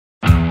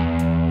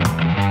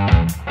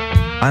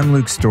I'm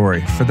Luke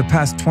Story. For the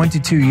past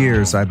 22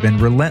 years, I've been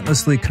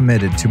relentlessly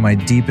committed to my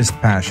deepest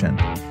passion,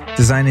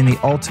 designing the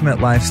ultimate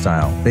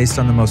lifestyle based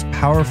on the most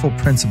powerful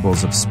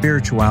principles of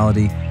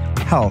spirituality,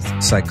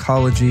 health,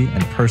 psychology,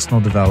 and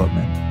personal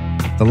development.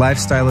 The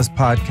Lifestylist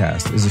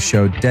Podcast is a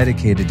show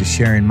dedicated to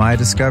sharing my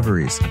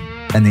discoveries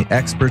and the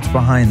experts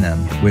behind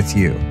them with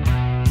you.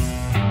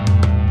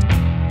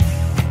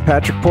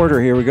 Patrick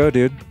Porter, here we go,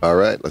 dude. All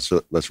right,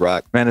 let's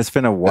rock. Man, it's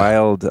been a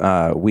wild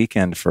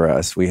weekend for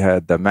us. We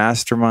had the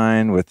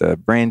mastermind with the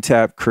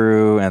BrainTap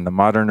crew and the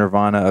Modern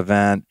Nirvana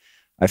event.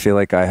 I feel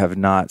like I have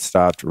not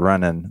stopped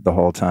running the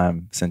whole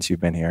time since you've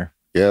been here.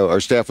 Yeah,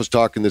 our staff was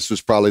talking. This was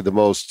probably the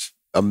most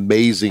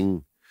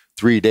amazing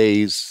 3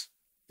 days.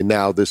 And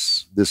now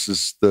this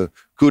is the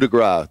coup de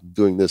grace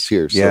doing this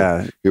here. So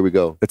yeah, here we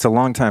go. It's a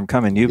long time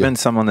coming. You've been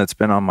someone that's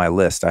been on my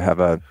list. I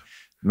have a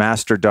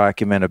master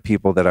document of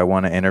people that I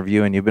want to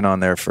interview, and you've been on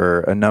there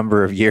for a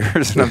number of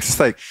years. And I'm just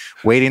like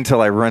waiting till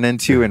I run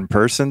into you in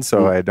person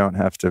so I don't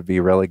have to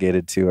be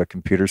relegated to a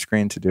computer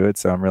screen to do it.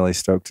 So I'm really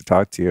stoked to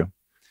talk to you.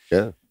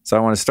 Yeah. So I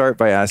want to start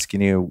by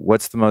asking you,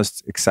 what's the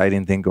most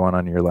exciting thing going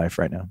on in your life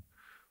right now?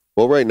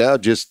 Well, right now,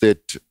 just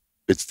that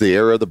it's the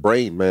era of the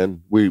brain,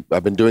 man.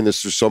 I've been doing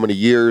this for so many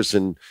years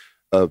and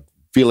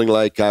feeling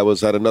like I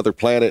was at another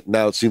planet.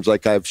 Now it seems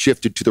like I've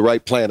shifted to the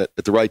right planet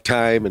at the right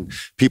time, and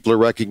people are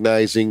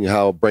recognizing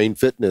how brain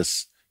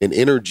fitness and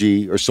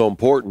energy are so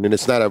important. And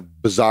it's not a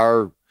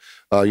bizarre,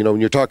 when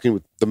you're talking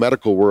with the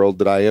medical world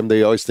that I am,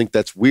 they always think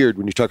that's weird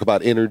when you talk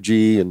about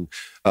energy and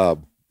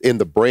in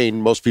the brain.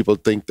 Most people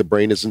think the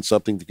brain isn't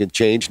something that can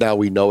change. Now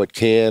we know it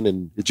can,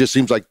 and it just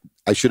seems like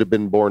I should have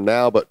been born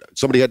now, but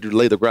somebody had to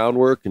lay the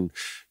groundwork. And,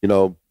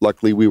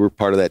 luckily we were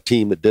part of that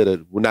team that did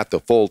it. Well, not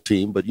the full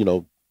team, but,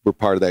 we're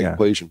part of that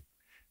equation.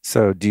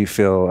 So do you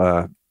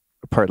feel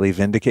partly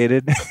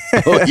vindicated?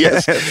 Oh,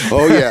 yes.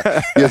 Oh,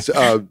 yeah. Yes.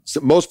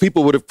 So most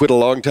people would have quit a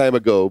long time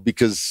ago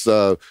because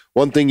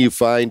one thing you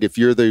find if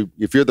you're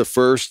the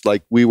first,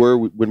 like we were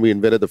when we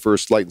invented the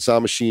first light and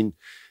sound machine,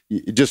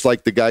 just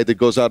like the guy that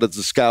goes out as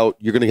a scout,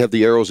 you're going to have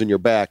the arrows in your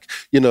back,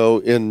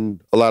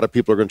 and a lot of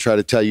people are going to try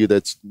to tell you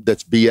that's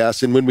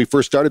BS. And when we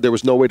first started, there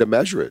was no way to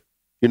measure it.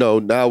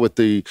 Now with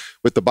the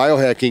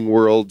biohacking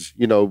world,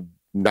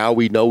 now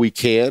we know we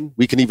can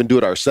even do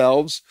it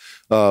ourselves.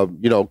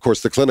 Of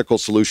course, the clinical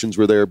solutions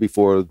were there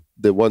before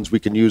the ones we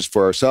can use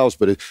for ourselves.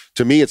 But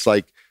to me, it's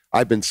like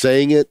I've been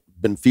saying it,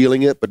 been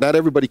feeling it, but not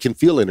everybody can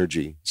feel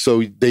energy.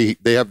 So they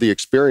have the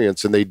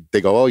experience and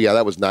they go, oh yeah,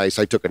 that was nice.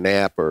 I took a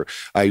nap, or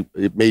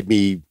it made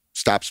me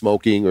stop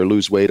smoking or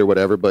lose weight or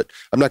whatever. But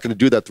I'm not going to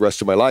do that the rest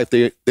of my life.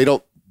 They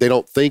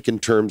don't think in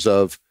terms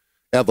of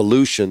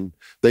evolution.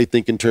 They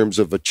think in terms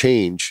of a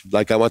change.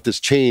 Like I want this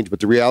change,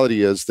 but the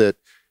reality is that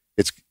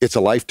it's a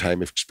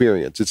lifetime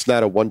experience. It's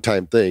not a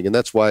one-time thing. And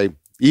that's why,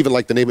 even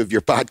like the name of your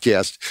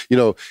podcast,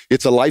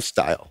 it's a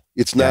lifestyle.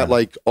 It's not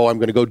like, oh, I'm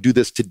going to go do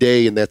this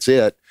today and that's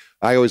it.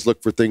 I always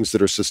look for things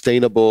that are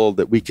sustainable,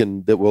 that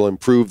will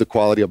improve the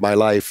quality of my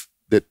life,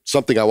 that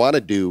something I want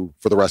to do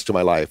for the rest of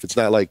my life. It's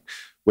not like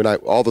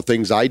all the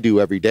things I do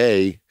every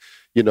day,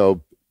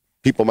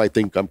 people might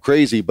think I'm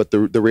crazy, but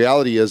the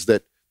reality is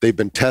that they've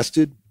been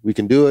tested. We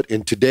can do it.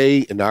 And today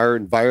in our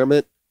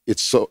environment,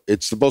 it's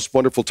the most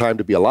wonderful time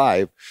to be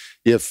alive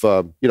if,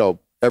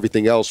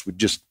 everything else would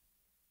just,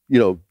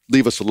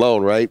 leave us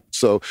alone. Right.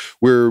 So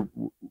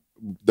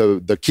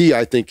the key,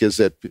 I think, is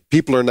that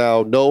people are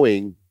now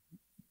knowing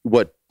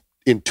what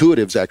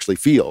intuitives actually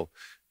feel.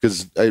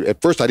 Because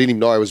at first I didn't even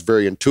know I was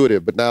very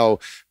intuitive, but now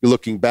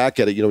looking back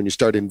at it, when you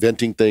start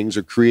inventing things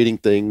or creating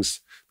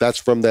things, that's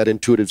from that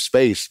intuitive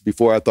space.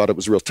 Before I thought it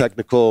was real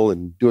technical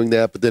and doing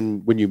that. But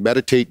then when you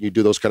meditate and you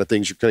do those kind of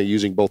things, you're kind of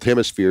using both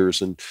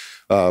hemispheres. And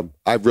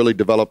I've really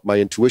developed my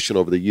intuition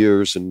over the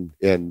years. And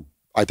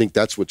I think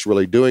that's what's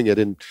really doing it.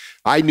 And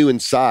I knew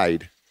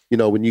inside,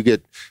 when you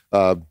get,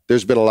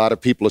 there's been a lot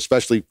of people,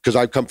 especially because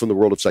I've come from the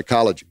world of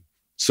psychology.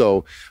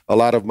 So a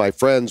lot of my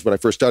friends, when I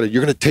first started,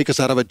 you're going to take us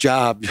out of a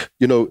job.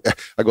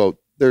 I go,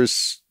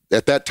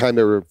 at that time,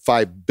 there were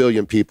 5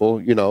 billion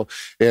people,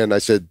 and I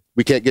said,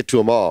 we can't get to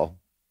them all.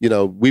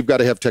 We've got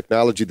to have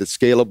technology that's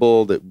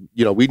scalable, that,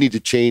 we need to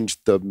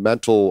change the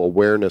mental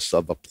awareness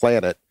of a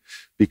planet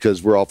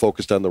because we're all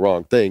focused on the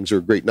wrong things, or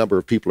a great number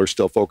of people are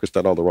still focused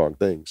on all the wrong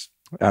things.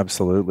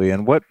 Absolutely.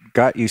 And what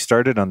got you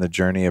started on the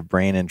journey of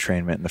brain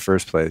entrainment in the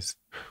first place?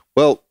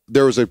 Well,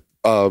 there was a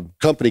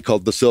company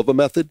called the Silva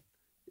Method,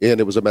 and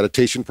it was a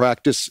meditation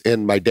practice.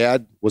 And my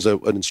dad was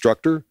an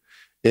instructor,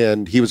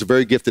 and he was a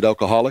very gifted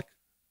alcoholic.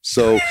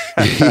 So,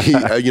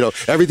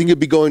 everything could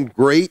be going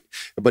great,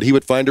 but he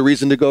would find a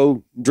reason to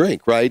go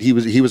drink, right? He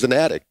was an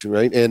addict,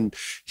 right? And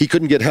he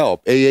couldn't get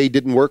help. AA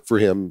didn't work for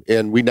him.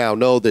 And we now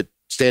know that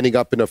standing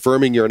up and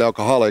affirming you're an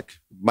alcoholic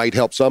might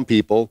help some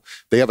people.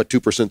 They have a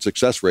 2%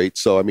 success rate.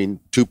 So,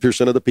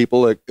 2% of the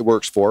people it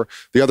works for.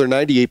 The other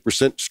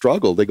 98%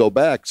 struggle. They go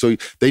back. So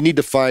they need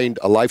to find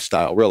a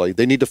lifestyle, really.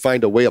 They need to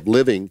find a way of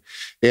living.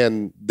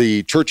 And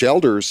the church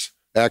elders,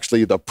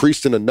 actually, the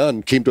priest and a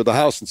nun came to the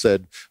house and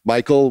said,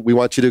 Michael, we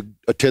want you to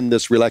attend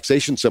this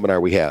relaxation seminar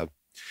we have.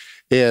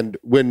 And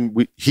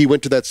when he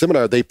went to that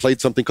seminar, they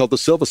played something called the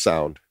Silva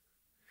sound.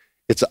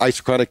 It's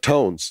isochronic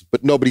tones,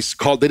 but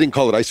they didn't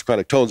call it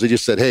isochronic tones. They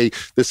just said, hey,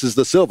 this is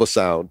the Silva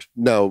sound.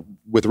 Now,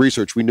 with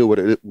research, we knew what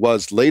it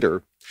was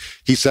later.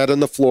 He sat on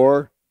the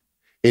floor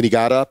and he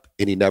got up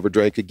and he never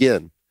drank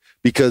again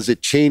because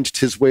it changed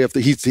his way of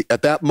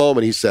at that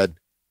moment, he said,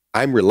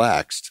 I'm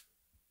relaxed.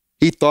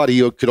 He thought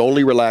he could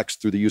only relax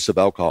through the use of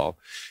alcohol.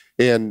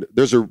 And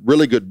there's a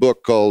really good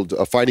book called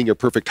Finding Your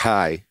Perfect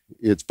High.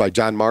 It's by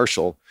John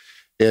Marshall.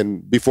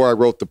 And before I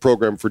wrote the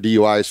program for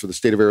DUIs for the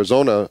state of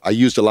Arizona, I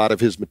used a lot of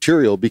his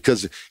material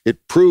because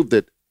it proved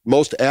that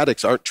most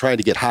addicts aren't trying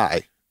to get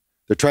high.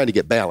 They're trying to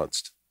get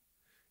balanced.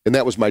 And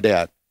that was my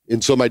dad.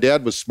 And so my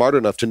dad was smart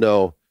enough to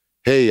know,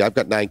 hey, I've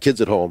got 9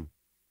 kids at home.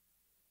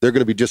 They're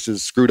going to be just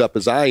as screwed up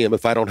as I am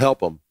if I don't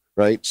help them,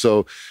 right?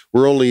 So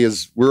we're only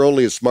as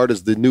smart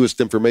as the newest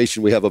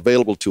information we have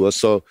available to us.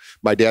 So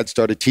my dad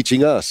started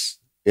teaching us.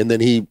 And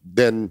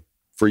then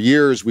for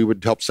years, we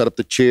would help set up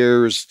the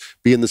chairs,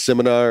 be in the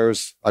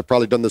seminars. I've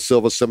probably done the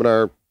Silva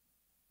seminar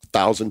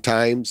 1,000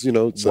 times,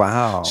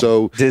 Wow.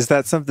 So is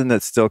that something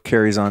that still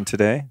carries on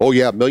today? Oh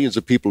yeah, millions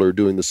of people are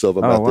doing the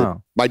Silva method.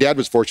 Wow. My dad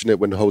was fortunate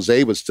when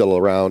Jose was still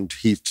around.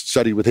 He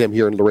studied with him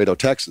here in Laredo,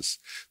 Texas.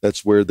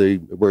 That's where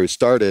he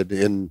started.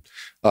 And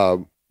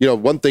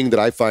one thing that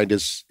I find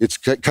is it's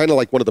kind of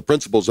like one of the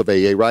principles of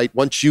AA, right?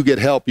 Once you get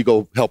help, you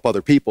go help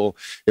other people.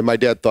 And my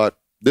dad thought,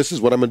 this is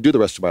what I'm going to do the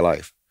rest of my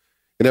life.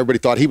 And everybody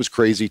thought he was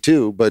crazy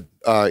too, but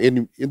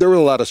there were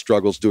a lot of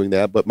struggles doing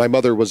that. But my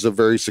mother was a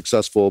very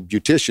successful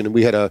beautician, and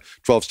we had a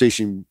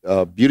 12-station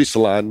beauty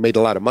salon, made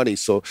a lot of money.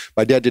 So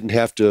my dad didn't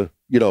have to,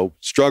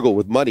 struggle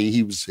with money.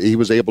 He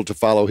was able to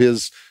follow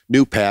his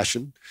new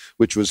passion,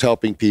 which was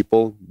helping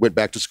people. Went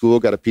back to school,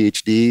 got a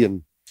PhD,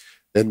 and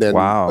then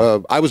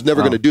wow. I was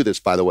never going to do this.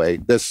 By the way,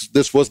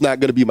 this was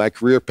not going to be my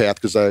career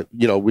path because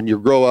when you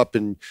grow up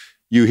and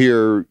you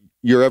hear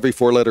your every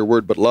 4-letter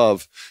word but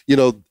love,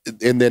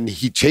 and then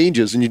he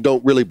changes and you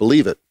don't really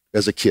believe it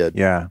as a kid.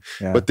 Yeah.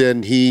 But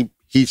then he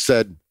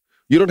said,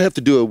 you don't have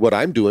to do what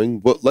I'm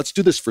doing. Well, let's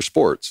do this for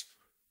sports.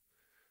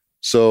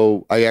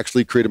 So I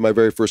actually created my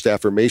very first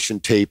affirmation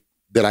tape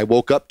that I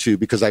woke up to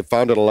because I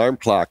found an alarm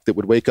clock that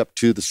would wake up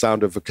to the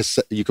sound of a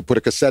cassette. You could put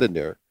a cassette in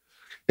there.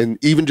 And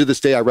even to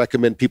this day, I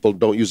recommend people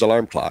don't use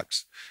alarm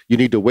clocks. You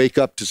need to wake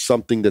up to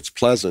something that's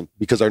pleasant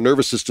because our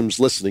nervous system's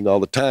listening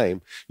all the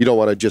time. You don't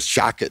want to just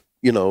shock it,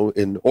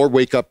 or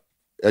wake up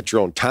at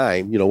your own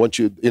time.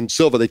 In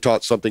Silva, they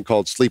taught something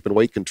called sleep and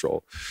wake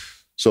control.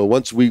 So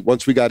once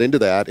we got into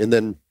that, and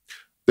then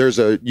there's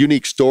a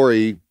unique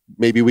story,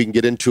 maybe we can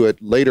get into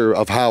it later,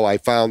 of how I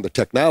found the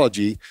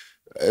technology.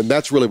 And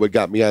that's really what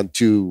got me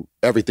onto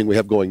everything we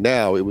have going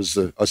now. It was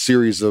a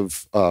series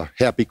of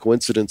happy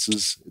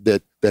coincidences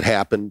that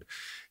happened.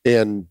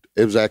 And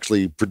it was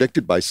actually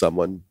predicted by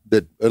someone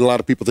and a lot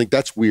of people think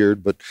that's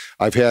weird, but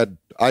I've had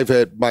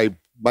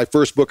my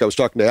first book. I was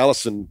talking to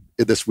Allison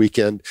this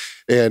weekend,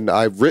 and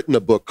I've written a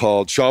book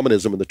called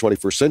Shamanism in the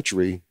 21st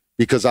Century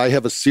because I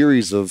have a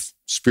series of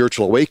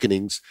spiritual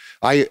awakenings.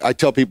 I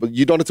tell people,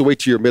 you don't have to wait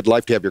till your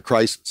midlife to have your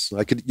crisis.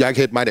 I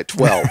had mine at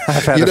 12.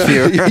 I've had a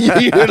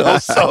few.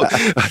 So,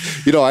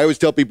 I always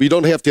tell people, you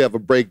don't have to have a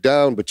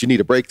breakdown, but you need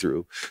a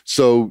breakthrough.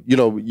 So,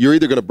 you're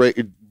either going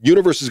to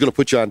universe is going to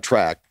put you on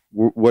track,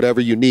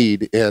 whatever you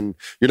need. And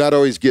you're not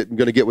always going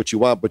to get what you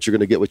want, but you're going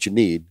to get what you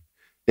need.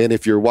 And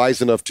if you're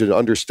wise enough to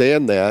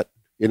understand that,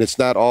 and it's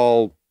not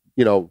all,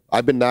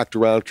 I've been knocked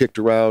around, kicked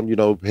around,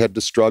 had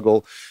to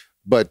struggle,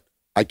 but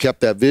I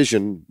kept that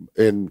vision,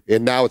 and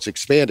now it's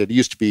expanded. It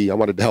used to be I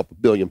wanted to help 1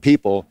 billion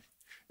people,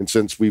 and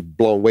since we've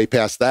blown way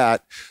past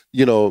that,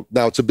 now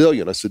it's 1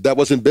 billion. I said that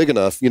wasn't big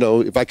enough.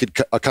 If I could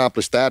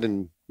accomplish that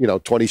in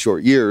 20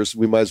 short years,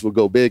 we might as well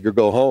go big or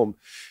go home.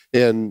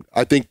 And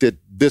I think that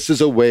this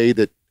is a way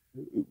that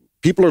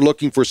people are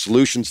looking for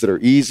solutions that are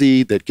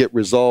easy, that get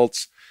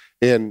results,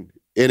 and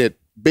it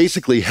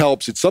basically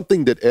helps. It's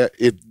something that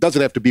it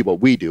doesn't have to be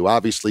what we do.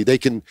 Obviously,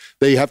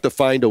 they have to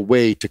find a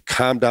way to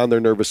calm down their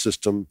nervous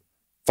system,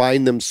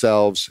 find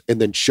themselves, and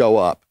then show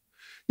up.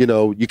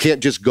 You can't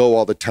just go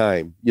all the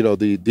time.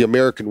 The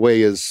American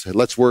way is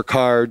let's work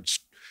hard,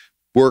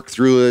 work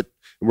through it,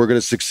 and we're going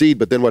to succeed.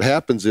 But then what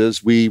happens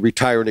is we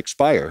retire and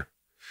expire.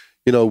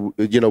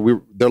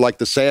 They're like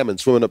the salmon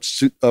swimming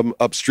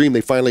upstream.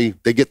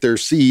 They get their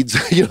seeds.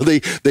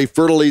 They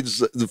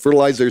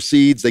fertilize their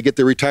seeds. They get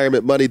their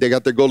retirement money. They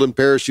got their golden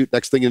parachute.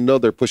 Next thing you know,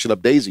 they're pushing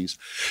up daisies.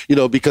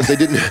 Because they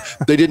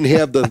didn't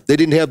have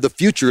the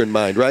future in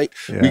mind, right?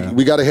 Yeah.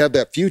 We got to have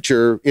that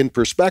future in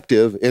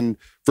perspective. And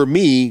for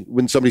me,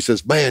 when somebody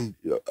says, "Man,"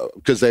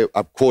 because I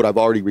quote, "I've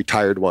already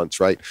retired once,"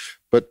 right?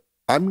 But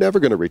I'm never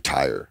going to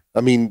retire.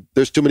 I mean,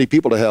 there's too many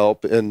people to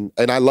help, and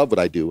I love what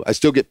I do. I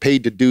still get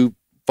paid to do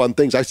fun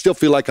things. I still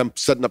feel like I'm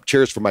setting up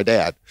chairs for my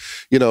dad,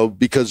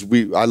 because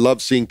I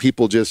love seeing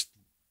people just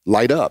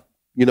light up,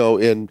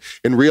 and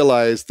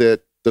realize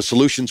that the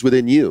solution's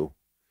within you.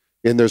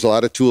 And there's a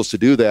lot of tools to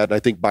do that. And I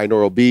think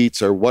binaural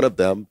beats are one of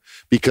them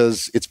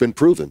because it's been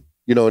proven.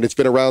 and it's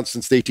been around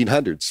since the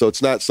 1800s. So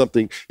it's not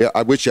something,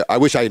 I wish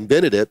I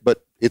invented it,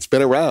 but it's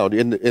been around.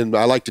 And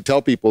I like to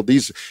tell people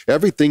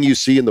everything you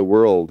see in the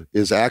world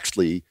is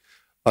actually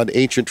an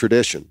ancient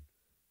tradition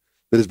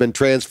that has been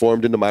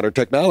transformed into modern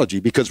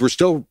technology, because we're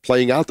still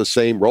playing out the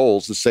same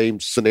roles, the same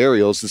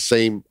scenarios, the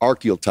same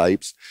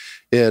archetypes.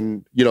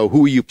 And,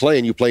 who are you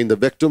playing? You playing the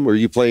victim, or are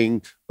you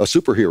playing a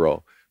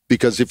superhero?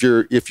 Because if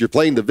you're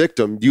playing the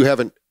victim, you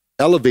haven't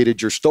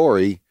elevated your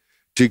story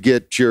to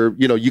get you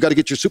got to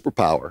get your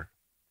superpower.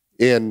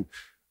 And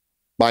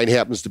mine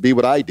happens to be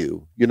what I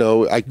do.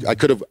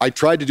 I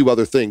tried to do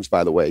other things,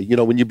 by the way.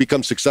 When you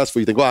become successful,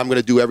 you think, well, I'm going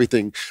to do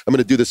everything. I'm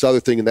going to do this other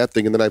thing and that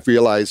thing. And then I've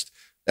realized,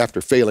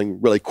 after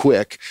failing really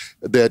quick,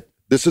 that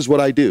this is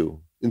what I do.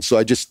 And so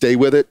I just stay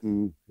with it.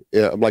 And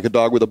I'm like a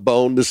dog with a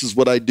bone. This is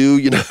what I do,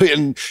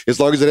 and as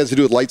long as it has to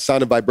do with light,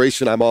 sound, and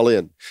vibration, I'm all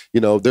in.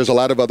 There's a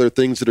lot of other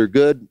things that are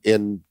good,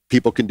 and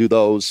people can do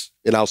those,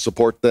 and I'll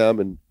support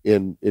them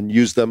and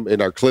use them.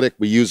 In our clinic,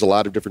 we use a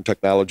lot of different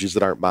technologies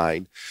that aren't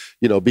mine,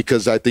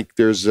 because I think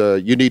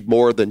you need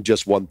more than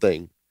just one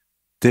thing.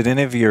 Did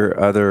any of your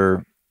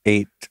other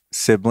 8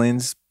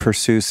 siblings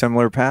pursue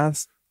similar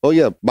paths? Oh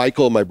yeah.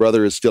 Michael, my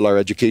brother, is still our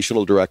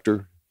educational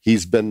director.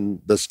 He's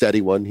been the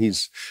steady one.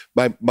 He's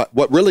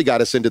what really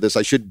got us into this.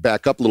 I should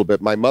back up a little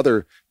bit. My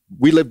mother,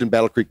 we lived in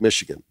Battle Creek,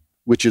 Michigan,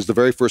 which is the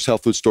very first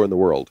health food store in the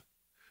world,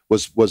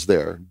 was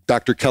there.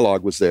 Dr.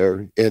 Kellogg was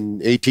there. In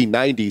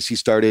 1890s, he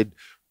started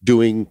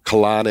doing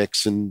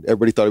colonics, and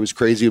everybody thought he was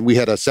crazy. And we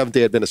had a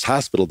Seventh-day Adventist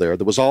hospital there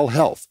that was all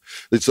health.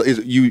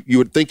 You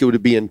would think it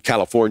would be in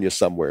California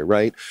somewhere,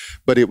 right?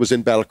 But it was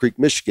in Battle Creek,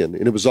 Michigan,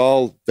 and it was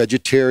all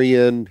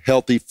vegetarian,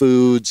 healthy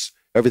foods,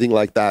 everything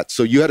like that.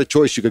 So you had a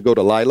choice. You could go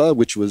to Lila,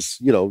 which was,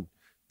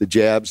 the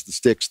jabs, the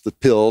sticks, the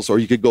pills, or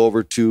you could go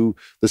over to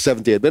the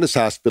Seventh-day Adventist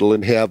hospital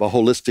and have a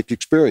holistic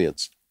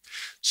experience.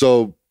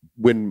 So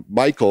when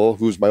Michael,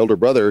 who's my older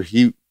brother,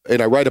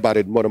 and I write about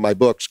it in one of my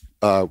books,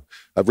 I've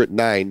written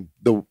 9,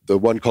 the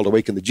one called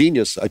Awaken the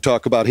Genius. I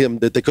talk about him,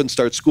 that they couldn't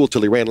start school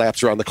till he ran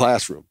laps around the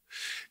classroom.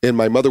 And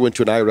my mother went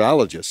to an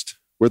iridologist,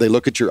 where they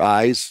look at your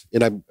eyes.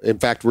 And in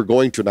fact, we're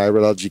going to an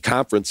iridology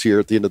conference here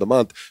at the end of the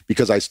month,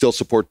 because I still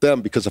support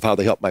them because of how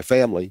they help my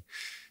family.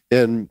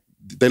 And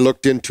they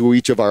looked into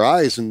each of our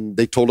eyes, and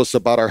they told us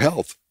about our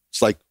health.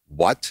 It's like,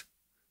 what?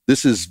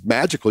 This is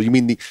magical. You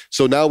mean,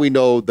 so now we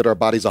know that our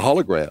body's a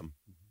hologram.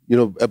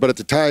 But at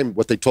the time,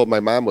 what they told my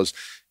mom was,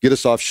 get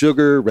us off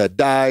sugar, red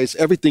dyes,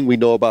 everything we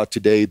know about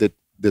today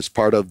that's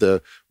part of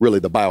the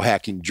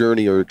biohacking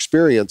journey or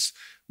experience.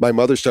 My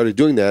mother started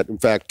doing that. In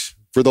fact,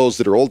 for those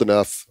that are old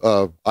enough,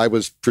 I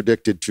was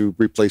predicted to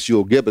replace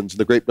Ewell Gibbons in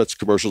the Grape Nuts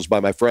commercials by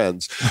my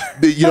friends.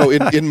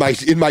 In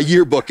my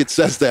yearbook, it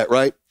says that,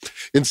 right?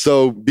 And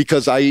so,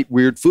 because I eat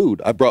weird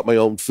food, I brought my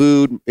own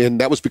food,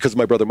 and that was because of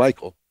my brother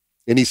Michael.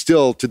 And he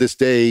still, to this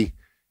day,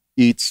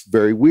 eats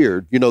very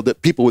weird.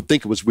 That people would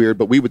think it was weird,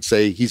 but we would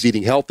say he's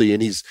eating healthy,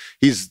 and he's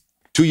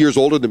 2 years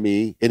older than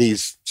me, and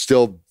he's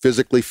still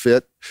physically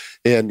fit,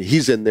 and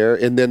he's in there.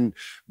 And then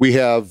we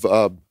have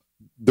the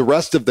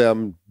rest of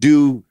them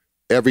do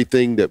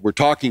everything that we're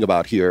talking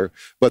about here,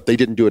 but they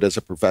didn't do it as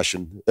a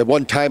profession. At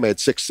one time, I had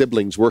 6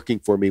 siblings working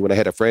for me when I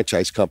had a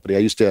franchise company. I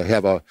used to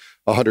have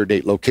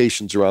 108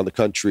 locations around the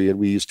country, and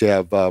we used to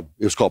have,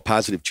 it was called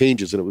Positive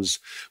Changes, and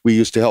we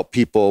used to help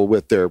people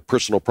with their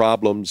personal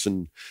problems,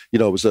 and,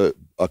 it was a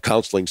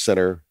counseling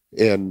center,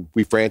 and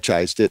we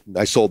franchised it, and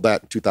I sold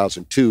that in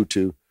 2002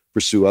 to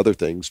pursue other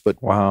things.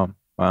 But Wow.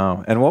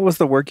 And what was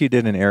the work you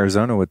did in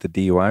Arizona with the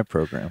DUI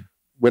program?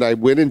 When I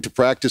went into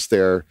practice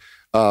there,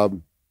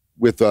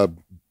 with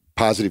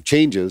Positive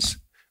Changes,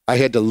 I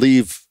had to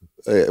leave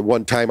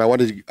one time. I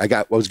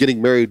was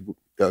getting married,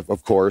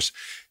 of course.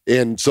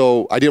 And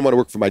so I didn't want to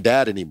work for my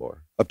dad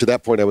anymore. Up to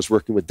that point, I was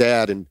working with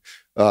Dad. And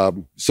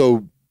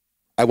so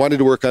I wanted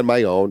to work on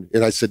my own.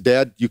 And I said,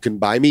 Dad, you can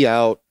buy me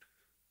out,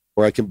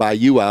 or I can buy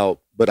you out,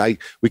 but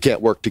we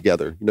can't work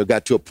together.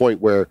 Got to a point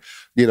where,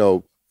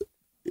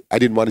 I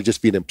didn't want to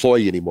just be an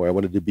employee anymore. I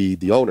wanted to be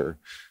the owner.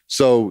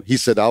 So he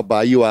said, I'll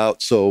buy you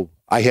out. So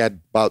I had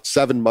about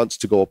 7 months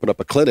to go open up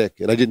a clinic,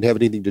 and I didn't have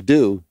anything to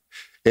do.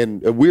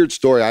 And a weird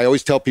story, I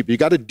always tell people, you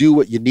got to do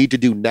what you need to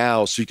do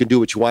now so you can do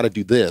what you want to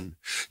do then.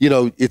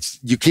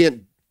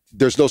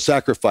 There's no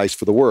sacrifice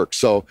for the work.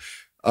 So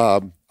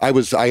I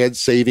had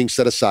savings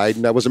set aside,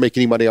 and I wasn't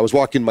making any money. I was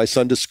walking my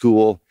son to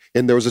school,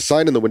 and there was a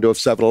sign in the window of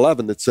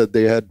 7-Eleven that said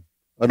they had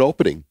an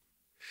opening.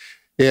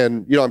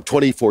 And, I'm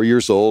 24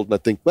 years old, and I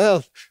think,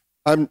 well,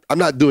 I'm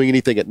not doing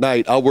anything at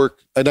night. I'll work,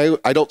 and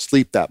I don't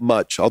sleep that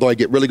much, although I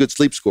get really good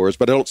sleep scores,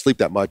 but I don't sleep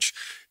that much.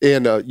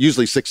 And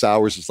usually 6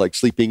 hours is like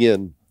sleeping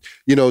in,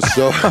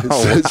 so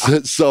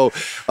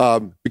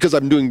because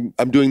I'm doing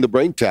the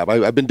BrainTap.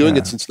 I've been doing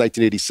it since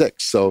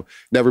 1986, so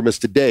never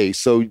missed a day.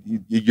 So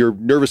your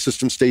nervous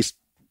system stays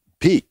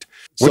peaked.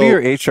 What do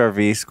your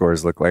HRV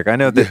scores look like? I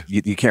know that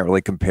you can't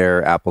really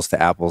compare apples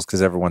to apples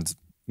because everyone's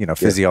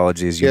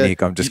physiology is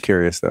unique. I'm just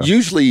curious though.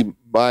 Usually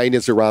mine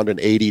is around an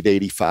 80 to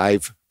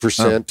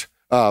 85%.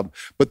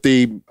 But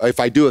if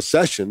I do a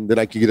session, then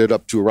I can get it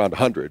up to around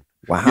 100.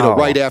 Wow.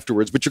 right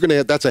afterwards. But you're going to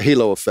have, that's a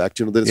halo effect.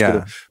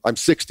 I'm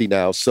 60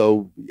 now.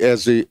 So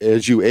as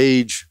you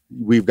age,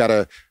 we've got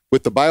to,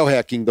 with the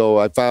biohacking though,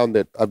 I found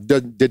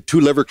that did 2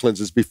 liver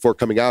cleanses before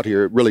coming out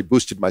here. It really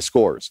boosted my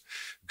scores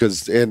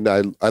and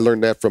I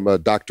learned that from a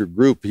Dr.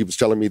 Group. He was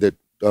telling me that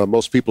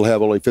most people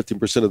have only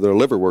 15% of their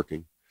liver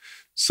working.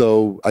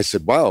 So I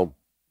said, wow,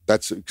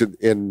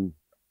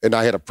 and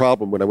I had a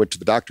problem when I went to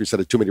the doctor. He said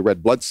I had too many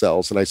red blood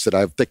cells. And I said, I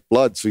have thick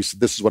blood. So he said,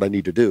 this is what I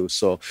need to do.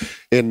 So,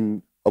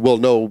 and I will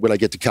know when I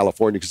get to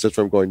California, because that's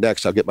where I'm going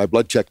next. I'll get my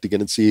blood checked again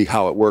and see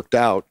how it worked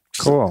out.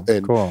 Cool.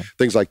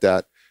 Things like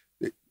that.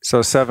 So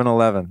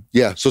 7-Eleven.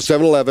 Yeah. So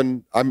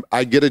 7-Eleven,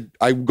 I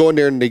go in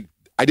there and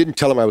I didn't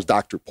tell them I was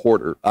Dr.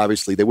 Porter.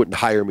 Obviously, they wouldn't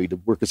hire me to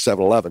work at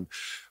 7-Eleven.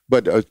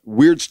 But a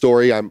weird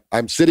story,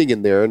 I'm sitting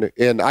in there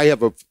and I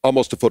have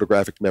almost a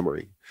photographic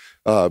memory,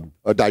 a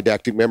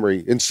didactic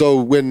memory. And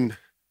so when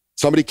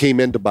somebody came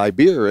in to buy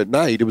beer at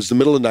night, it was the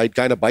middle of the night,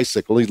 guy on a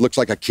bicycle. He looks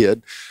like a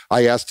kid.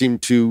 I asked him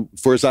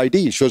for his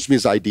ID. He shows me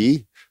his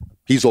ID.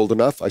 He's old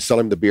enough. I sell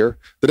him the beer.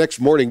 The next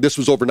morning, this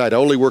was overnight. I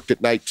only worked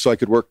at night so I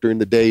could work during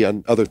the day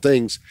on other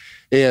things.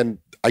 And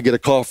I get a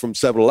call from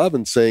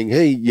 7-Eleven saying,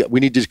 hey, yeah, we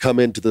need you to come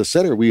into the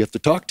center. We have to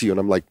talk to you. And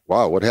I'm like,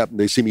 wow, what happened?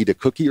 They see me eat a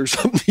cookie or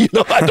something?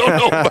 I don't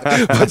know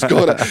what's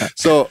going on.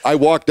 So I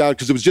walked down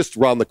because it was just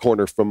around the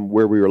corner from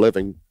where we were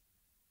living.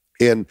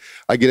 And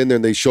I get in there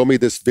and they show me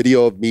this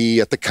video of me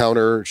at the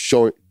counter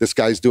showing this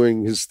guy's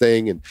doing his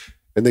thing. And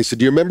they said,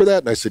 do you remember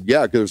that? And I said,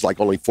 yeah, because there was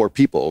like only 4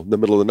 people in the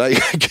middle of the night.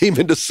 I came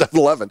into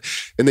 7-Eleven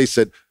and they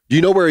said, do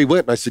you know where he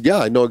went? And I said, yeah,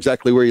 I know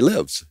exactly where he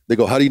lives. They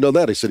go, how do you know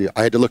that? I said,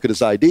 I had to look at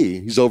his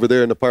ID. He's over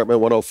there in apartment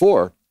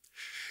 104.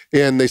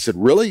 And they said,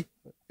 really?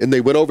 And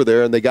they went over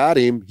there and they got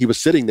him. He was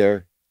sitting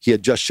there. He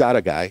had just shot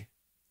a guy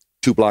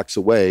 2 blocks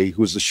away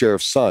who was the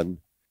sheriff's son.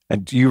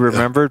 And do you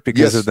remember it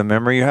because Yes. of the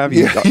memory you have?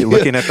 You're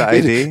looking at the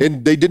ID?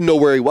 And they didn't know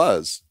where he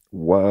was.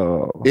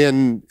 Whoa.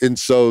 And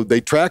so they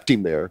tracked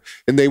him there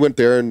and they went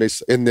there and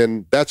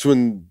then that's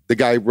when the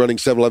guy running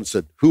 7-Eleven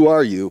said, who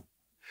are you?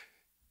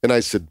 And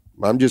I said,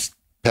 I'm just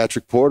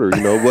Patrick Porter,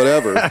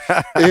 whatever.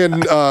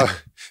 And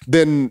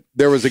then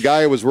there was a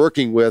guy I was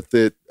working with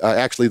that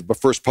actually the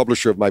first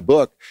publisher of my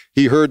book.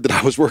 He heard that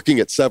I was working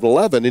at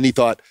 7-Eleven and he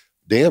thought,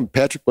 damn,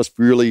 Patrick must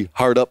be really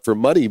hard up for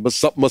money.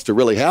 Something must have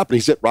really happened.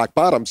 He's at rock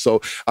bottom.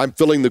 So I'm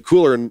filling the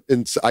cooler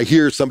and I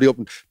hear somebody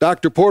open,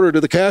 Dr. Porter to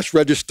the cash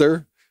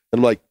register. And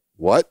I'm like,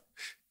 what?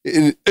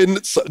 And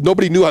so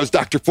nobody knew I was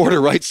Dr. Porter,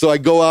 right? So I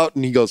go out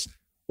and he goes,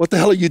 what the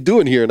hell are you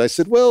doing here? And I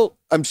said, well,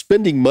 I'm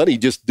spending money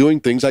just doing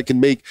things I can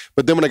make.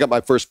 But then when I got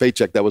my first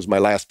paycheck, that was my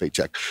last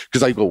paycheck.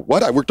 Because I go,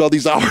 what? I worked all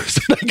these hours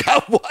and I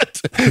got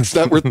what? It's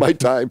not worth my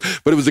time.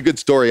 But it was a good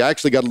story. I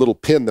actually got a little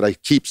pin that I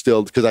keep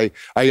still because I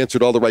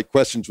answered all the right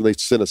questions when they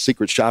sent a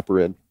secret shopper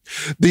in.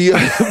 Jerry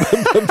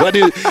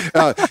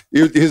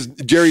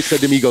said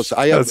to me, he goes,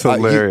 That's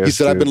hilarious, he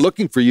said, I've been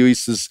looking for you. He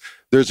says,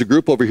 there's a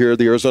group over here,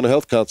 the Arizona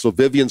Health Council.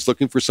 Vivian's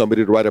looking for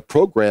somebody to write a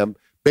program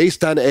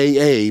based on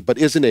AA, but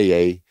isn't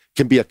AA,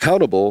 can be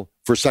accountable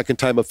for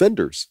second-time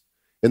offenders.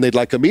 And they'd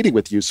like a meeting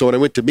with you. So when I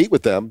went to meet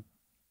with them,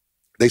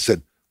 they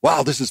said,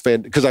 wow, this is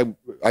fantastic. Because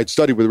I'd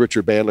studied with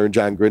Richard Bandler and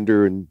John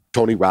Grinder and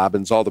Tony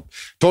Robbins.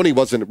 Tony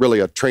wasn't really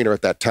a trainer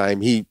at that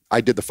time.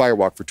 I did the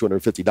firewalk for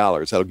 $250.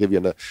 That'll give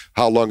you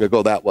how long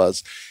ago that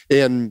was.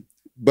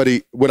 But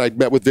when I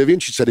met with Vivian,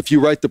 she said, if you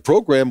write the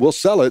program, we'll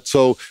sell it.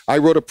 So I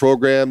wrote a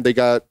program. They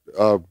got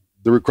the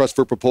request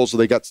for proposal.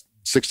 They got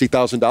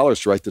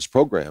 $60,000 to write this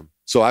program.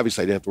 So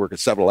obviously I didn't have to work at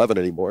 7-Eleven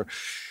anymore.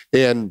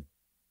 And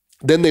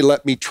then they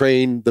let me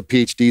train the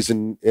PhDs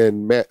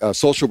and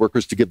social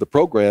workers to give the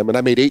program. And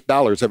I made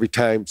 $8 every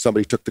time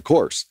somebody took the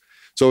course.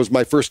 So it was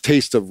my first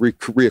taste of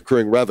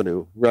reoccurring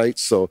revenue, right?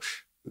 So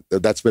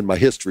that's been my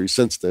history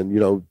since then.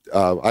 I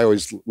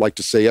always like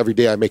to say every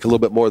day I make a little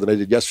bit more than I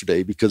did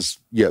yesterday because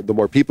the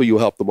more people you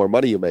help, the more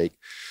money you make.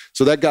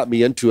 So that got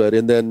me into it.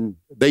 And then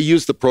they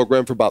used the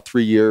program for about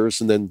 3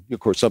 years. And then, of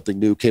course, something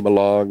new came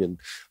along. And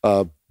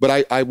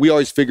but we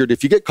always figured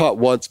if you get caught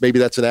once, maybe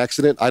that's an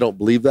accident. I don't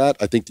believe that.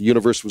 I think the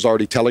universe was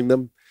already telling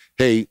them,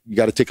 hey, you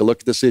got to take a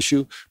look at this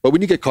issue. But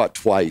when you get caught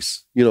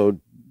twice,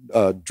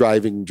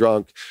 driving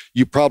drunk,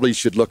 you probably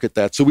should look at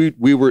that. So it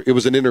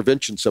was an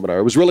intervention seminar.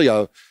 It was really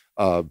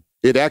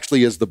it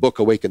actually is the book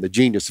Awaken the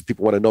Genius. If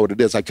people want to know what it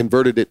is, I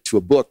converted it to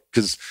a book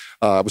because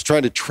I was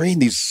trying to train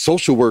these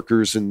social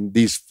workers and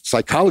these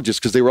psychologists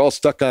because they were all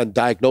stuck on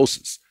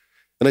diagnosis.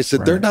 And I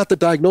said, They're not the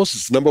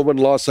diagnosis. The number one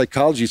law of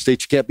psychology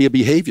states you can't be a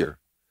behavior.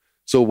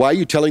 So why are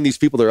you telling these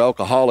people they're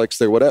alcoholics,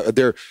 they're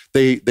whatever?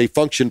 They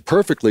function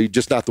perfectly,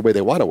 just not the way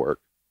they want to work.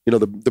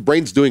 The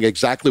brain's doing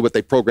exactly what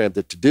they programmed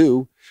it to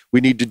do. We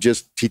need to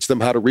just teach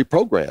them how to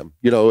reprogram,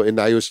 and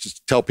I always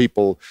just tell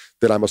people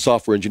that I'm a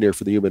software engineer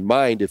for the human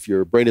mind. If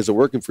your brain isn't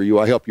working for you,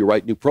 I help you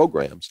write new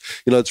programs.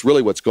 That's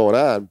really what's going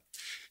on.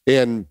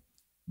 And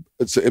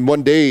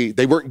one day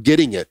they weren't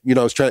getting it.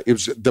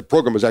 The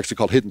program was actually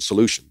called Hidden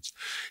Solutions.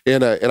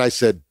 And I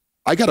said,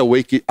 I got to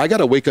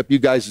wake up you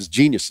guys as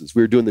geniuses.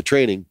 We were doing the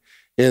training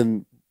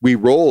and we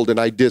rolled and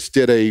I just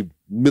did a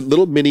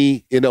little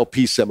mini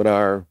NLP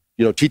seminar,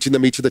 teaching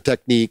them each of the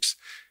techniques.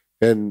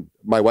 And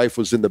my wife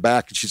was in the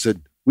back, and she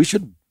said, we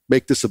should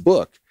make this a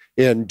book.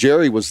 And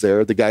Jerry was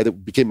there, the guy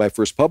that became my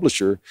first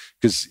publisher,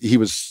 because he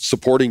was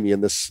supporting me in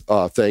this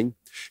thing.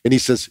 And he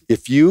says,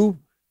 if you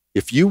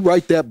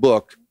write that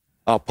book,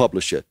 I'll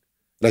publish it.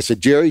 And I said,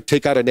 Jerry,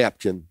 take out a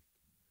napkin.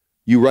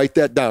 You write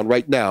that down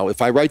right now.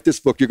 If I write this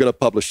book, you're going to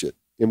publish it.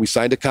 And we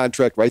signed a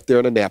contract right there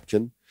on a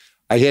napkin.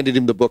 I handed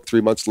him the book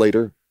 3 months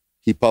later.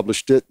 He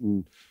published it,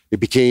 and it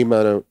became,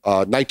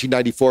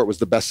 1994, it was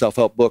the best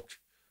self-help book,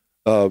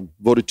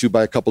 voted to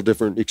by a couple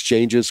different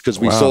exchanges, because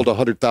we sold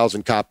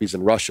 100,000 copies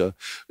in Russia.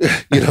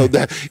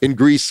 That in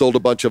Greece sold a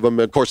bunch of them.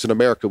 And of course, in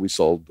America, we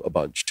sold a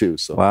bunch too.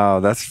 So wow,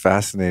 that's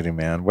fascinating,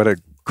 man. What a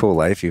cool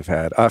life you've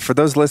had. For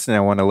those listening,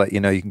 I want to let you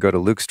know you can go to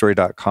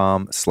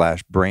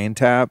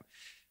lukestory.com/BrainTap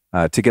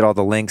to get all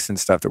the links and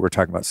stuff that we're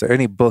talking about. So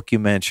any book you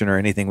mention or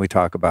anything we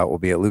talk about will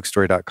be at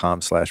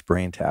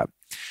lukestory.com/BrainTap.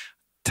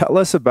 Tell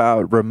us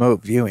about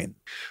remote viewing.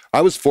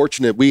 I was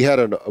fortunate. We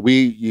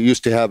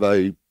used to have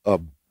a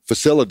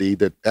facility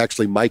that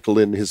actually Michael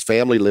and his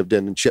family lived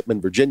in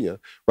Shipman, Virginia,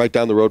 right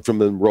down the road from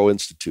the Monroe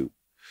Institute.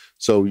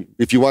 So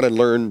if you want to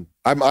learn,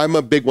 I'm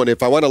a big one.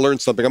 If I want to learn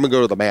something, I'm going to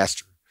go to the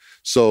master.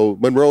 So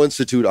Monroe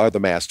Institute are the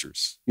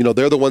masters.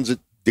 They're the ones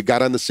that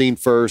got on the scene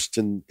first.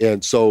 And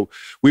so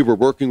we were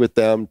working with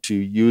them to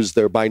use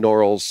their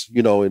binaurals,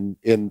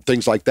 in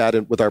things like that,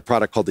 and with our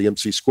product called the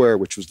MC Square,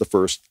 which was the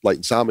first light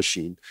and sound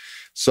machine.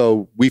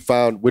 So we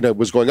found, when I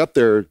was going up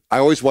there, I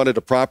always wanted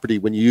a property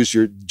when you use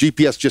your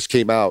GPS just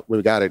came out when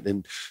we got it.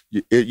 And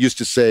it used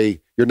to say,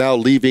 you're now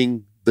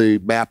leaving the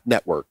map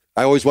network.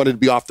 I always wanted to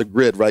be off the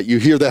grid, right? You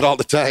hear that all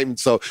the time. And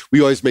so we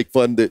always make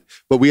fun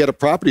but we had a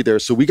property there.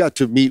 So we got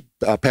to meet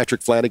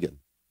Patrick Flanagan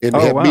and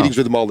have meetings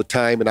with him all the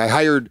time. And I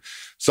hired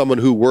someone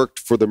who worked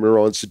for the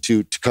Monroe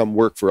Institute to come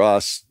work for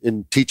us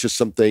and teach us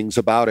some things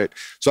about it.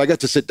 So I got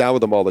to sit down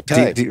with them all the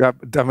time. I'm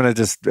going to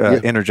just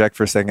interject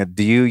for a second.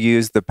 Do you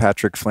use the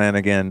Patrick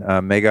Flanagan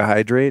Mega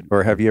Hydrate,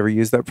 or have you ever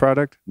used that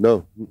product?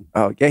 No.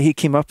 Oh, yeah. He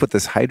came up with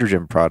this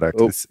hydrogen product.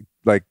 Oh. It's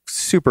like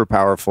super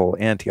powerful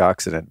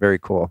antioxidant. Very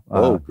cool.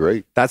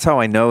 Great. That's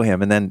how I know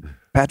him. And then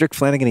Patrick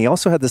Flanagan, he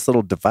also had this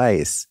little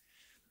device.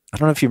 I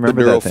don't know if you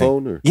remember the that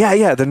neurophone. Thing.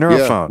 Yeah, the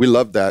neurophone. Yeah, we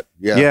loved that.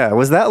 Yeah.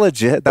 Was that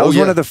legit? That was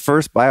one of the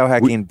first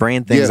biohacking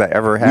brain things I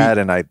ever had,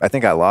 and I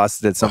think I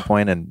lost it at some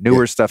point, and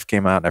newer stuff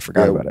came out, and I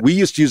forgot about it. We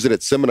used to use it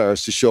at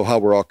seminars to show how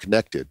we're all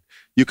connected.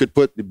 You could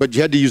but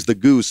you had to use the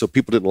goo, so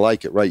people didn't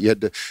like it, right?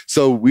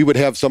 So we would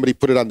have somebody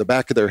put it on the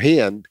back of their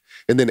hand,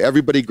 and then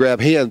everybody grab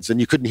hands, and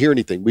you couldn't hear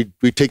anything.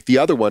 We'd take the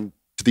other one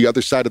to the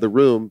other side of the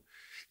room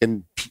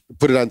and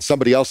put it on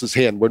somebody else's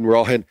hand when we're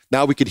all hand.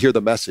 Now we could hear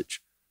the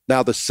message.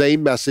 Now the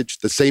same message,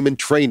 the same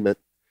entrainment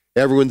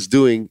everyone's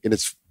doing, and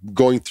it's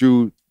going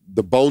through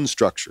the bone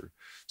structure.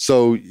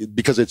 So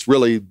because it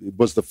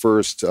was the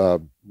first,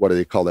 what do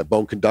they call that?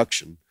 Bone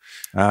conduction.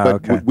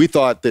 But we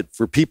thought that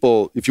for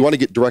people, if you want to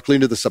get directly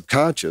into the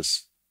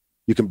subconscious,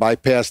 you can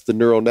bypass the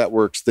neural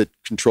networks that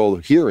control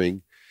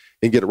hearing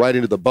and get it right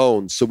into the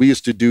bones. So we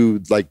used to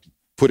do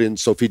put in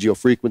solfeggio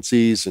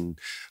frequencies and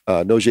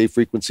Nogier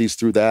frequencies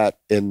through that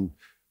and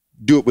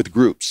do it with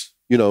groups,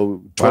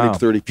 20 to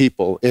 30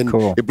 people. And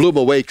It blew them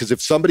away, because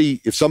if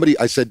somebody,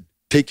 I said,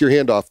 take your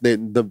hand off.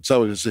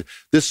 Someone said,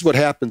 this is what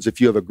happens if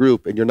you have a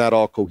group and you're not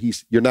all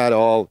cohesive. You're not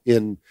all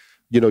in,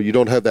 you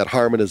don't have that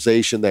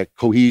harmonization, that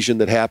cohesion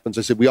that happens.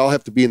 I said, we all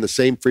have to be in the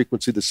same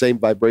frequency, the same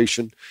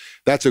vibration.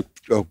 That's a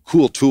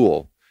cool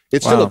tool.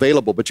 It's still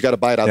available, but you got to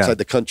buy it outside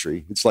the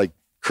country. It's like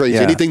crazy.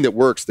 Yeah. Anything that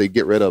works, they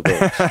get rid of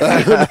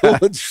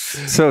it.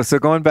 So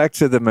going back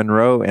to the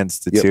Monroe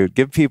Institute,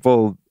 give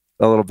people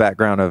a little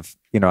background of,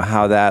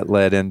 how that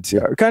led into,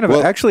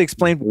 actually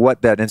explain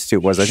what that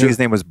institute was. I think his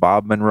name was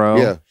Bob Monroe.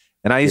 Yeah.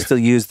 And I used to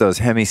use those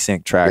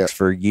HemiSync tracks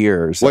for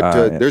years.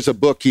 There's a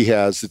book he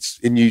has.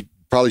 And you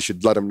probably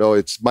should let him know.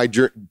 It's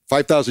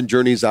 5,000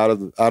 Journeys out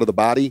of the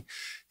Body.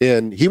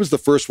 And he was the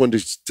first one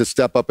to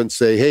step up and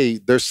say, hey,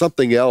 there's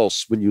something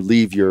else when you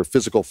leave your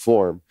physical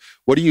form.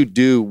 What do you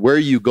do? Where are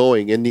you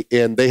going?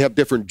 And they have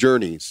different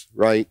journeys,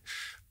 right?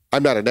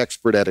 I'm not an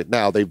expert at it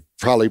now. They've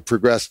probably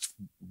progressed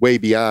way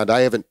beyond.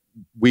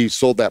 We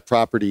sold that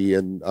property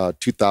in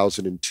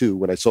 2002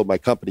 when I sold my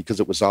company, because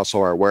it was also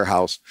our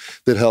warehouse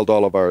that held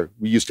all of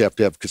we used to have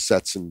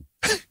cassettes and,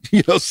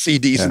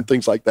 CDs and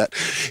things like that.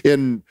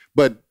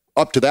 But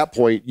up to that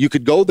point, you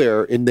could go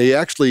there, and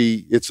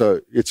it's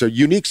a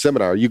unique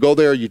seminar. You go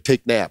there, you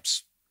take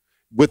naps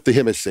with the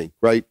HemiSync,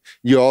 right?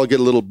 You all get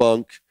a little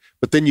bunk,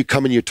 but then you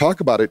come and you talk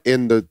about it.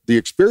 And the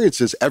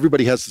experience is,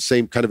 everybody has the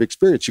same kind of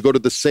experience. You go to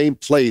the same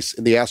place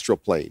in the astral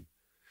plane.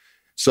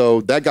 So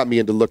that got me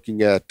into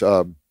looking at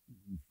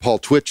Paul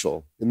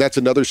Twitchell, and that's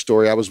another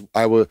story.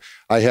 Remind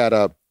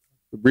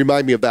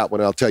me of that one.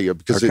 I'll tell you,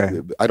 because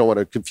I don't want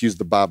to confuse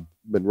the Bob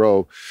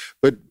Monroe.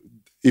 But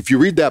if you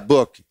read that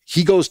book,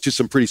 he goes to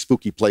some pretty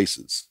spooky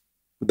places.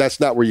 But that's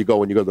not where you go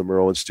when you go to the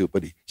Monroe Institute.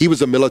 But he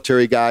was a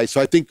military guy,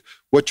 so I think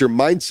what your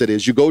mindset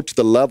is, you go to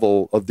the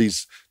level of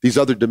these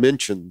other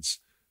dimensions.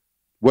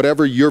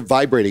 Whatever you're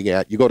vibrating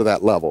at, you go to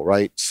that level,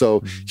 right?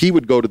 So he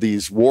would go to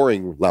these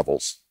warring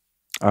levels.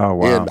 Oh,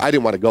 wow. And I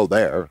didn't want to go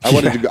there. I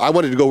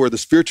wanted to go where the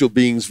spiritual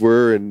beings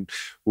were, and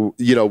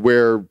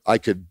where I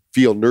could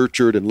feel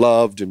nurtured and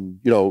loved, and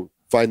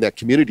find that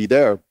community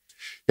there.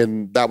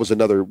 And that was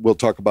another. We'll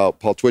talk about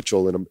Paul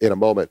Twitchell in a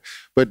moment.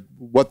 But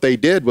what they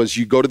did was,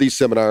 you go to these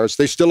seminars.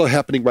 They still are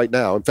happening right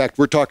now. In fact,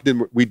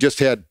 we just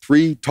had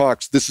 3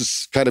 talks. This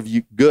is kind of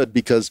good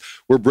because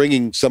we're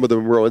bringing some of the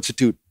Monroe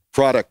Institute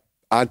product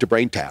onto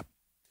BrainTap,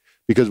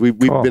 because we've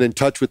been in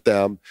touch with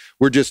them.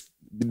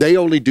 They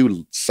only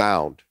do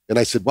sound. And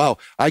I said, wow,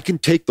 I can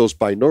take those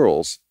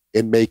binaurals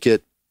and make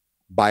it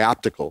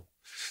bioptical.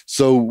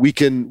 So we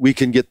can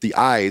get the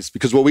eyes,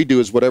 because what we do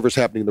is whatever's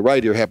happening in the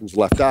right ear happens in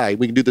the left eye.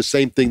 We can do the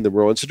same thing the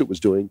Monroe Institute was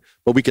doing,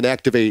 but we can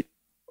activate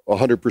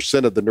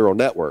 100% of the neural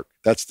network.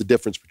 That's the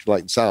difference between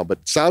light and sound.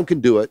 But sound can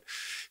do it.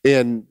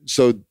 And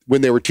so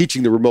when they were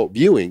teaching the remote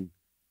viewing,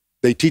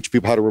 they teach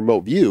people how to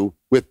remote view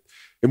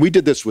and we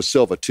did this with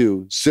Silva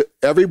too.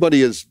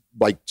 Everybody is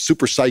like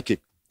super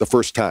psychic the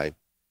first time.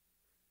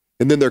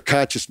 And then their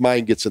conscious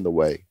mind gets in the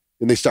way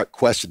and they start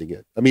questioning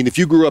it. I mean, if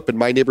you grew up in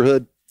my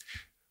neighborhood,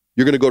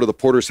 you're going to go to the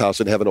porter's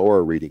house and have an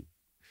aura reading,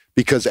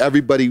 because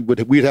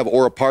we'd have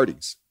aura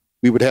parties.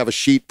 We would have a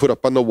sheet put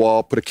up on the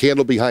wall, put a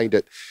candle behind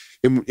it.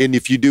 And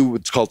if you do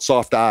what's called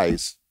soft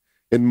eyes,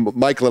 and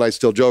Michael and I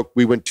still joke,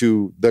 we went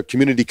to the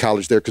community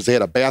college there because they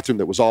had a bathroom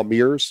that was all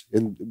mirrors,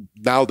 and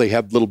now they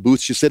have little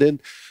booths you sit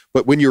in.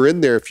 But when you're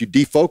in there, if you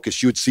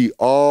defocus, you would see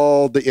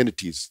all the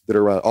entities that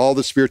are around, all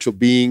the spiritual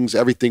beings,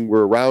 everything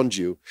were around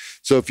you.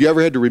 So if you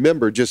ever had to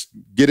remember, just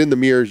get in the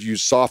mirrors,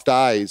 use soft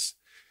eyes,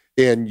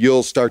 and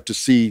you'll start to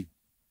see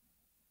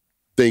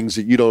things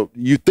that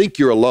you think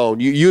you're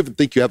alone. You even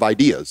think you have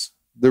ideas.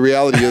 The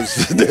reality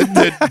is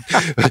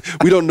that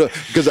we don't know,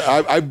 because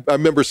I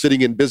remember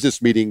sitting in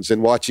business meetings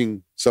and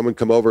watching someone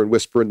come over and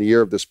whisper in the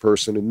ear of this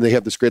person, and they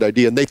have this great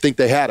idea and they think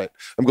they had it.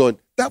 I'm going,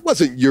 that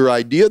wasn't your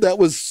idea. That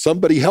was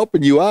somebody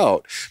helping you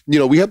out.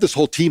 We have this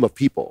whole team of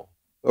people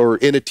or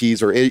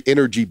entities or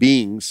energy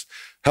beings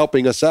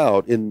helping us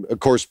out. And of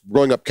course,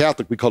 growing up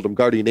Catholic, we called them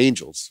guardian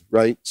angels,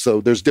 right?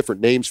 So there's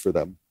different names for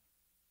them.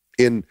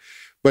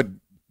 But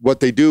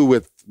what they do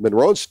with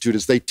Monroe Institute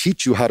is they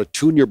teach you how to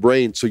tune your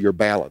brain so you're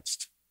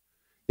balanced.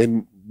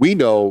 And we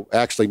know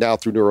actually now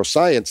through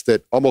neuroscience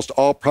that almost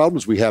all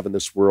problems we have in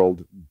this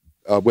world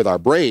with our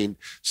brain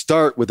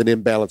start with an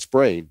imbalanced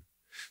brain.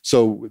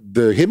 So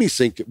the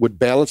hemisync would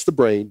balance the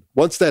brain.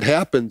 Once that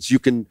happens, you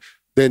can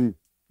then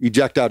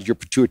eject out of your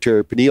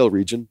pituitary pineal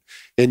region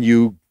and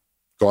you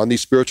go on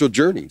these spiritual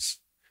journeys.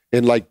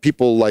 And like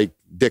people like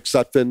Dick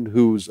Sutphin,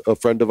 who's a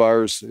friend of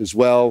ours as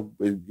well,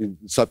 in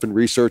Sutphin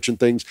research and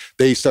things,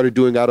 they started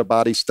doing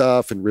out-of-body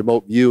stuff and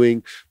remote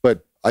viewing.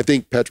 But I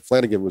think Patrick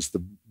Flanagan was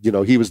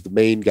he was the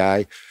main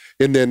guy.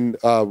 And then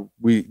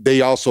they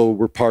also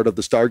were part of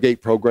the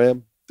Stargate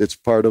program. That's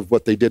part of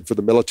what they did for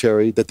the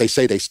military, that they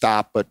say they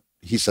stopped, but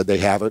he said they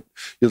haven't.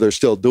 They're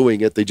still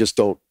doing it. They just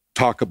don't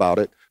talk about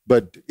it.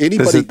 But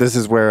anybody... This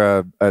is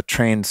where a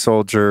trained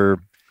soldier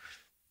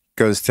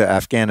goes to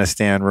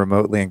Afghanistan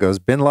remotely and goes,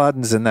 Bin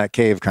Laden's in that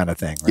cave kind of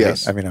thing, right?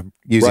 Yes. I mean, I'm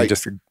using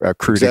just a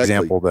crude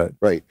example, but...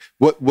 Right.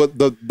 What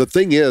the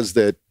thing is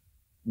that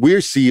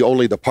we see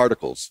only the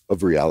particles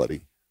of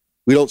reality.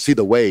 We don't see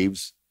the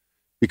waves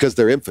because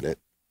they're infinite.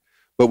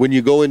 But when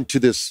you go into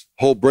this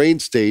whole brain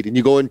state and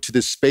you go into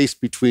this space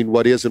between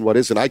what is and what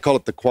isn't, I call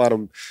it the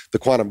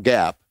quantum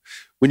gap.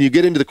 When you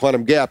get into the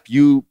quantum gap,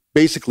 people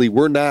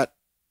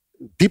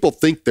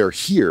think they're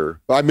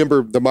here. I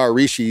remember the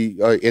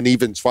Maharishi and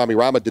even Swami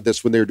Rama did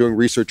this when they were doing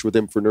research with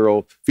him for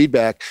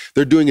neurofeedback.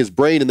 They're doing his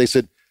brain and they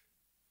said,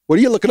 what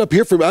are you looking up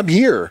here for? I'm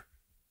here.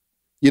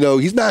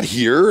 He's not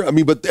here. I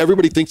mean, but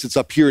everybody thinks it's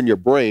up here in your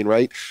brain,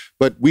 right?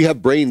 But we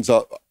have brains.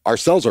 Our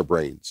cells are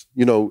brains.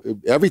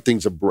 Everything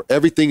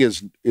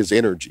is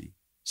energy.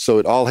 So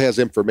it all has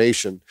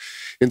information.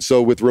 And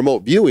so with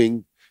remote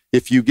viewing,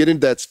 if you get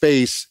into that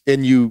space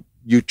and you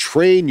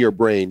train your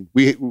brain,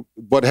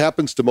 what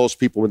happens to most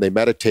people when they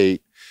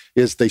meditate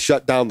is they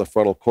shut down the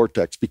frontal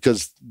cortex,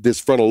 because this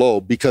frontal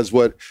lobe, because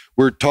what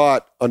we're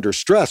taught under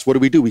stress,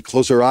 what do? We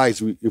close our eyes.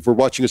 If we're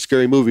watching a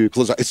scary movie, we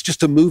close our eyes. It's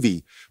just a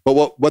movie.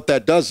 But what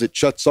that does, it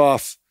shuts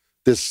off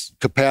this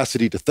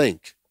capacity to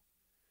think.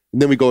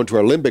 And then we go into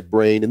our limbic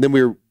brain, and then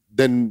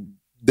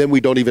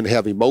we don't even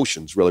have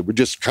emotions, really. We're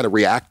just kind of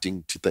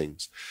reacting to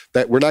things.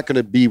 That we're not going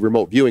to be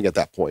remote viewing at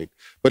that point.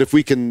 But if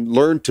we can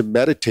learn to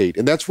meditate,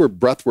 and that's where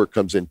breathwork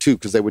comes in too,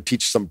 because they would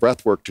teach some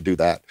breathwork to do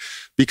that,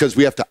 because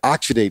we have to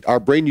oxygenate. Our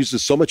brain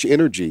uses so much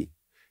energy.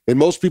 And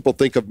most people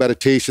think of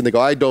meditation, they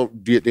go, I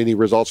don't get any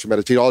results from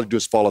meditation. All I do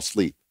is fall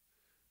asleep.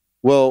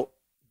 Well,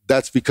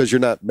 that's because you're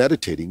not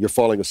meditating. You're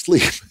falling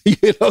asleep.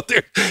 You got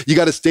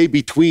to stay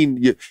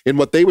between. And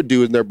what they would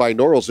do in their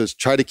binaurals is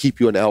try to keep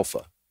you in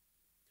alpha.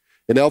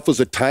 And alpha is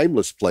a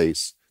timeless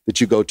place that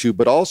you go to.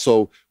 But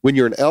also, when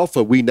you're in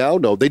alpha, we now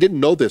know, they didn't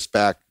know this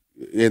back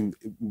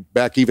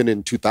even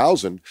in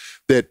 2000,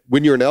 that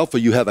when you're in alpha,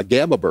 you have a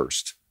gamma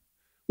burst,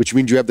 which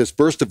means you have this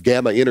burst of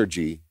gamma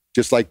energy,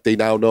 just like they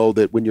now know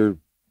that when you're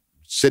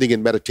sitting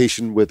in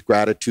meditation with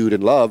gratitude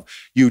and love,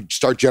 you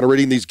start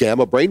generating these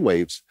gamma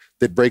brainwaves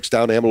that breaks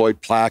down amyloid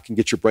plaque and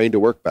gets your brain to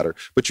work better.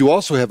 But you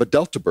also have a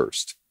delta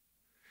burst.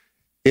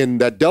 And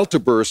that delta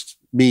burst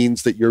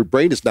means that your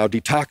brain is now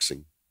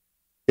detoxing.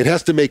 It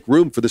has to make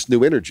room for this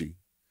new energy.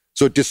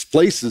 So it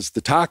displaces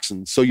the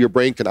toxins so your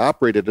brain can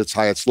operate at its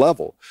highest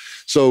level.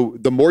 So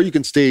the more you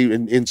can stay,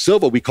 in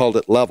Silva, we called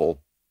it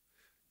level.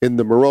 In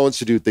the Monroe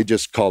Institute, they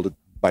just called it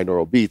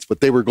binaural beats,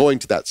 but they were going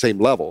to that same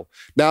level.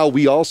 Now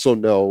we also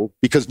know,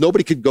 because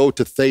nobody could go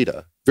to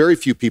theta, very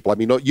few people. I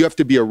mean, you have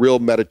to be a real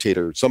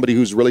meditator, somebody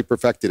who's really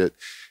perfected it.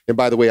 And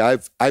by the way,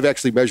 I've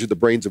actually measured the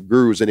brains of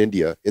gurus in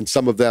India, and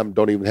some of them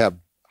don't even have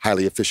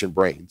highly efficient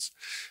brains.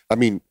 I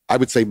mean, I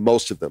would say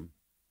most of them.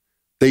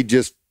 They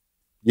just,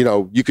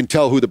 you can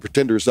tell who the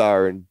pretenders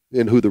are and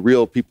who the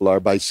real people are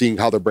by seeing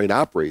how their brain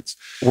operates.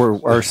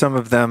 Are some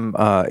of them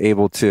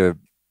able to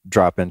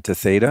drop into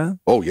theta?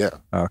 Oh, yeah.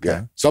 Okay.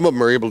 Yeah. Some of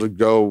them are able to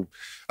go.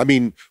 I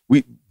mean,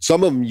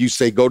 some of them, you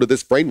say, go to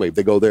this brainwave,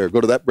 they go there.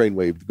 Go to that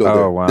brainwave, go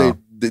there. Wow.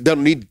 They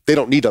don't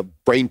need a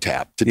brain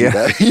tap to do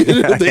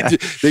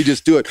that. They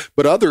just do it.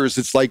 But others,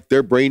 it's like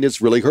their brain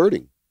is really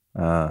hurting.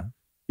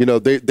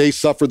 They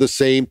suffer the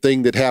same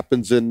thing that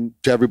happens to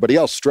everybody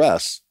else,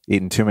 stress.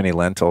 Eating too many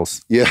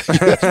lentils. Yeah,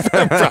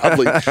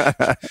 probably.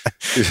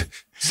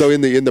 So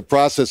in the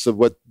process of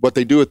what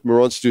they do with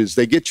Monroe Institute is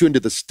they get you into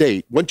the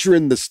state. Once you're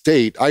in the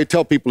state, I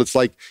tell people it's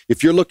like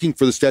if you're looking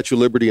for the Statue of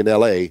Liberty in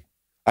LA,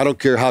 I don't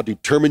care how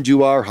determined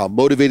you are, how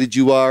motivated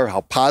you are,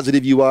 how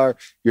positive you are,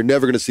 you're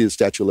never going to see the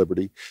Statue of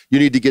Liberty. You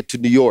need to get to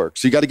New York.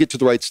 So you got to get to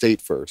the right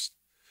state first.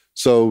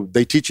 So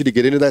they teach you to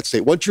get into that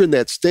state. Once you're in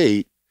that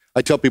state,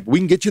 I tell people, we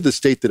can get you the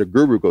state that a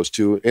guru goes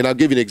to. And I'll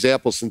give you an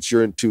example since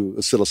you're into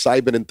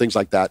psilocybin and things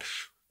like that.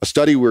 A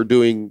study we're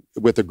doing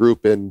with a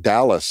group in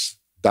Dallas,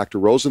 Dr.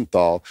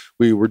 Rosenthal,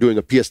 we were doing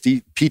a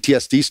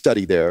PTSD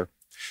study there.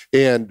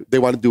 And they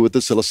wanted to do it with the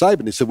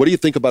psilocybin. They said, what do you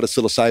think about a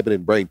psilocybin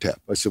in BrainTap?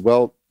 I said,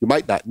 well, you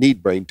might not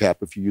need BrainTap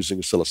if you're using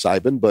a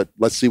psilocybin, but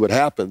let's see what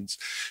happens.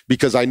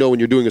 Because I know when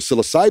you're doing a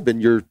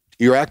psilocybin,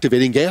 you're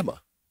activating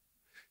gamma.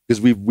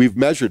 Because we've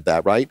measured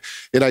that, right?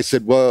 And I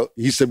said, well,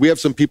 he said, we have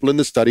some people in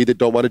the study that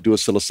don't want to do a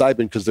psilocybin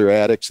because they're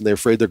addicts and they're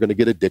afraid they're going to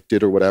get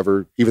addicted or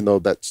whatever, even though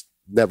that's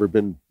never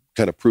been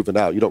kind of proven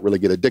out. You don't really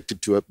get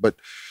addicted to it, but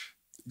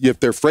if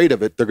they're afraid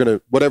of it, they're going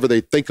to, whatever they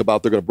think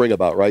about, they're going to bring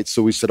about, right?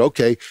 So we said,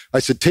 okay. I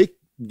said,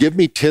 give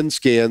me 10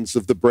 scans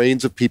of the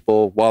brains of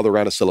people while they're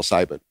on a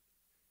psilocybin.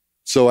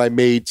 So I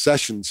made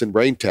sessions in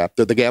BrainTap,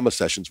 they're the gamma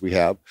sessions we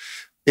have,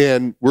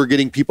 and we're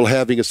getting people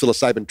having a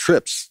psilocybin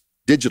trips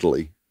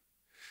digitally.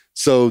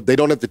 So they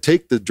don't have to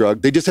take the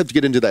drug. They just have to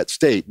get into that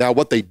state. Now,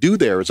 what they do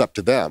there is up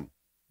to them.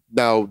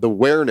 Now, the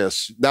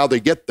awareness, now they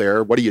get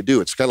there, what do you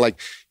do? It's kind of like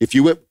if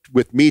you went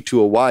with me to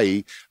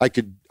Hawaii, I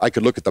could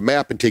look at the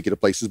map and take you to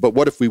places. But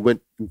what if we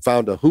went and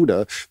found a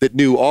Huna that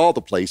knew all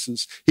the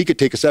places? He could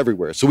take us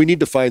everywhere. So we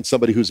need to find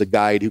somebody who's a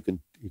guide who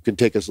can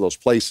take us to those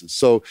places.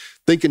 So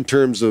think in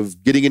terms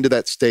of getting into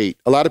that state.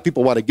 A lot of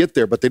people want to get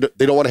there, but they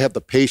don't want to have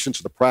the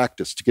patience or the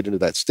practice to get into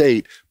that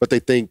state. But they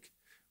think,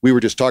 we were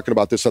just talking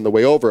about this on the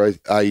way over.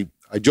 I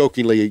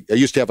jokingly, I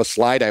used to have a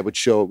slide I would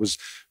show. It was,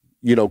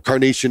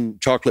 carnation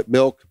chocolate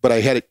milk, but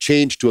I had it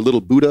changed to a little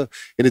Buddha,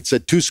 and it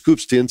said 2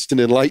 scoops to instant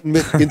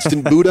enlightenment,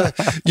 instant Buddha.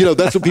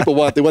 That's what people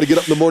want. They want to get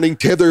up in the morning,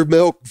 tether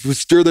milk,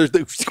 stir their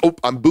scope.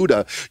 I'm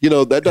Buddha.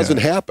 That doesn't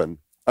happen.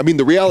 I mean,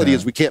 the reality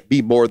is we can't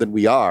be more than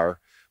we are,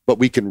 but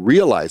we can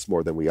realize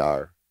more than we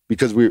are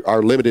because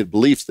our limited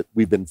beliefs that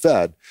we've been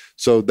fed.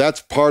 So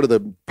that's part of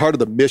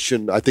the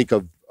mission, I think,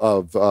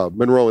 of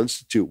Monroe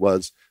Institute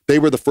was they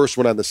were the first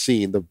one on the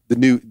scene. They're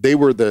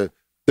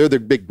the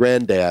big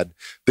granddad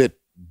that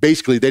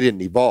basically they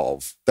didn't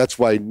evolve. That's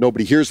why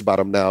nobody hears about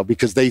them now,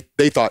 because they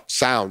thought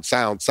sound.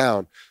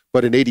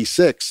 But in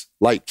 86,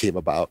 light came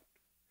about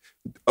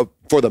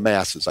for the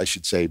masses, I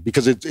should say,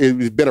 because it's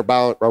been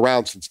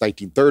around since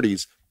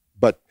 1930s,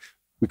 but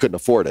we couldn't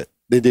afford it.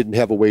 They didn't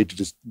have a way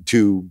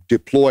to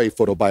deploy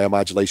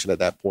photobiomodulation at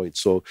that point.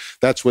 So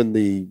that's when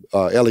the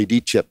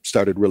LED chip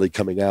started really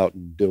coming out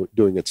and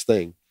doing its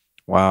thing.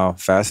 Wow,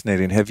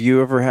 fascinating. Have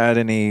you ever had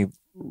any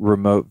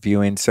remote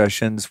viewing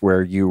sessions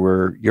where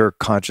your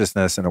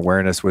consciousness and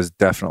awareness was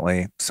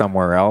definitely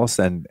somewhere else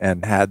and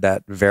had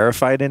that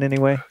verified in any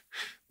way?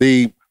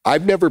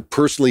 I've never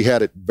personally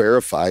had it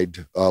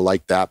verified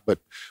like that, but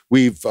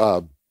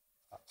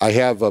I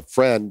have a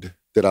friend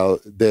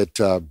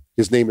that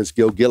his name is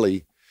Gil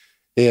Gilly,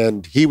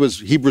 and he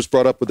was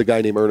brought up with a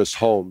guy named Ernest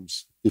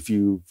Holmes, if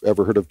you've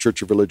ever heard of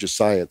Church of Religious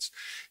Science.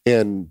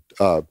 And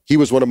he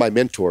was one of my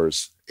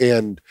mentors.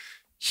 And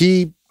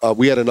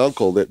we had an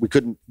uncle that we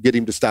couldn't get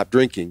him to stop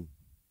drinking.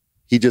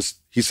 He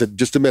said,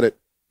 just a minute.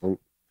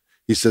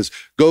 He says,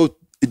 go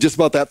just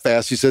about that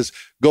fast. He says,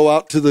 go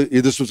out to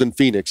this was in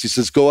Phoenix. He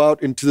says, go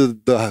out into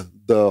the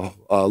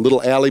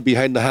little alley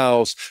behind the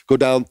house, go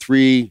down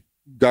 3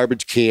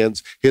 garbage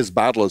cans. His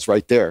bottle is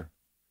right there.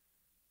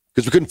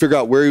 Because we couldn't figure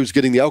out where he was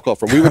getting the alcohol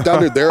from. We went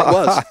down there it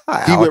was.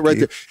 He went right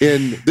there.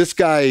 And this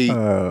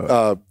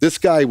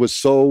guy was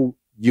so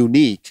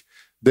unique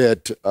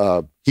that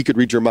he could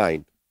read your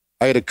mind.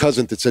 I had a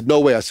cousin that said, no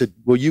way. I said,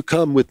 well, you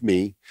come with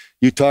me.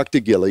 You talk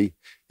to Gilly.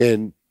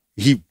 And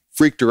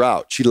freaked her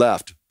out. She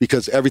left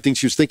because everything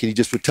she was thinking, he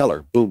just would tell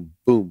her, boom,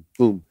 boom,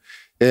 boom.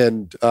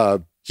 And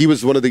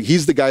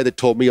he's the guy that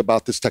told me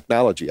about this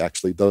technology,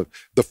 actually. The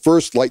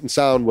first light and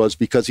sound was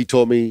because he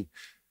told me,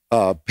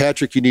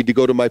 Patrick, you need to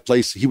go to my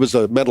place. He was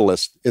a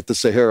mentalist at the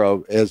Sahara,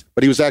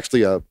 but he was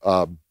actually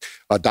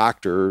a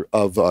doctor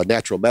of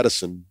natural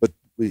medicine. But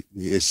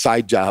his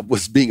side job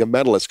was being a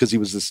mentalist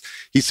because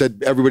he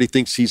said everybody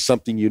thinks he's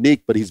something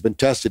unique, but he's been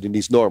tested and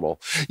he's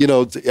normal.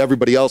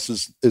 Everybody else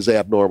is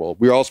abnormal.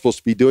 We're all supposed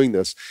to be doing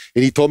this.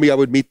 And he told me I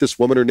would meet this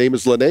woman. Her name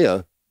is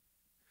Linnea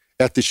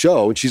at the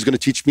show, and she's going to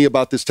teach me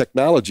about this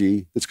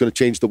technology that's going to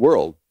change the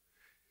world.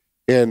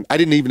 And I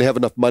didn't even have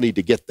enough money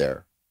to get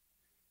there.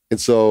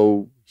 And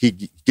so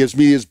he gives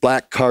me his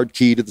black card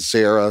key to the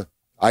Sahara.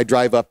 I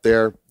drive up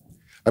there.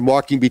 I'm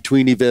walking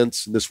between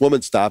events, and this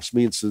woman stops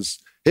me and says,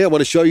 hey, I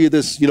want to show you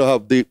this. You know how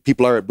the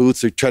people are at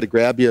booths, they try to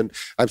grab you. And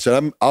I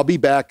said, I'll be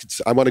back.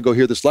 I want to go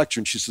hear this lecture.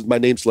 And she says, my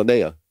name's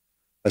Linnea.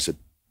 I said,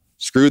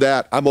 screw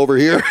that. I'm over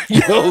here.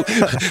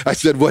 I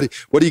said, what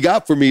do you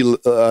got for me?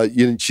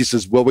 And she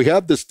says, well, we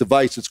have this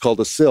device. It's called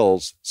a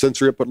SILS,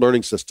 Sensory Input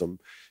Learning System.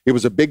 It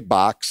was a big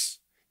box,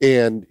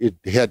 and it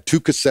had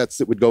 2 cassettes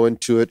that would go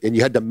into it. And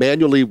you had to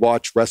manually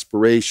watch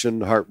respiration,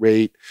 heart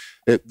rate.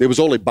 There was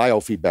only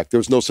biofeedback. There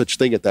was no such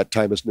thing at that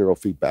time as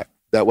neurofeedback.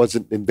 That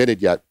wasn't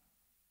invented yet.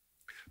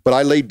 But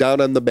I laid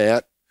down on the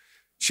mat.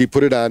 She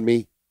put it on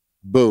me.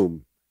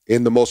 Boom.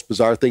 And the most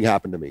bizarre thing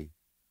happened to me.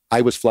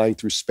 I was flying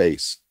through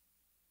space.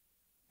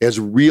 As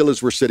real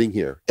as we're sitting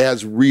here.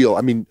 As real.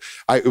 I mean,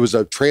 it was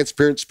a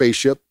transparent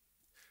spaceship.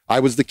 I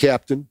was the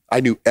captain.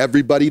 I knew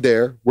everybody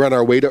there. We're on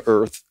our way to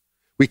Earth.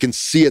 We can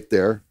see it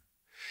there.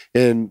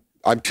 And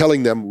I'm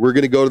telling them, we're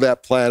going to go to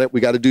that planet.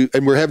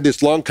 And we're having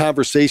this long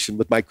conversation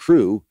with my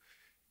crew.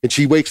 And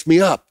she wakes me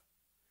up.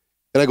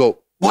 And I go,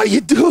 what are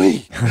you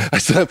doing? I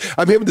said,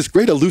 I'm having this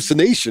great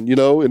hallucination,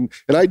 and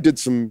I did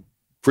some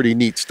pretty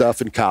neat stuff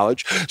in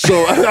college.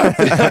 So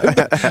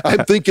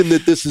I'm thinking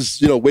that this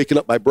is, waking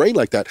up my brain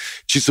like that.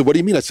 She said, what do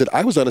you mean? I said,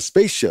 I was on a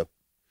spaceship.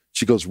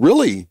 She goes,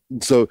 really?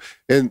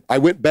 And I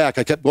went back.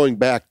 I kept going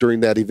back during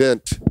that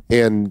event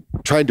and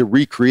trying to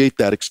recreate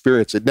that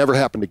experience. It never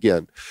happened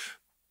again.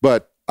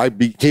 But I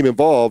became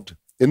involved.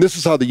 And this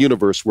is how the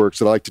universe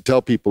works. And I like to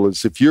tell people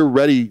is if you're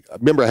ready,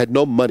 remember I had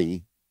no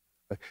money.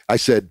 I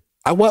said,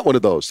 I want one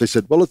of those. They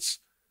said, well, it's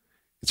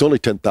only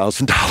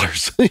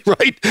 $10,000,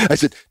 right? I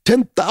said,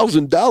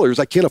 $10,000?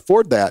 I can't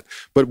afford that.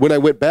 But when I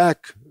went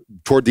back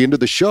toward the end of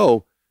the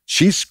show,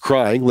 she's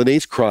crying,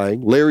 Linnea's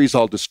crying, Larry's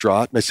all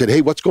distraught. And I said,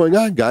 hey, what's going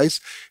on,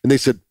 guys? And they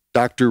said,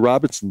 Dr.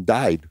 Robinson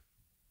died.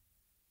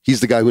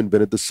 He's the guy who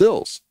invented the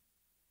SILS.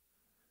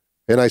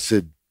 And I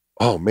said,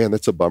 oh man,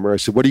 that's a bummer. I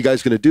said, what are you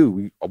guys going to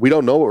do? We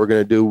don't know what we're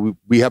going to do.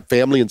 We have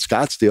family in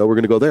Scottsdale. We're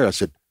going to go there. I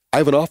said, I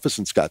have an office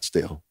in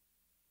Scottsdale.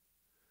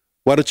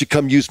 Why don't you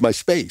come use my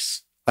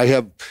space? I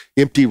have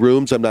empty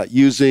rooms I'm not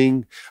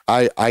using.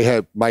 I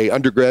have my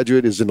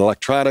undergraduate is in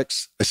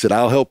electronics. I said,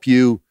 I'll help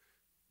you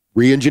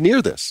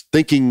re-engineer this,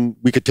 thinking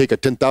we could take a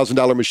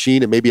 $10,000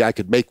 machine and maybe I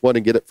could make one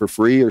and get it for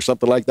free or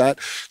something like that.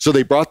 So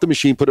they brought the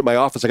machine, put it in my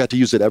office. I got to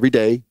use it every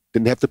day.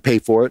 Didn't have to pay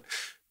for it.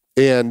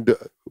 And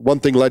one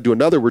thing led to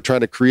another. We're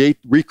trying to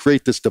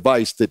recreate this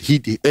device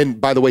that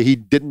and by the way, he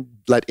didn't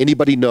let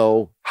anybody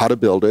know how to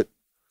build it,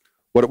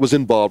 what it was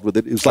involved with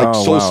it. It was like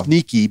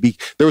sneaky.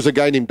 There was a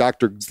guy named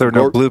Dr. So there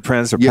were no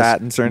blueprints or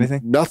patents or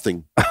anything?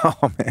 Nothing.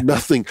 Oh, man.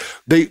 Nothing.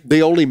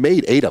 They only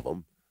made 8 of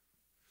them.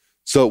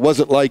 So it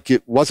wasn't like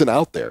it wasn't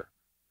out there.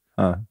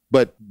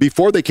 But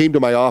before they came to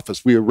my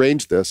office, we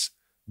arranged this.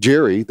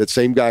 Jerry, that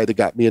same guy that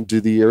got me into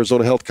the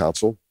Arizona Health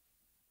Council,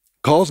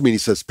 calls me and he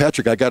says,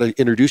 Patrick, I got to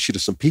introduce you to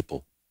some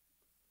people.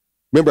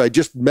 Remember, I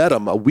just met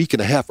him a week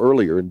and a half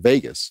earlier in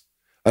Vegas.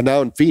 And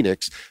now in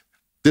Phoenix.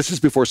 This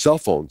is before cell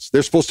phones.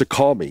 They're supposed to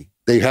call me.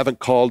 They haven't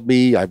called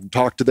me. I haven't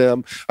talked to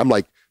them. I'm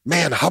like,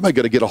 man, how am I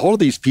going to get a hold of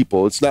these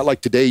people? It's not like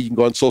today you can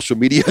go on social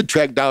media and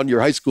track down your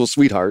high school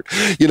sweetheart,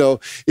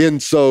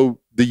 And so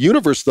the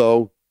universe,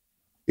 though,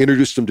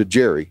 introduced him to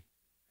Jerry.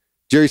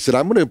 Jerry said,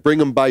 I'm going to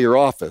bring him by your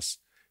office.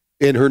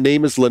 And her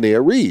name is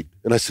Linnea Reed.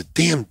 And I said,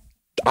 damn,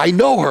 I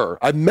know her.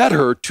 I met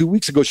her 2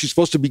 weeks ago. She's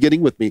supposed to be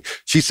getting with me.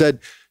 She said,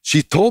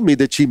 she told me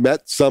that she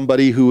met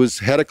somebody who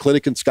had a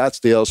clinic in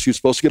Scottsdale. She was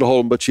supposed to get a hold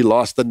of him, but she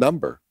lost the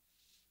number.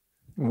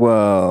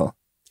 Whoa.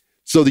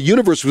 So the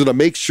universe was going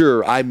to make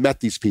sure I met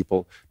these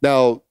people.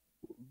 Now,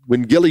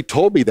 when Gilly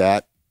told me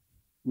that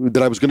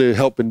I was going to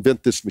help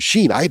invent this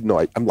machine, I had no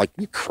idea. I'm like,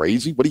 you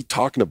crazy? What are you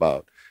talking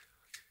about?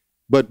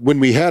 But when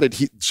we had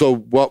it, so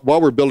while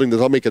we're building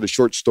this, I'll make it a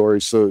short story.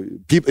 So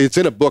it's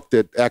in a book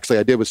that actually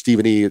I did with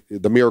Stephen E.,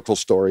 The Miracle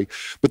Story.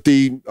 But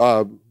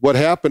what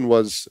happened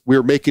was we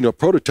were making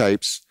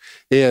prototypes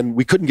and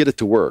we couldn't get it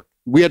to work.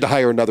 We had to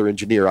hire another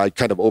engineer. I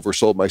kind of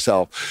oversold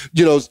myself,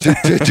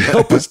 to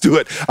help us do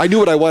it. I knew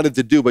what I wanted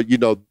to do, but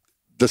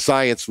the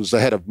science was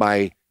ahead of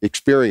my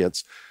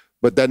experience.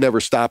 But that never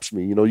stops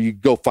me. You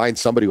go find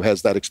somebody who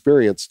has that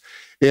experience.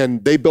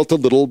 And they built a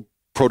little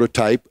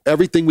prototype.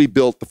 Everything we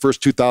built, the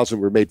first 2,000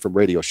 were made from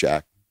Radio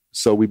Shack.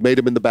 So we made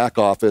them in the back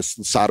office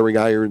and soldering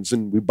irons,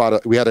 and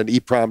we had an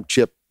EEPROM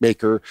chip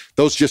maker.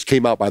 Those just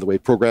came out, by the way,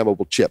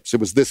 programmable chips. It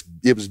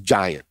was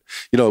giant.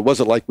 It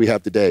wasn't like we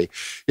have today.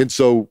 And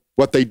so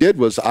what they did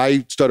was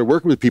I started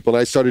working with people,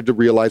 and I started to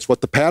realize what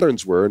the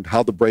patterns were and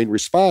how the brain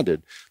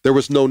responded. There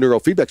was no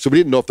neurofeedback, so we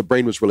didn't know if the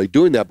brain was really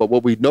doing that. But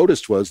what we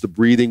noticed was the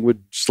breathing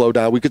would slow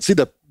down. We could see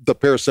the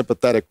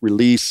parasympathetic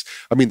release.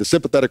 The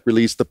sympathetic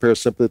release, the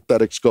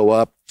parasympathetics go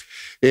up.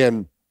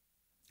 And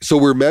so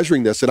we're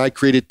measuring this, and I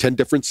created 10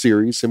 different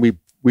series, and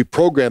we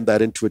programmed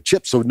that into a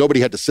chip so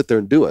nobody had to sit there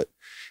and do it.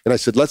 And I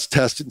said, let's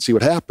test it and see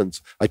what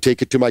happens. I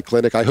take it to my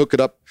clinic. I hook it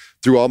up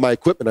through all my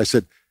equipment. I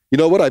said, you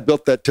know what? I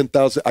built that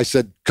 10,000. I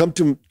said, come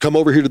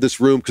over here to this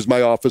room, because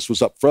my office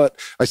was up front.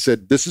 I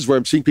said, this is where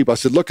I'm seeing people. I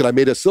said, look, and I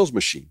made a sales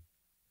machine.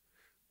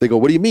 They go,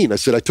 what do you mean? I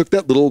said, I took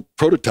that little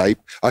prototype.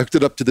 I hooked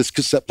it up to this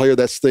cassette player,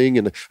 this thing.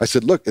 And I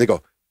said, look, and they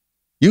go,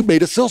 you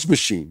made a sales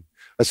machine.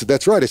 I said,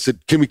 that's right. I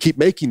said, can we keep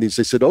making these?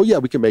 They said, oh yeah,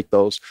 we can make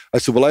those. I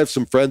said, well, I have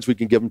some friends we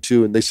can give them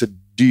to. And they said,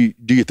 do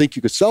you think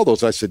you could sell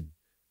those? And I said,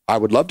 I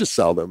would love to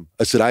sell them.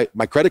 I said,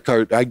 my credit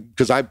card,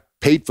 because I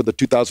paid for the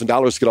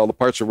 $2,000 to get all the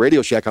parts from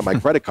Radio Shack on my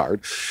credit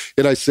card.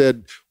 And I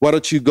said, why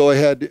don't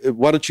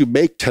you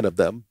make 10 of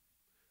them?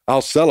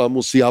 I'll sell them.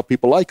 We'll see how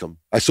people like them.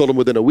 I sold them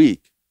within a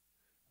week.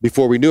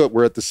 Before we knew it,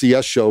 we're at the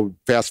CS show.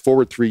 Fast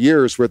forward 3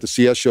 years, we're at the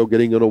CS show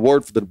getting an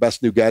award for the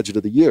best new gadget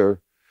of the year.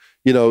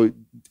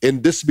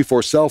 And this is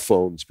before cell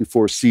phones,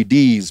 before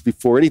CDs,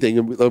 before anything.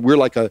 And we're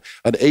like an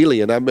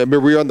alien. I remember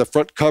we were on the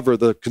front cover of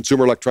the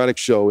Consumer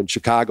Electronics Show in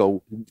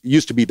Chicago. It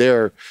used to be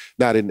there,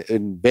 not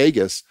in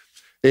Vegas.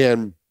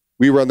 And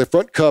we were on the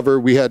front cover.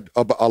 We had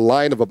a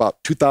line of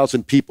about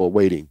 2,000 people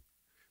waiting.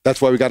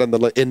 That's why we got and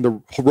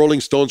the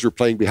Rolling Stones were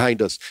playing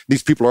behind us.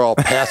 These people are all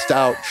passed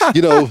out,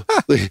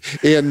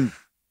 and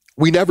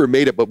we never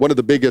made it. But one of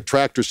the big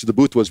attractors to the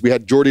booth was we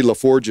had Geordie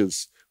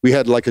LaForge's. We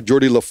had like a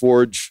Geordie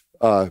LaForge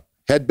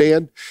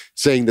headband,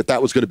 saying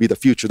that was going to be the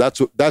future.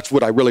 That's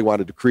what I really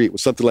wanted to create,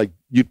 was something like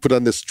you'd put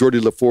on this Geordie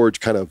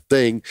LaForge kind of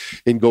thing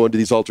and go into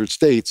these altered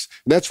states.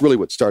 And that's really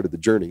what started the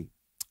journey.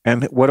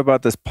 And what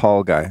about this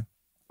Paul guy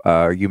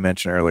you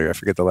mentioned earlier? I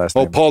forget the last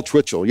name. Oh, Paul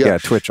Twitchell. Yeah,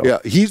 Twitchell. Yeah,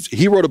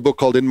 he wrote a book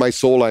called In My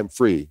Soul, I'm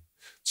Free.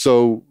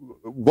 So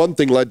one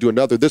thing led to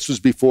another. This was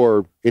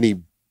before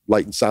any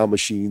light and sound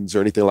machines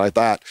or anything like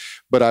that.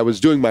 But I was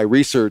doing my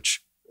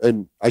research,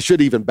 and I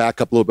should even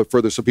back up a little bit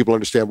further so people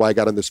understand why I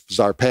got on this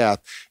bizarre path.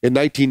 In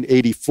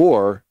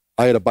 1984,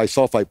 I had a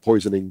bisulfite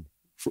poisoning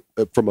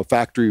from a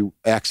factory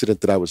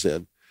accident that I was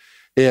in.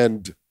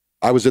 And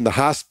I was in the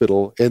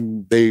hospital,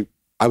 and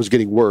I was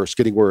getting worse.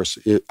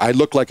 I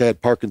looked like I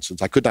had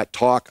Parkinson's. I could not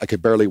talk. I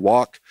could barely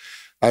walk.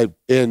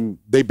 And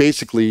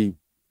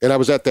I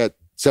was at that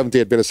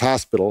Seventh-day Adventist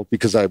hospital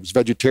because I was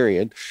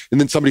vegetarian.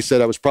 And then somebody said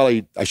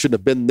I shouldn't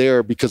have been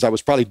there because I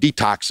was probably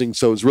detoxing.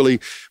 So it was really,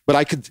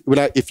 but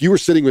if you were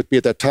sitting with me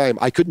at that time,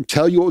 I couldn't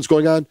tell you what was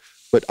going on,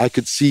 but I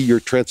could see your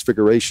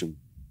transfiguration.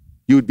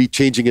 You would be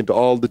changing into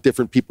all the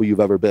different people you've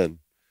ever been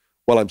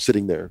while I'm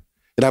sitting there.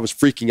 And I was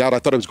freaking out. I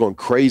thought I was going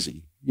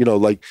crazy,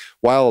 like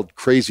wild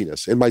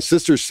craziness. And my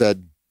sister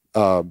said,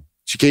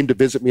 she came to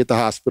visit me at the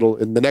hospital,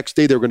 and the next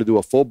day they were going to do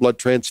a full blood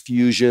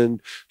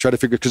transfusion, try to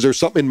figure, because there's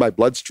something in my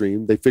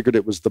bloodstream. They figured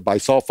it was the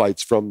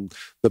bisulfites from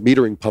the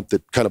metering pump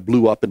that kind of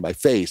blew up in my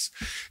face.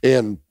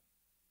 And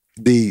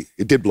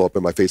it did blow up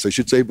in my face, I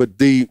should say,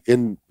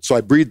 so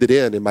I breathed it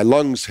in, and my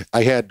lungs,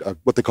 I had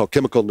what they call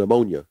chemical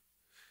pneumonia.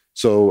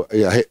 So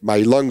my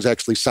lungs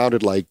actually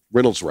sounded like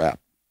Reynolds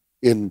wrap.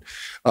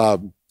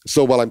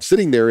 So while I'm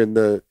sitting there in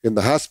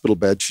the hospital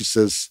bed, she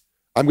says,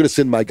 I'm going to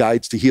send my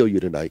guides to heal you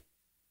tonight.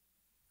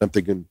 I'm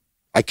thinking,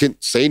 I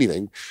can't say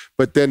anything.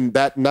 But then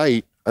that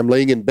night, I'm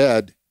laying in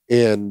bed,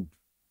 and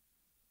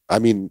I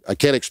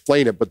can't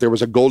explain it, but there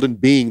was a golden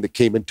being that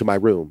came into my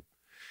room.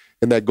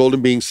 And that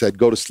golden being said,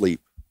 go to sleep.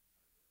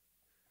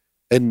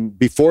 And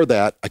before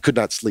that, I could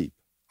not sleep.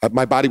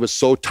 My body was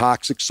so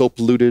toxic, so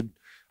polluted.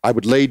 I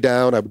would lay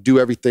down, I would do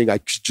everything. I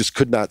just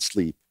could not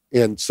sleep.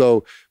 And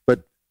so,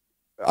 but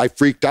I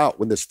freaked out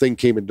when this thing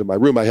came into my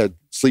room. I had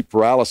sleep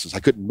paralysis. I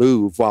couldn't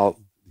move while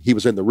he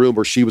was in the room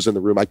or she was in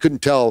the room. I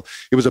couldn't tell.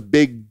 It was a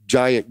big,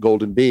 giant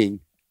golden being.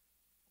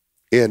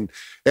 And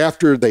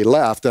after they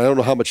left, and I don't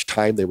know how much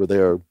time they were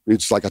there.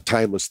 It's like a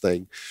timeless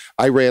thing.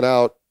 I ran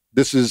out.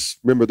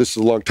 Remember, this is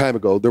a long time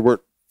ago. There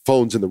weren't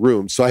phones in the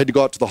room. So I had to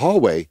go out to the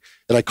hallway,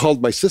 and I called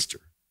my sister.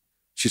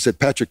 She said,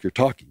 Patrick, you're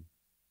talking.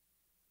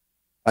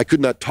 I could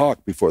not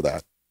talk before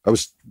that.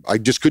 I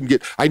just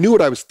couldn't I knew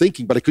what I was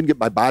thinking, but I couldn't get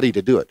my body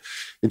to do it.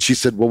 And she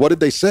said, well, what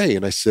did they say?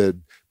 And I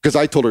said, because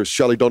I told her,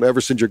 Shelley, don't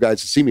ever send your guys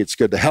to see me. It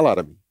scared the hell out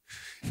of me.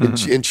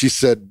 And she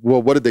said,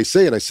 well, what did they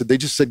say? And I said, they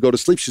just said, go to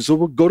sleep. She said,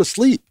 well, go to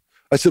sleep.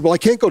 I said, well, I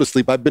can't go to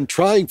sleep. I've been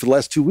trying for the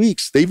last 2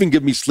 weeks. They even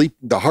give me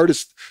the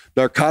hardest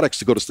narcotics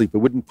to go to sleep. It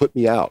wouldn't put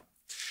me out.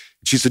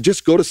 She said,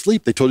 just go to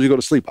sleep. They told you to go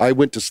to sleep. I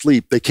went to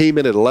sleep. They came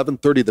in at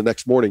 11:30 the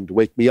next morning to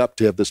wake me up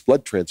to have this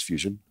blood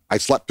transfusion. I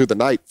slept through the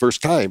night,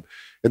 first time.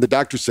 And the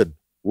doctor said,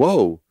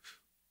 whoa,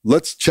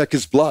 let's check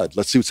his blood.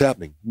 Let's see what's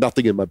happening.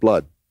 Nothing in my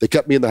blood. They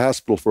kept me in the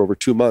hospital for over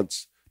 2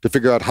 months to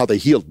figure out how they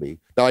healed me.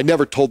 Now, I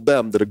never told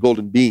them that a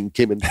golden being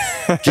came in,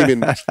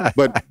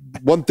 but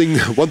one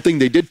thing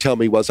they did tell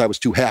me was I was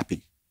too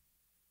happy.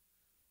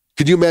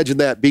 Could you imagine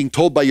that, being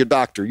told by your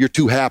doctor, you're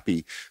too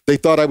happy? They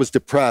thought I was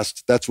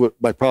depressed. That's what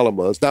my problem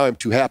was. Now I'm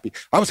too happy.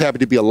 I was happy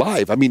to be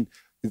alive. I mean,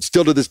 and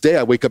still to this day,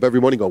 I wake up every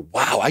morning and go,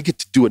 wow, I get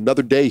to do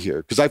another day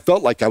here. Because I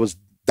felt like I was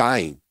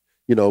dying,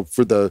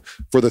 for the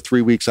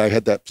 3 weeks I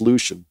had that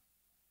pollution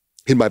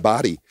in my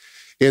body.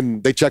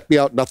 And they checked me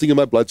out, nothing in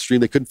my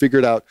bloodstream. They couldn't figure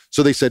it out.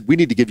 So they said, we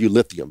need to give you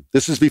lithium.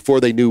 This is before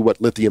they knew what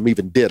lithium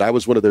even did. I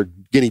was one of their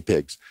guinea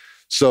pigs.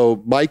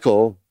 So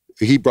Michael,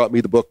 he brought me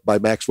the book by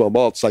Maxwell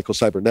Maltz,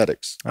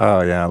 Psycho-Cybernetics.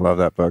 Oh, yeah, I love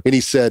that book. And he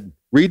said,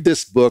 read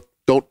this book,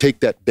 don't take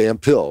that damn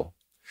pill.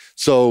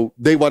 So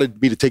they wanted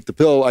me to take the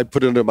pill. I'd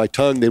put it under my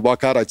tongue. They'd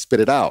walk out, I'd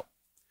spit it out.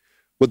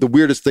 But the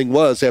weirdest thing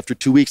was, after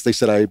 2 weeks, they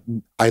said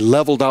I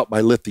leveled out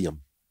my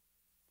lithium.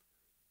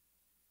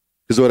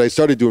 Because what I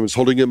started doing was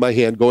holding it in my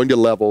hand, going to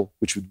level,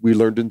 which we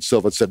learned in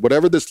Silva, said,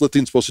 whatever this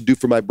lithium's supposed to do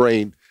for my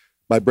brain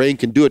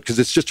can do it because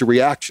it's just a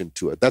reaction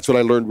to it. That's what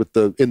I learned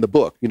in the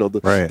book,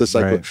 the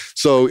cycle. Right.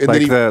 So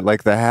and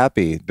like the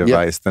happy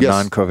device, the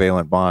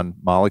non-covalent bond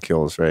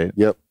molecules, right?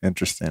 Yep.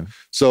 Interesting.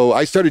 So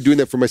I started doing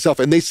that for myself.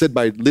 And they said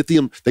my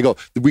lithium, they go,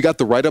 we got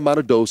the right amount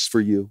of dose for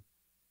you.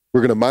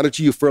 We're going to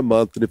monitor you for a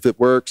month. And if it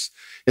works,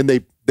 and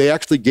they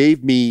actually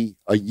gave me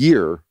a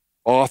year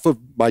off of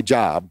my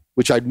job,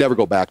 which I'd never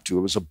go back to.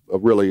 It was a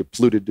really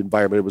polluted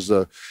environment. It was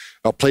a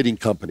plating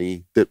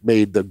company that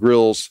made the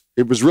grills.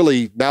 It was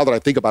really, now that I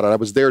think about it, I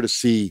was there to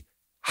see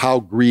how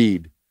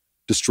greed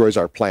destroys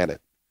our planet,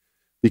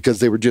 because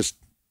they were just,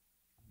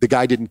 the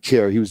guy didn't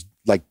care. He was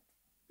like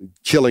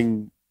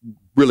killing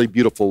really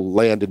beautiful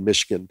land in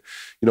Michigan,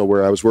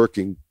 where I was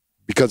working,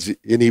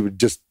 and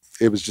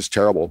it was just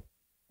terrible.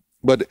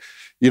 But,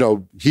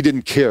 he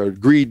didn't care.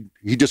 Greed,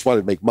 he just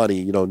wanted to make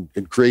money,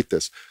 and create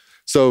this.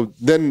 So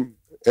then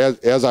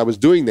as I was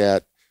doing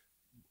that,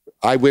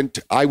 I went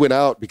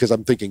out because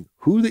I'm thinking,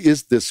 who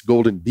is this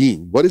golden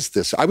being? What is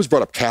this? I was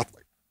brought up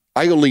Catholic.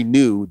 I only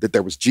knew that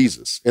there was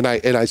Jesus. And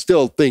I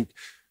still think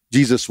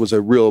Jesus was a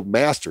real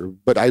master,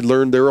 but I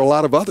learned there were a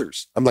lot of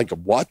others. I'm like,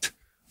 what?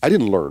 I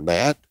didn't learn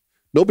that.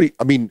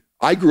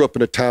 I grew up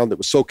in a town that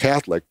was so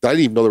Catholic that I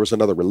didn't even know there was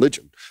another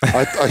religion.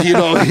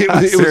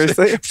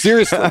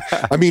 Seriously.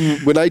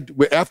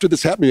 After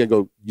this happened, I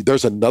go,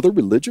 there's another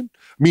religion?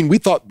 We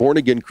thought born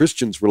again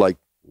Christians were like,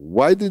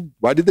 why did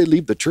they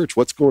leave the church?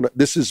 What's going on?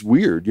 This is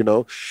weird,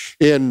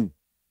 And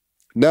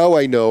now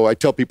I know, I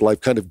tell people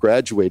I've kind of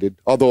graduated,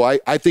 although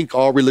I think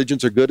all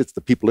religions are good. It's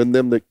the people in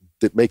them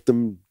that make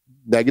them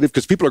negative,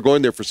 because people are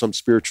going there for some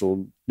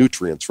spiritual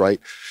nutrients, right?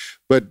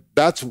 But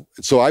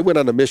so I went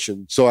on a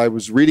mission. So I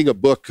was reading a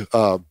book.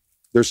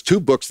 There's 2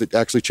 books that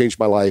actually changed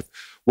my life.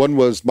 One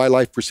was My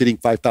Life Preceding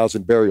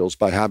 5,000 Burials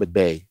by Hamid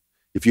Bey.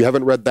 If you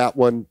haven't read that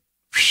one,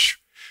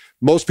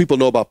 most people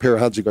know about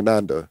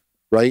Paramahansa,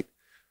 right?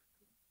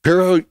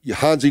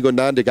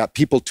 Paramahansa got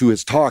people to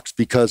his talks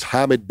because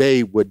Hamid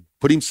Bey would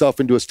put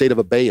himself into a state of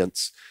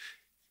abeyance.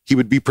 He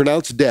would be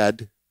pronounced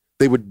dead.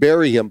 They would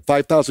bury him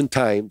 5,000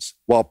 times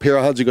while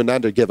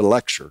Paramahansa gave a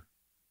lecture.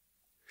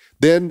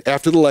 Then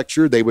after the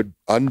lecture, they would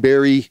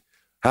unbury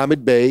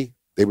Hamid Bey.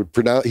 They would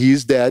pronounce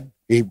he's dead.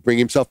 He'd bring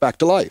himself back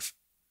to life.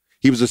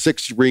 He was a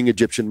 6-ring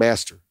Egyptian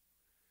master.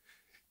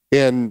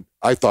 And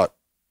I thought,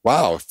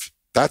 wow,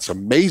 that's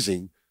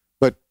amazing.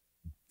 But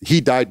he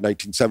died in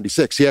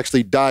 1976. He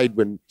actually died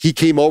when he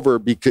came over,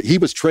 because he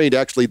was trained.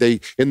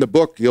 Actually, in the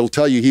book, he'll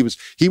tell you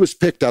he was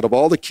picked out of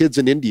all the kids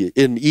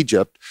in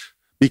Egypt,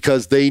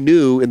 because they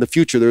knew in the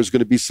future there was going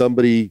to be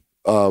somebody,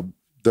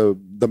 the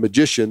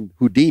magician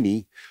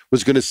Houdini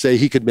was going to say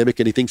he could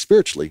mimic anything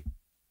spiritually,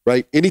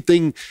 right?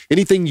 Anything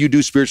you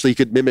do spiritually, he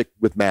could mimic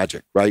with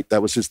magic, right?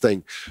 That was his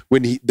thing.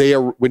 When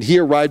he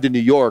arrived in New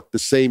York the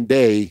same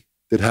day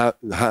that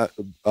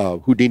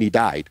Houdini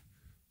died,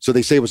 so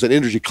they say it was an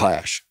energy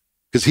clash,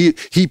 because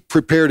he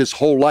prepared his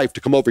whole life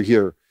to come over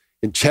here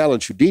and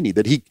challenge Houdini.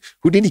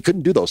 Houdini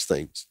couldn't do those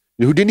things.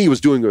 Houdini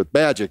was doing it with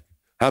magic.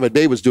 Hamid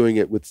Bey was doing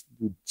it with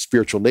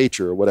spiritual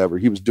nature or whatever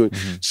he was doing.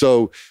 Mm-hmm.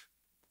 So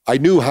I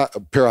knew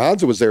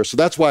Paramahansa was there, so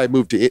that's why I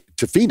moved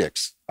to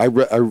Phoenix. I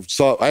moved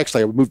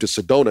to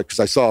Sedona because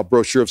I saw a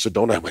brochure of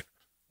Sedona. I went,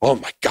 oh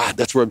my God,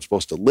 that's where I'm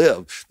supposed to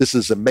live. This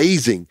is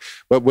amazing.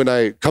 But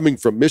coming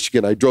from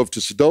Michigan, I drove to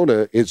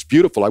Sedona. It's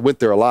beautiful. I went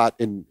there a lot,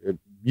 and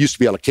used to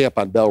be able to camp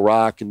on Bell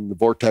Rock and the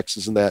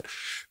vortexes and that.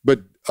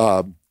 But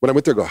when I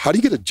went there, I go, how do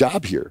you get a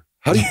job here?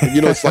 How do you,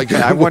 it's like,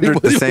 I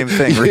wondered the same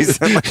thing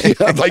recently.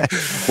 I'm like,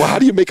 well, how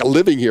do you make a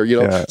living here?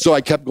 Yeah. So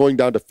I kept going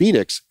down to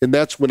Phoenix, and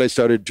that's when I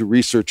started to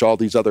research all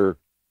these other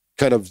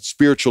kind of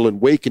spiritual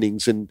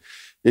awakenings, and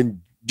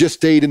just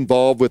stayed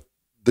involved with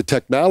the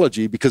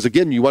technology, because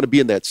again, you want to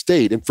be in that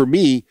state. And for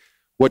me,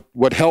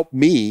 what helped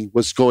me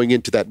was going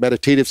into that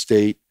meditative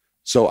state.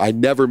 So I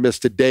never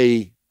missed a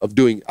day of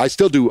doing. I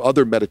still do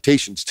other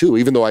meditations too,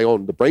 even though I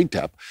own the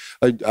BrainTap.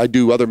 I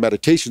do other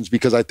meditations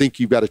because I think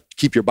you've got to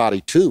keep your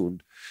body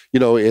tuned,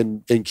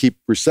 and keep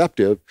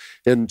receptive.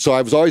 And so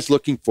I was always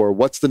looking for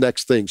what's the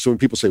next thing. So when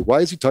people say,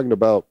 why is he talking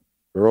about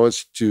Monroe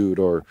Institute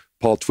or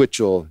Paul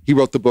Twitchell. He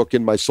wrote the book,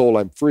 In My Soul,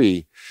 I'm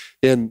Free.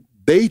 And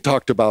they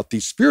talked about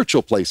these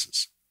spiritual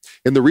places.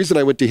 And the reason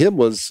I went to him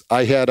was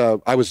I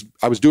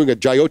was doing a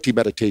Jyoti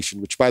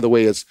meditation, which, by the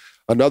way, is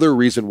another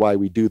reason why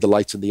we do the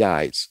lights in the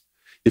eyes.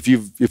 If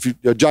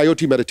a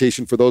Jyoti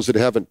meditation, for those that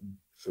haven't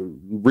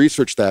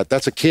researched that,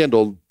 that's a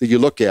candle that you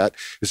look at.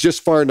 It's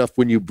just far enough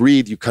when you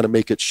breathe, you kind of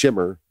make it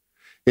shimmer.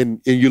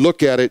 And you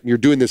look at it and you're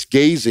doing this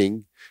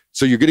gazing.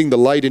 So you're getting the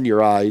light in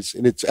your eyes,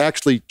 and it's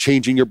actually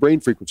changing your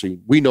brain frequency.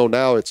 We know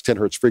now it's 10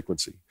 hertz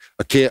frequency.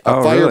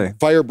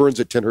 Fire burns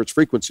at 10 hertz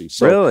frequency.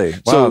 So, really?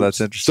 Wow,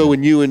 that's interesting. So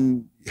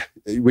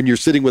when you're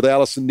sitting with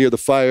Allison near the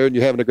fire and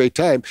you're having a great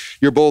time,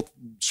 you're both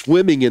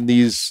swimming in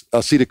these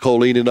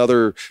acetylcholine and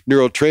other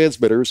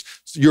neurotransmitters.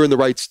 So you're in the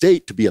right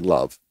state to be in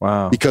love.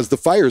 Wow. Because the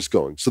fire's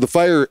going. So the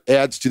fire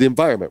adds to the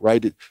environment,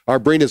 right? Our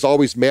brain is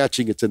always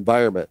matching its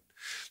environment.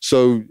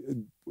 So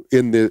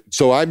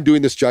I'm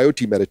doing this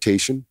Jyoti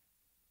meditation.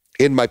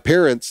 And my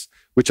parents,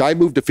 which I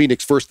moved to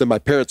Phoenix first, then my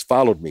parents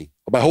followed me.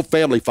 My whole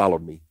family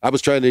followed me. I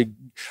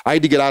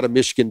had to get out of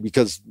Michigan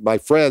because my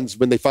friends,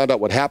 when they found out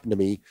what happened to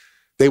me,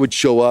 they would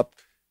show up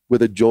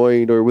with a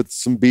joint or with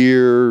some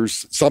beer or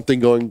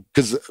something going,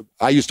 because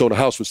I used to own a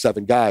house with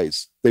 7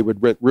 guys. They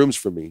would rent rooms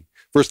for me.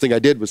 First thing I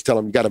did was tell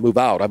them, you got to move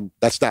out.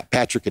 That's not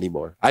Patrick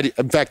anymore.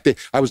 In fact,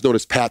 I was known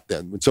as Pat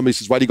then. When somebody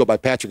says, why do you go by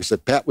Patrick? I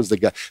said, Pat was the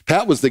guy.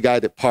 Pat was the guy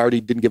that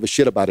partied, didn't give a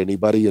shit about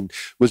anybody, and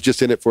was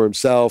just in it for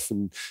himself.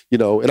 And,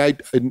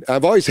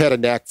 I've always had a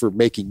knack for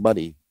making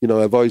money.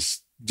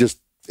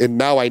 And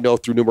now I know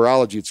through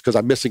numerology, it's because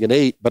I'm missing an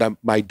 8, but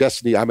my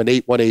destiny, I'm an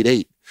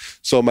 8188.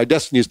 So my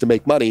destiny is to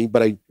make money,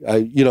 but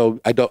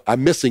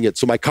I'm missing it.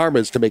 So my karma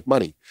is to make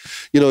money.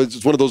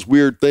 It's one of those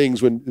weird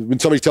things when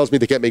somebody tells me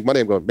they can't make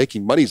money, I'm going,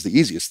 making money is the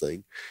easiest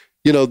thing.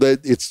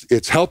 That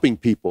it's helping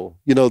people,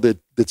 that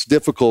it's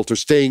difficult or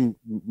staying.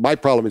 My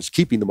problem is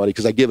keeping the money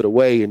because I give it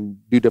away and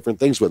do different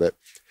things with it.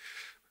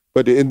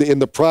 But in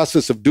the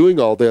process of doing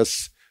all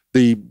this,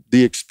 the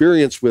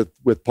experience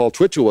with Paul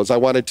Twitchell was I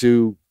wanted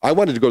to go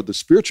to the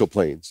spiritual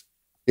planes.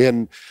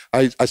 And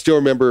I still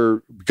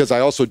remember, because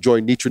I also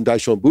joined Nichiren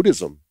Daishonin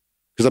Buddhism,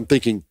 because I'm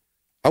thinking,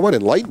 I want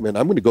enlightenment.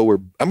 I'm going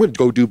to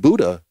go do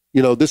Buddha.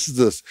 This is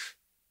the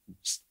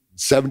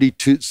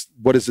 72,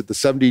 what is it? The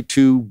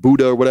 72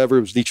 Buddha or whatever.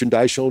 It was Nichiren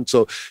Daishonin.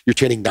 So you're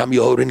chanting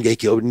Nam-myoho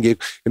Renge-kyo.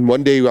 And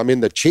one day I'm in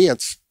the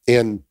chants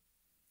and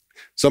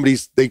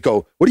they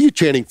go, what are you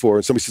chanting for?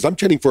 And somebody says, I'm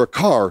chanting for a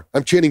car.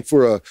 I'm chanting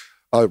for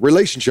a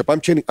relationship. I'm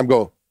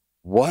going,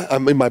 what?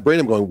 I'm in my brain.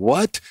 I'm going,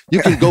 what?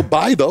 You can go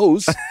buy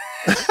those.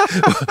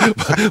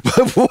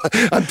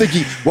 I'm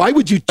thinking, why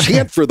would you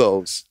chant for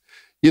those?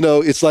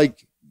 It's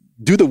like,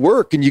 do the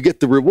work and you get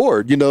the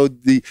reward.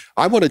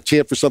 I want to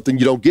chant for something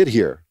you don't get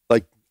here.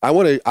 Like I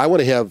want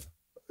to have,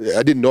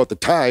 I didn't know at the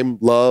time,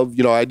 love,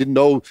 I didn't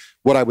know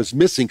what I was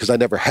missing because I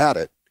never had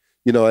it.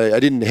 I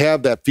didn't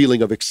have that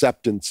feeling of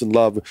acceptance and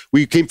love.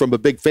 We came from a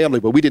big family,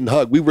 but we didn't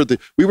hug. We were the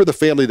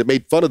family that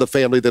made fun of the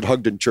family that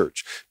hugged in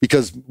church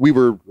because we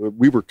were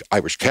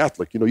Irish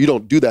Catholic. You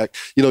don't do that.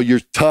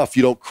 You're tough.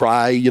 You don't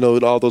cry.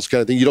 And all those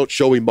kind of things. You don't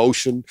show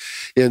emotion,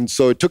 and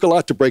so it took a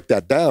lot to break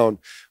that down.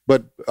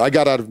 But I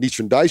got out of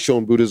Nichiren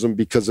Daishonin Buddhism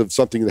because of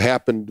something that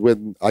happened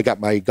when I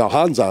got my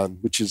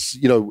Gahanzan, which is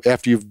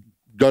after you've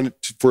done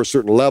it for a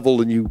certain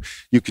level and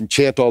you can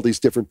chant all these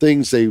different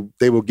things.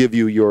 They will give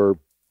you your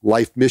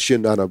life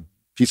mission on a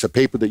piece of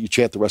paper that you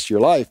chant the rest of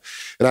your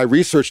life. And I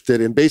researched it,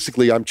 and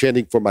basically I'm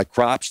chanting for my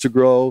crops to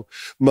grow.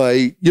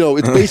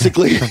 It's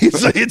basically,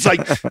 it's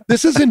like,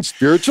 this isn't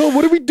spiritual.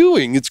 What are we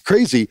doing? It's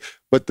crazy.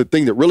 But the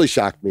thing that really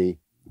shocked me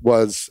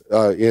was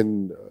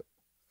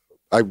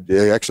I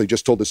actually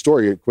just told the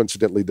story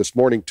coincidentally this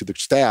morning to the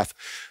staff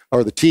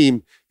or the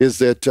team, is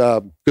that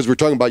because we're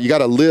talking about you got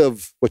to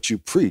live what you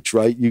preach,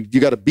 right?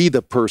 You got to be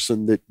the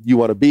person that you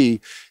want to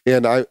be.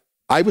 And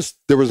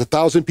there was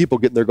 1,000 people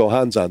getting their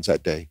Gohanzans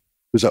that day.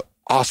 It was an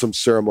awesome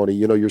ceremony.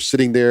 You're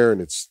sitting there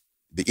and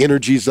the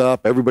energy's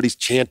up, everybody's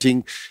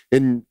chanting,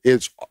 and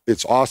it's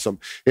awesome.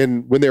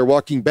 And when they're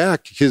walking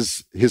back,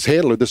 his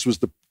handler, this was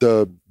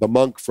the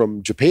monk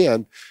from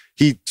Japan,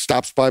 he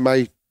stops by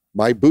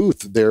my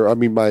booth there.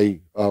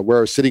 Where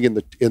I was sitting in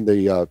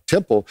the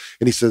temple,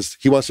 and he says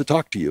he wants to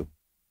talk to you.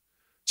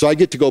 So I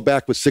get to go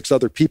back with 6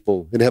 other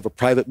people and have a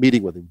private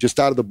meeting with him, just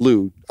out of the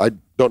blue. I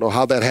don't know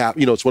how that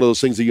happened. It's one of those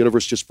things the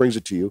universe just brings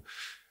it to you.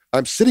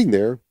 I'm sitting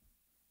there,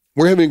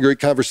 we're having a great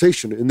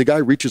conversation, and the guy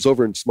reaches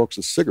over and smokes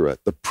a cigarette,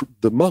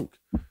 the monk.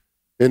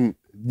 And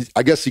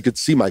I guess he could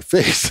see my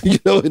face,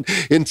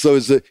 and so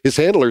his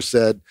handler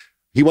said,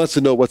 he wants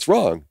to know what's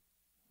wrong.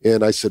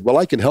 And I said, well,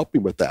 I can help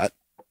him with that.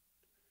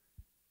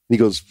 And he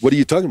goes, what are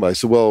you talking about? I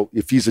said, well,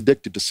 if he's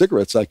addicted to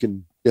cigarettes, I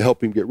can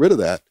help him get rid of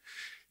that.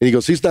 And he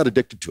goes, he's not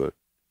addicted to it.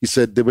 He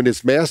said that when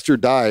his master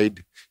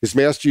died, his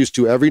master used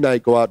to every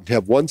night go out and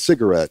have 1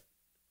 cigarette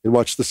and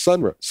watch the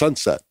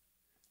sunset.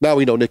 Now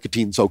we know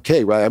nicotine's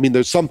okay, right?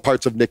 There's some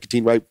parts of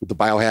nicotine, right? With the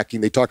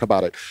biohacking, they talk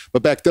about it.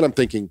 But back then I'm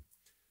thinking,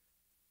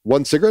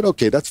 one cigarette,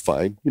 okay, that's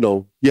fine. You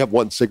know, you have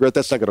one cigarette,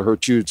 that's not going to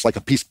hurt you. It's like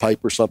a peace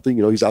pipe or something.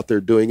 You know, he's out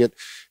there doing it,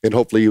 and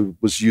hopefully he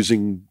was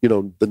using, you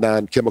know, the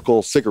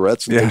non-chemical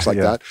cigarettes and things like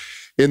that.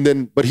 And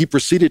then, but he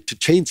proceeded to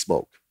chain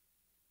smoke.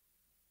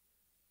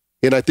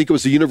 And I think it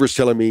was the universe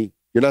telling me,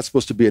 you're not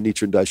supposed to be a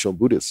Nichiren Daishonin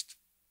Buddhist.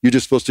 You're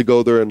just supposed to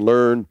go there and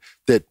learn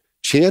that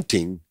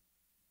chanting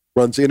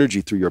runs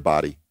energy through your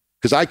body.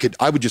 Because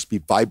I would just be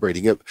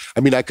vibrating it. I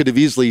mean, I could have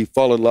easily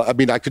fallen in love. I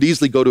mean, I could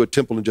easily go to a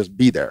temple and just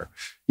be there.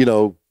 You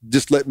know,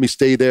 just let me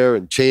stay there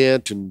and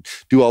chant and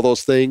do all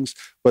those things.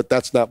 But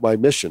that's not my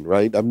mission,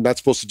 right? I'm not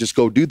supposed to just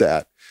go do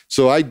that.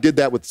 So I did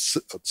that with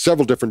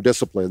several different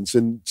disciplines.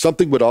 And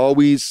something would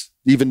always,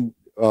 even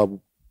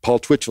Paul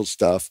Twitchell's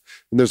stuff,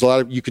 and there's a lot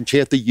of, you can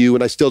chant the U,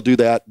 and I still do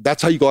that.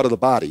 That's how you go out of the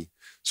body.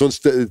 So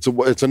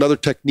it's another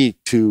technique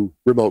to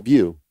remote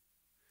view.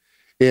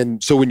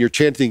 And so when you're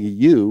chanting a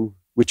U,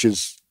 which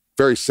is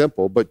very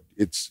simple, but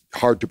it's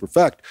hard to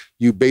perfect,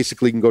 you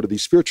basically can go to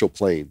these spiritual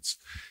planes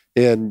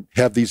and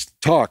have these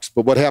talks.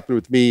 But what happened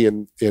with me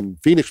in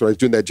Phoenix when I was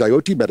doing that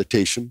Jyoti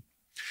meditation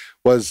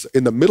was,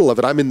 in the middle of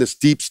it, I'm in this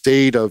deep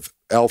state of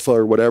alpha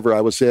or whatever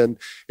I was in,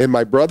 and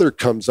my brother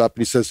comes up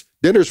and he says,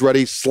 dinner's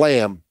ready,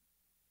 slam.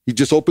 He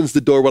just opens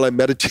the door while I'm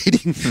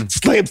meditating,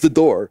 slams the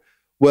door.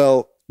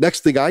 Well,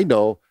 next thing I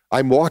know,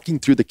 I'm walking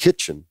through the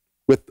kitchen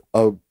with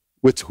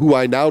who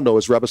I now know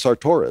as Rebbe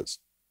Sartorres.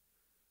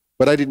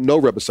 But I didn't know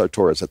Rebbe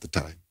Sartorres at the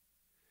time.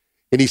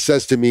 And he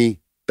says to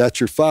me, that's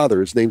your father,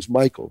 his name's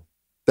Michael.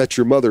 That's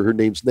your mother, her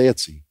name's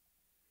Nancy.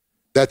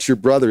 That's your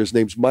brother, his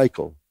name's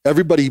Michael.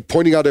 Everybody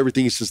pointing out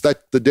everything. He says,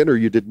 that's the dinner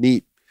you didn't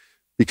eat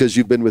because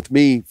you've been with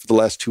me for the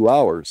last 2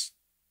 hours.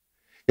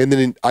 And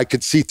then I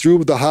could see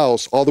through the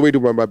house all the way to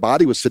where my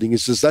body was sitting. He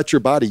says, that's your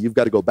body. You've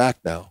got to go back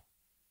now.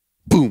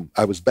 Boom,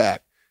 I was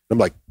back. I'm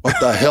like, what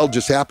the hell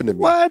just happened to me?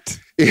 What?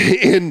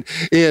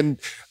 And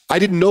I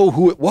didn't know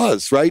who it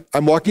was, right?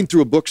 I'm walking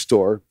through a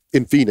bookstore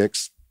in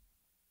Phoenix,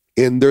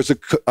 and there's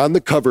on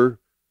the cover,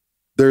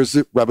 there's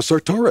Rebbe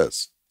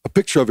Sartorres, a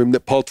picture of him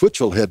that Paul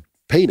Twitchell had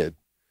painted.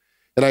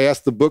 And I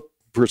asked the book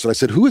person, I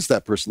said, who is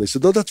that person? They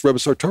said, no, that's Rebbe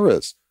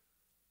Sartorres.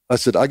 I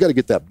said, I got to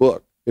get that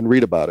book and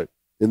read about it.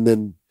 And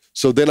then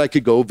I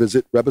could go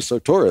visit Rebbe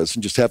Sartorres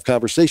and just have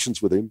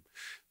conversations with him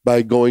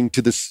by going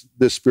to this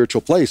spiritual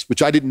place,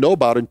 which I didn't know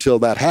about until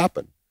that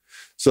happened.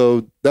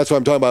 So that's what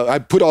I'm talking about. I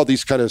put all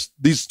these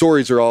these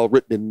stories are all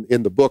written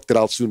in the book that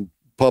I'll soon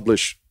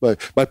publish.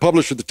 My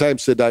publisher at the time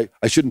said I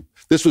shouldn't,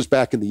 this was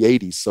back in the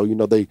 80s. So, you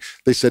know, they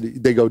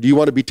said, they go, do you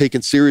want to be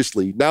taken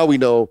seriously? Now we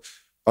know,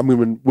 I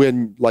mean,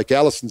 when like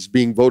Allison's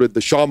being voted the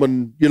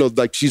shaman, you know,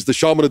 like she's the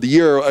shaman of the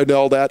year and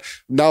all that.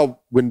 Now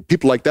when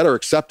people like that are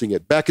accepting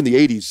it, back in the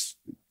 80s,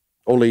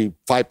 only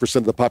 5%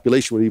 of the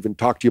population would even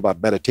talk to you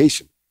about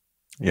meditation.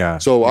 Yeah.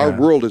 So our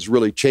world has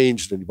really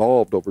changed and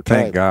evolved over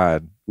time. Thank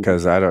God,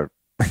 because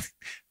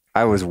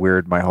I was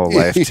weird my whole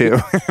life too.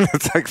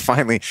 It's like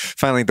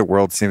finally the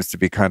world seems to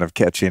be kind of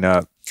catching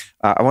up.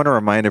 I want to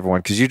remind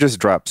everyone, because you just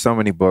dropped so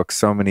many books,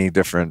 so many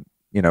different,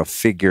 you know,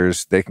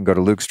 figures. They can go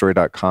to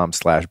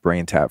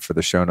lukestory.com/BrainTap for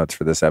the show notes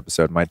for this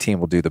episode. My team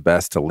will do the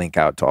best to link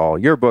out to all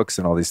your books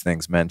and all these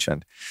things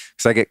mentioned.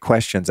 Because I get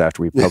questions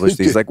after we publish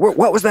these, like,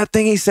 what was that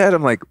thing he said?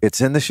 I'm like,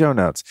 it's in the show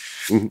notes.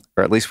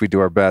 Or at least we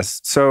do our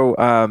best. So,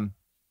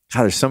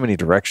 there's so many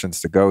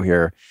directions to go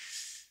here.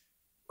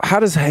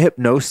 How does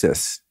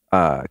hypnosis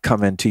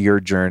come into your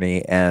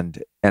journey,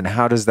 and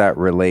how does that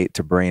relate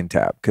to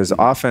BrainTap? Because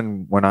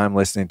often when I'm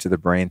listening to the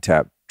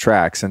BrainTap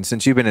tracks, and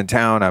since you've been in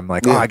town, I'm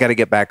like, I got to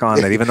get back on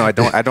that, even though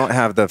I don't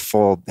have the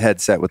full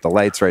headset with the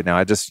lights right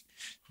now.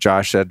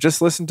 Josh said, just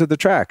listen to the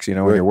tracks, you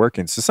know, when you're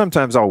working. So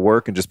sometimes I'll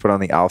work and just put on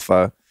the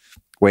alpha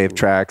wave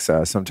tracks.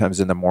 Sometimes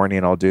in the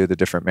morning I'll do the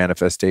different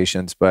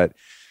manifestations, but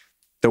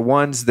the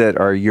ones that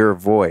are your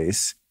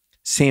voice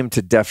seem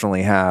to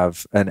definitely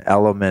have an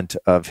element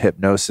of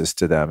hypnosis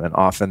to them. And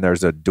often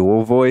there's a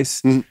dual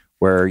voice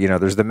where, you know,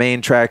 there's the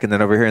main track, and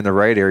then over here in the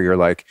right ear, you're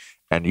like,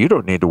 and you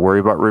don't need to worry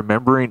about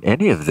remembering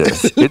any of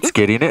this. It's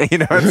getting it, you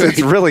know, it's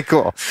really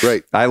cool.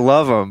 Right. I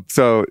love them.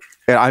 So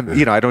I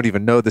don't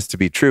even know this to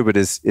be true, but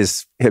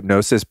is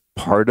hypnosis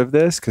part of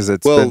this? Because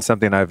it's been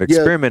something I've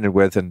experimented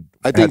with and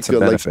I think had some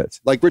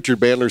benefits. Like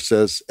Richard Bandler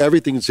says,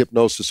 everything is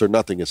hypnosis or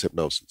nothing is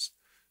hypnosis.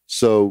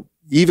 So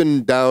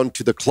even down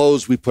to the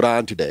clothes we put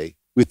on today,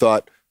 we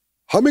thought,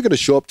 how am I going to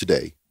show up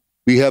today?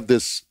 We have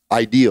this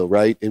ideal,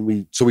 right? And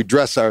we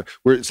dress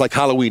it's like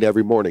Halloween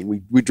every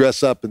morning. We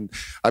dress up, and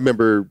I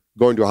remember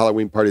going to a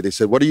Halloween party. They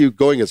said, what are you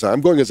going as? I'm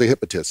going as a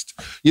hypnotist,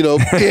 you know,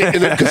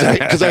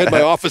 because I had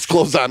my office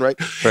clothes on, right?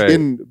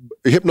 And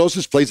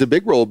hypnosis plays a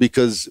big role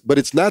but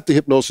it's not the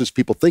hypnosis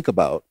people think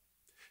about.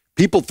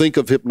 People think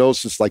of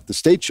hypnosis like the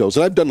stage shows,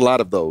 and I've done a lot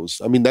of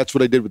those. I mean, that's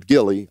what I did with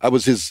Gilly. I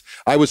was his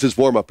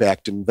warm-up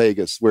act in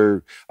Vegas,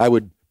 where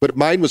but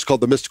mine was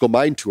called the Mystical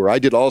Mind Tour. I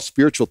did all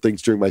spiritual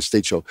things during my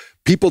stage show.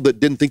 People that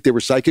didn't think they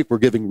were psychic were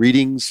giving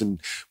readings, and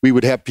we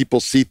would have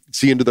people see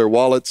into their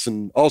wallets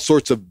and all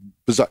sorts of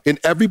bizarre, and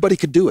everybody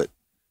could do it.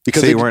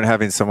 Because so you weren't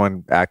having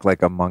someone act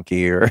like a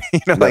monkey or,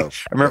 like I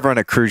remember on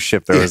a cruise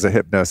ship, there was a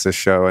hypnosis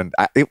show and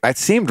it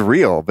seemed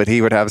real, but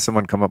he would have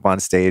someone come up on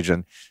stage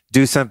and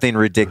do something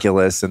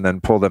ridiculous and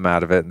then pull them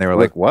out of it. And they were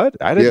like, what?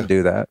 I didn't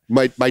do that.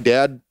 My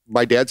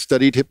dad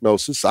studied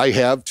hypnosis. I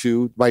have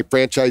too. My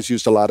franchise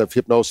used a lot of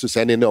hypnosis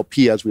and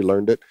NLP as we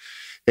learned it.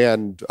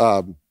 And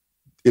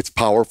it's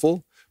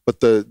powerful.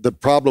 But the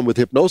problem with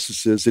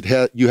hypnosis is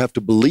you have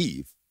to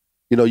believe.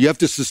 You have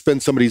to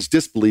suspend somebody's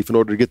disbelief in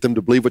order to get them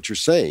to believe what you're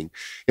saying.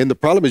 And the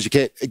problem is you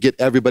can't get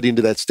everybody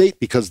into that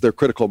state because they're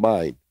critical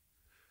mind.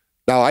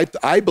 Now,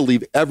 I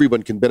believe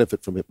everyone can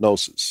benefit from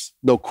hypnosis,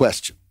 no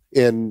question.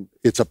 And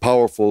it's a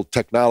powerful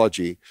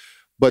technology.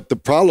 But the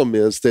problem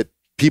is that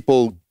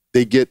people,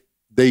 they get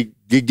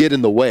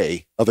in the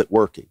way of it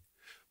working.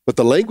 But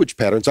the language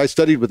patterns, I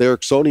studied with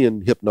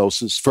Ericksonian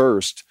hypnosis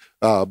first.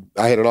 I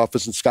had an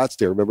office in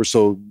Scottsdale, remember?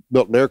 So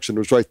Milton Erickson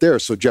was right there.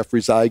 So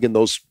Jeffrey Zeig and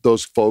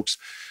those folks.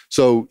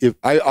 So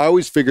I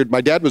always figured,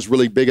 my dad was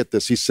really big at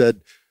this. He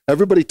said,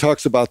 everybody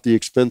talks about the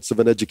expense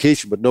of an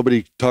education, but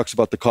nobody talks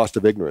about the cost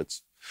of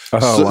ignorance.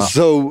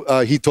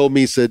 So he told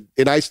me, he said,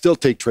 and I still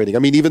take training. I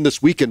mean, even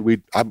this weekend,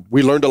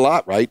 we learned a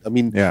lot, right? I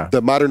mean, the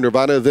Modern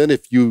Nirvana event,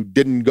 if you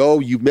didn't go,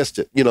 you missed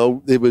it.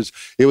 It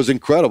was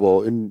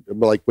incredible. And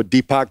like what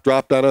Deepak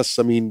dropped on us,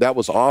 I mean, that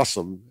was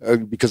awesome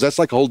because that's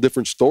like a whole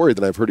different story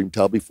than I've heard him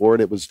tell before.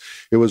 And it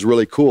was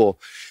really cool.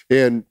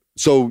 And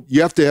so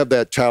you have to have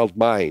that child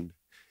mind.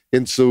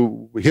 And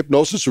so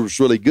hypnosis was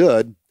really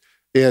good.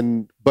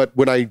 But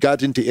when I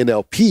got into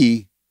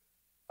NLP,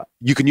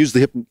 you can use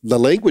the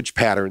language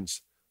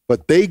patterns,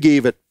 but they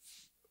gave it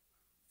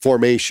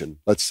formation,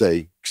 let's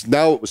say, because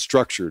now it was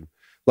structured.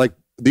 Like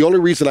the only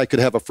reason I could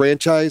have a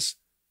franchise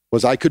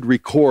was I could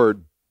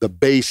record the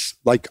bass,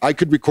 like I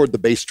could record the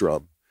bass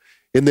drum.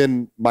 And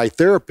then my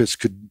therapist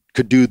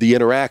could do the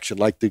interaction,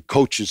 like the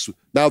coaches.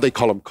 Now they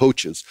call them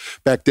coaches.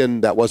 Back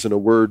then, that wasn't a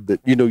word that,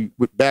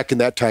 back in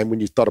that time when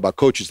you thought about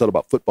coaches, thought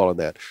about football and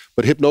that.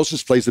 But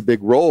hypnosis plays a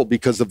big role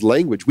because of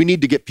language. We need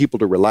to get people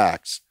to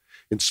relax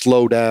and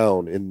slow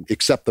down and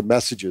accept the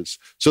messages.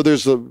 So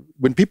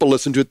when people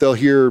listen to it, they'll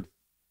hear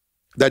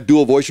that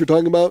dual voice you're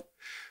talking about.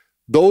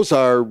 Those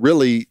are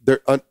really,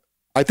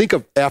 I think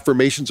of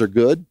affirmations are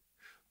good,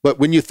 but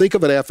when you think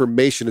of an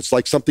affirmation, it's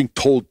like something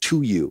told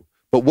to you.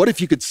 But what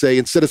if you could say,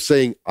 instead of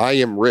saying, I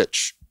am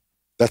rich,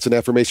 that's an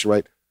affirmation,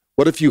 right?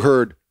 What if you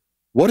heard,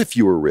 what if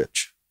you were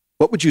rich?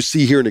 What would you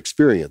see, hear, and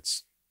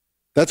experience?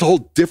 That's a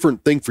whole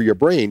different thing for your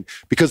brain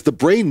because the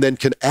brain then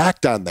can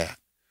act on that.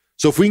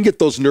 So if we can get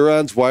those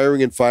neurons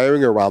wiring and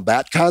firing around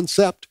that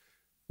concept,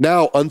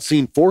 now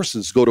unseen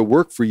forces go to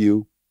work for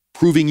you,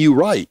 proving you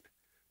right.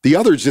 The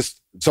other is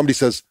just, somebody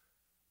says,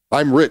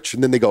 I'm rich.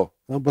 And then they go,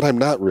 oh, but I'm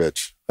not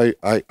rich.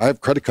 I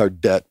have credit card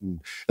debt and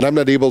I'm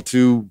not able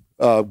to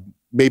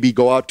maybe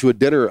go out to a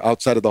dinner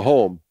outside of the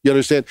home. You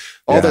understand?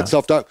 All that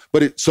self-doubt.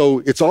 But it's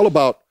all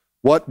about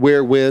what,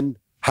 where, when,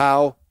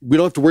 how. We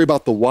don't have to worry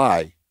about the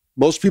why.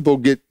 Most people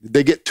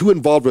get too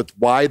involved with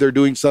why they're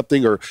doing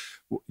something or,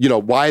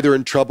 why they're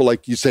in trouble.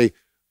 Like you say,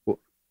 well,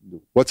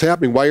 what's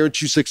happening? Why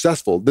aren't you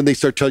successful? Then they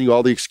start telling you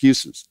all the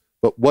excuses.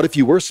 But what if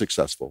you were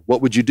successful?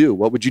 What would you do?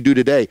 What would you do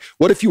today?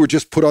 What if you were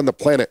just put on the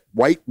planet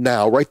right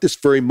now, right this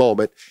very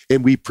moment,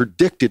 and we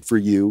predicted for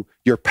you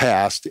your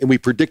past and we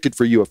predicted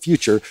for you a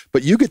future,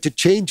 but you get to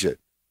change it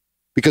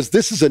because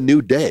this is a new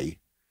day.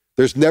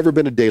 There's never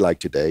been a day like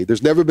today.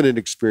 There's never been an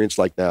experience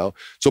like now.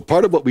 So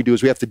part of what we do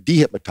is we have to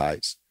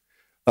dehypnotize.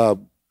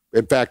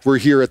 In fact, we're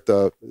here at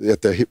the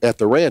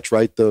ranch,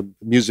 right? The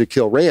Music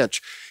Hill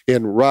Ranch,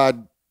 and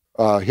Rod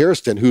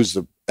Hairston, who's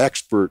the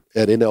expert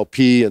at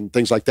NLP and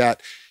things like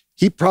that,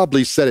 he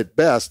probably said it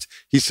best.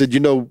 He said,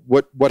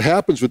 what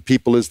happens with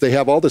people is they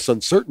have all this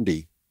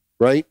uncertainty,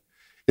 right?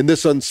 And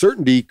this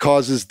uncertainty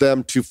causes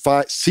them to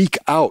seek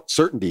out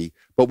certainty.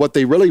 But what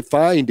they really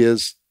find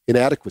is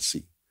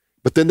inadequacy.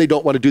 But then they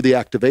don't want to do the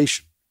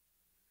activation.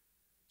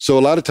 So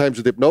a lot of times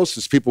with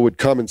hypnosis, people would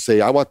come and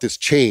say, I want this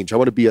change. I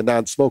want to be a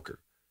non-smoker.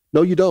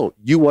 No, you don't.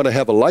 You want to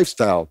have a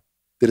lifestyle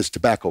that is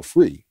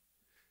tobacco-free.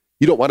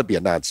 You don't want to be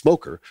a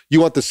non-smoker.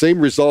 You want the same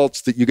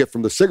results that you get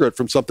from the cigarette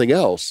from something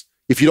else.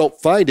 If you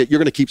don't find it, you're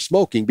going to keep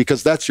smoking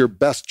because that's your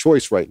best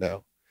choice right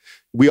now.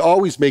 We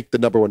always make the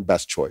number one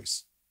best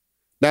choice.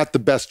 Not the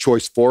best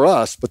choice for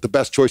us, but the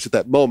best choice at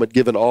that moment,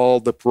 given all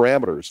the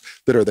parameters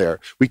that are there.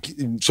 We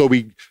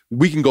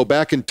can go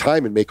back in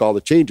time and make all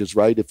the changes,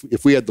 right?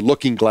 If we had the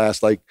looking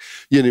glass, like,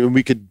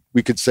 we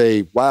could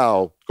say,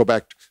 wow, go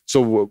back.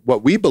 So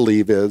what we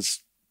believe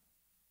is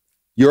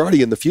you're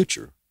already in the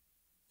future.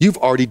 You've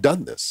already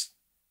done this.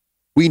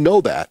 We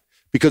know that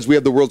because we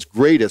have the world's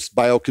greatest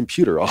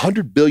biocomputer,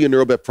 100 billion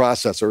neural bit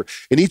processor,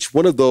 and each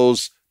one of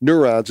those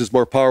neurons is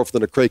more powerful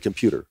than a Cray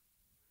computer.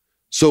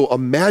 So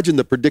imagine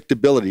the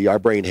predictability our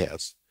brain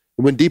has.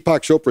 And when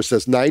Deepak Chopra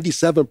says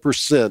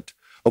 97%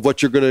 of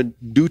what you're going to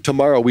do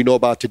tomorrow we know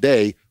about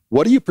today,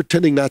 what are you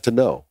pretending not to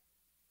know?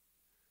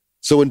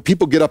 So when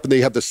people get up and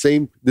they have the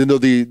same,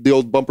 the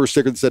old bumper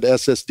sticker that said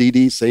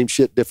SSDD, same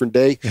shit, different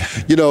day,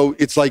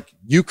 it's like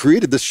you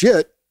created the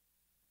shit,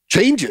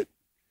 change it,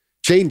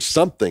 change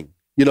something,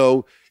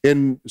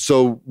 And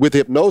so with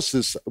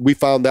hypnosis, we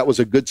found that was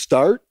a good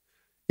start.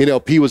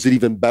 NLP was an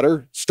even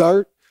better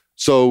start.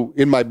 So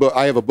in my book,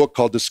 I have a book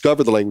called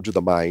Discover the Language of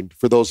the Mind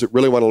for those that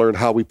really want to learn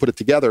how we put it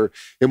together.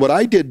 And what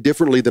I did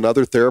differently than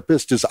other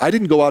therapists is I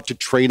didn't go out to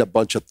train a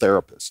bunch of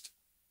therapists.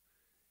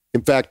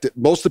 In fact,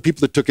 most of the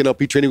people that took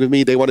NLP training with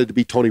me, they wanted to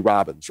be Tony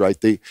Robbins,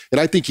 right? And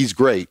I think he's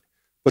great,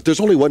 but there's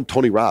only one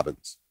Tony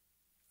Robbins.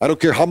 I don't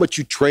care how much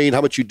you train,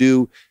 how much you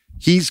do.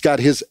 He's got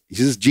his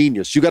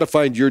genius. You got to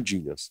find your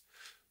genius.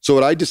 So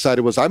what I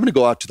decided was I'm going to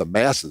go out to the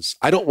masses.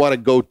 I don't want to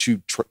go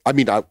to,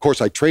 of course,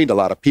 I trained a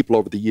lot of people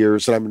over the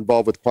years, and I'm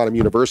involved with Quantum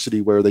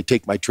University where they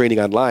take my training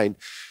online.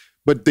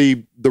 But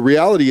the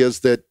reality is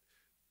that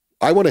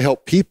I want to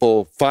help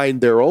people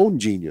find their own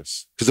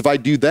genius. Because if I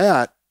do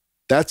that,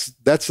 that's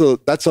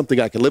something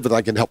I can live with.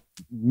 I can help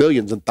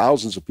millions and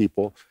thousands of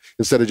people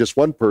instead of just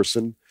one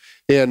person.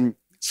 And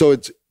so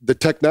the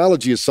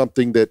technology is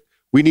something that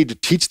we need to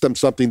teach them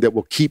something that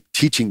will keep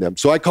teaching them.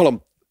 So I call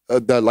them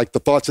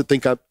the thoughts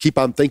that keep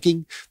on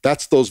thinking.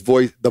 That's the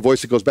voice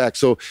that goes back.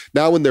 So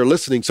now when they're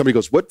listening, somebody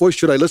goes, "What voice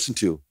should I listen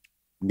to?"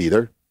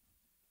 Neither.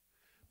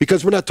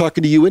 Because we're not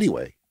talking to you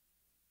anyway.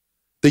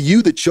 The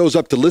you that shows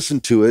up to listen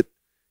to it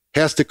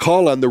has to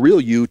call on the real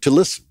you to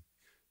listen.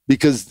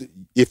 Because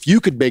if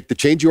you could make the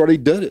change, you already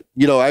did it.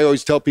 I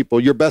always tell people,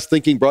 your best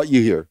thinking brought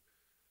you here,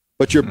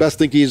 but your best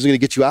thinking isn't going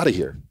to get you out of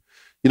here.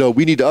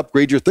 We need to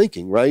upgrade your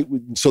thinking, right?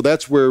 So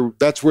that's where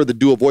the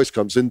dual voice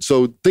comes in.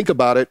 So think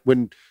about it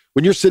when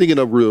you're sitting in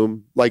a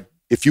room, like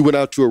if you went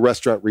out to a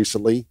restaurant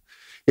recently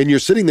and you're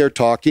sitting there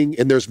talking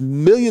and there's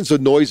millions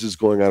of noises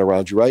going on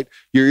around you, right?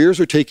 Your ears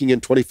are taking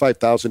in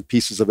 25,000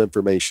 pieces of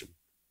information.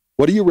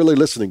 What are you really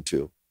listening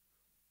to?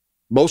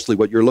 Mostly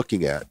what you're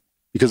looking at,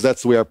 because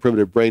that's the way our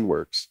primitive brain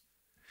works.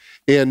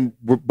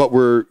 But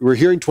we're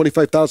hearing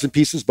 25,000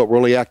 pieces, but we're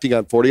only acting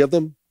on 40 of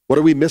them. What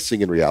are we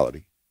missing in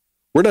reality?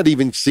 We're not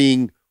even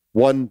seeing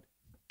 1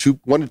 to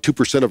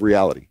 2% of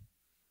reality.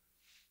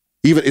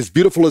 Even as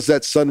beautiful as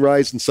that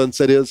sunrise and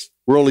sunset is,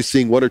 we're only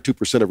seeing 1 or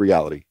 2% of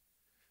reality.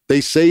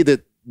 They say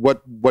that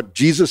what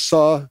Jesus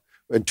saw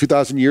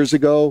 2,000 years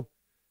ago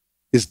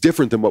is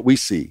different than what we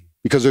see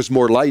because there's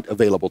more light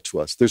available to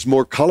us. There's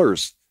more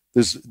colors.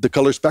 The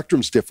color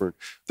spectrum's different.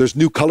 There's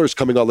new colors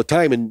coming all the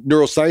time, and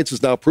neuroscience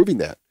is now proving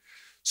that.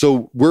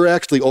 So we're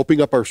actually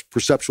opening up our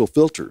perceptual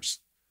filters.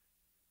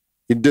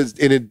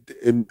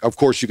 And of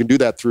course, you can do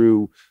that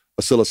through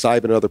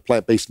psilocybin and other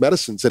plant-based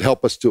medicines that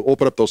help us to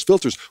open up those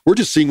filters. We're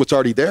just seeing what's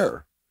already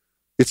there.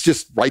 It's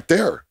just right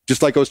there.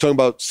 Just like I was talking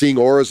about seeing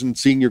auras and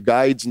seeing your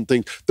guides and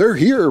things. They're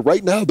here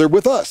right now. They're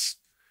with us.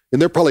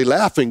 And they're probably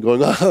laughing,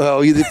 going,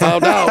 "Oh, you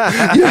found out."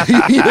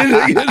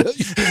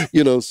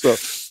 So.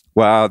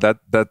 Wow,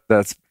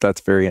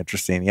 that's very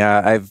interesting.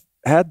 Yeah, I've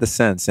had the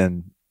sense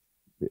in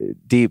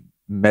deep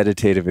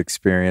meditative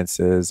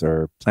experiences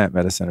or plant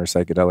medicine or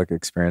psychedelic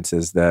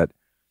experiences that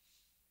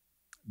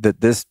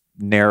this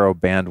narrow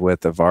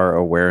bandwidth of our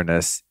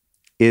awareness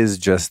is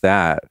just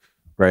that,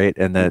 right?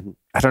 And that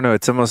I don't know,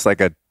 it's almost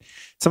like a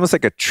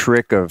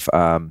trick of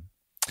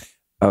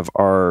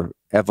our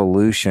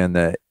evolution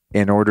that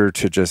in order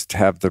to just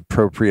have the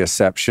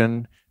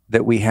proprioception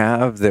that we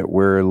have, that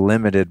we're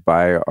limited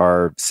by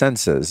our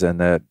senses, and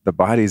that the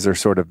bodies are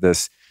sort of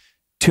this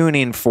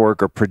tuning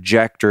fork or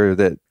projector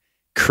that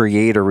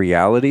create a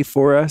reality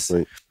for us.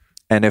 Right.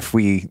 And if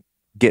we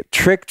get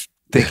tricked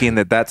thinking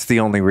that that's the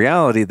only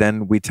reality,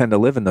 then we tend to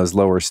live in those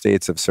lower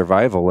states of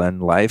survival,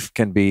 and life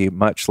can be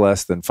much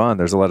less than fun.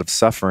 There's a lot of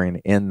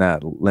suffering in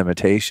that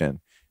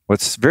limitation.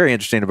 What's very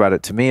interesting about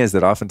it to me is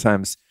that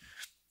oftentimes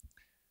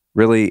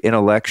really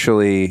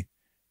intellectually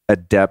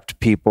adept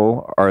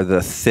people are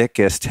the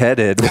thickest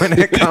headed when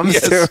it comes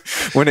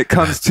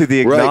to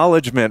the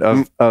acknowledgement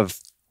of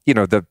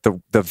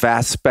the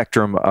vast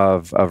spectrum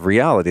of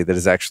reality that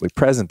is actually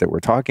present that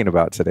we're talking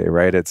about today,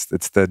 right? It's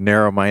the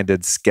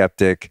narrow-minded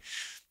skeptic,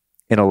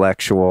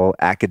 intellectual,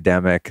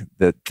 academic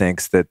that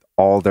thinks that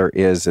all there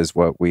is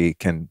what we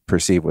can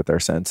perceive with our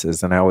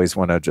senses. And I always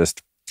want to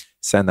just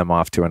send them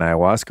off to an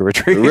ayahuasca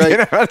retreat.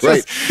 Right,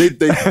 right.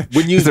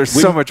 There's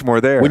so much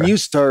more there. When you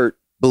start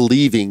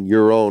believing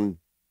your own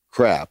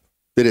crap,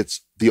 that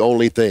it's the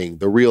only thing,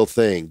 the real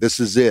thing, this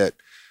is it,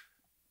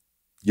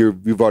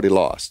 you've already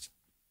lost.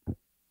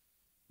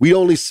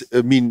 There's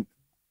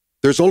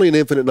only an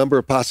infinite number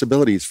of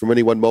possibilities from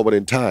any one moment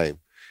in time.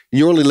 And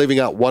you're only living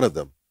out one of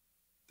them.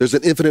 There's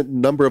an infinite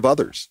number of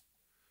others.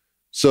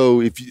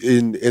 So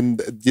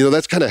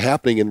that's kind of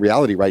happening in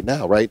reality right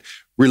now, right?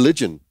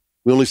 Religion,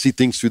 we only see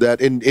things through that.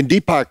 And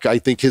Deepak, I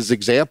think his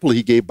example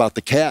he gave about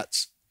the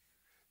cats,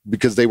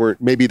 because they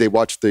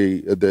watched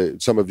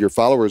some of your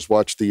followers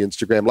watched the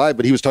Instagram live,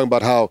 but he was talking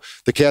about how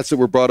the cats that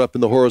were brought up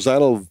in the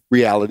horizontal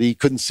reality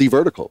couldn't see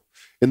vertical.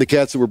 And the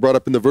cats that were brought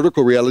up in the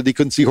vertical reality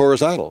couldn't see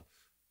horizontal.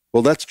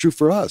 Well, that's true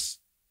for us.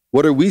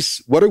 We're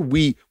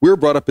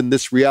brought up in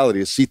this reality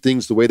to see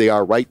things the way they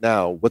are right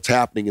now, what's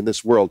happening in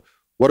this world.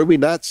 What are we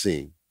not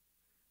seeing?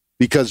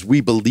 Because we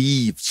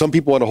believe. Some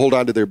people want to hold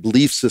on to their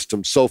belief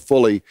system so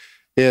fully.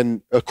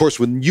 And of course,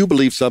 when you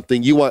believe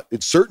something,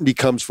 certainty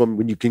comes from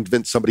when you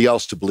convince somebody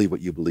else to believe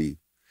what you believe.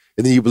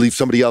 And then you believe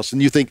somebody else.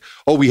 And you think,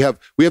 oh, we have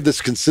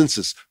this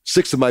consensus.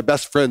 6 of my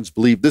best friends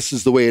believe this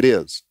is the way it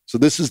is. So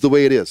this is the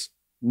way it is.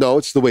 No,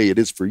 it's the way it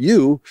is for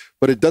you,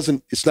 but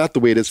it's not the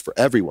way it is for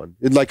everyone.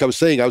 And like I was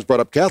saying, I was brought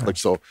up Catholic,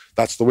 so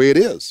that's the way it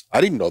is.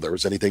 I didn't know there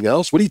was anything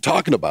else. What are you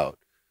talking about?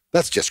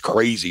 That's just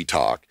crazy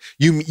talk.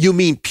 You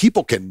mean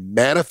people can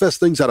manifest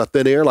things out of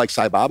thin air like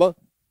Sai Baba?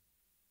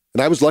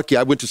 And I was lucky.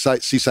 I went to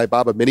see Sai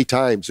Baba many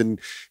times and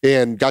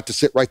got to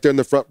sit right there in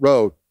the front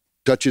row,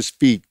 touch his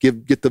feet,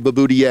 get the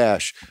vibhuti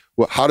ash.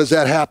 Well, how does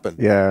that happen?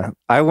 Yeah,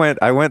 I went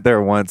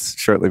there once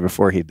shortly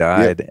before he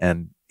died,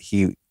 and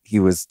he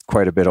was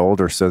quite a bit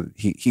older, so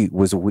he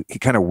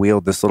kind of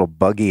wheeled this little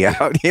buggy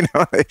out.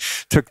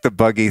 Took the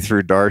buggy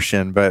through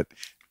darshan, but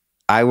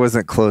I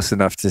wasn't close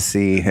enough to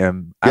see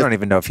him. I don't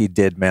even know if he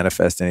did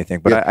manifest anything,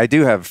 but I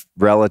do have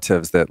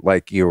relatives that,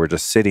 like you, were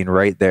just sitting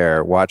right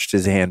there, watched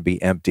his hand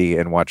be empty,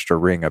 and watched a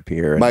ring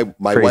appear. My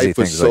wife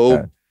was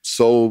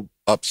so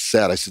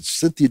upset. I said,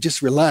 Cynthia,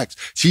 just relax.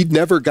 She'd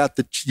never got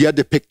you had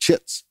to pick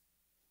chits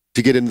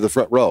to get into the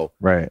front row.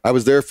 Right. I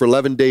was there for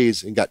 11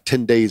 days and got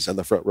 10 days on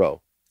the front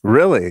row.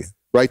 Really?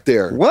 Right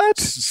there. What?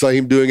 Saw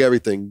him doing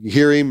everything. You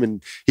hear him,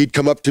 and he'd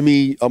come up to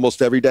me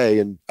almost every day,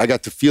 and I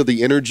got to feel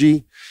the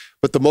energy.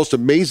 But the most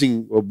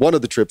amazing, one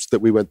of the trips that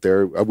we went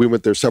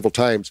there several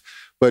times,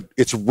 but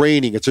it's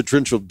raining. It's a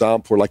torrential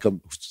downpour, like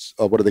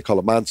what do they call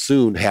a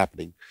monsoon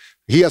happening.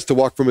 He has to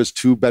walk from his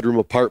 2-bedroom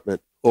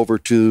apartment over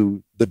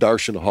to the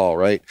darshan hall,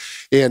 right?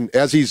 And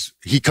as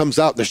he comes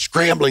out, they're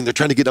scrambling. They're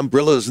trying to get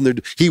umbrellas,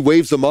 and he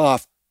waves them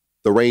off.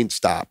 The rain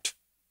stopped.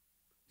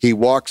 He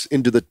walks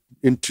into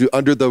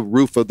under the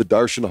roof of the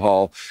darshan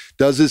hall,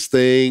 does his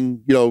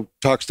thing,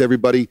 talks to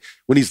everybody.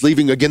 When he's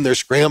leaving again, they're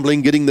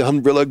scrambling, getting the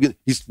umbrella.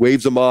 He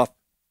waves them off.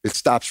 It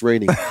stops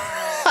raining.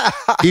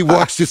 He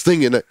walks this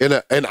thing and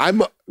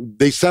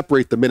they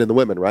separate the men and the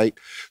women, right?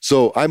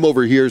 So I'm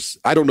over here.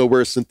 I don't know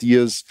where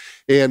Cynthia is.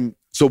 And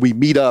so we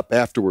meet up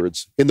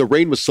afterwards, and the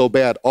rain was so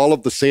bad, all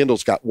of the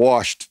sandals got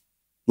washed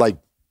like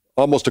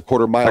almost a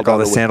quarter mile. Like all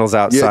the sandals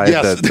outside.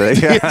 Yes.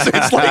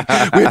 It's like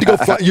we had to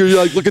go. You're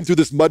like looking through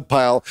this mud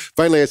pile.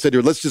 Finally, I said,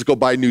 "Here, let's just go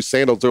buy new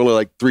sandals. They're only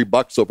like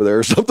 $3 over there,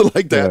 or something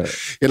like that." Yeah.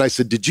 And I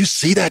said, "Did you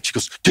see that?" She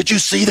goes, "Did you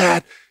see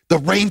that? The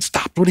rain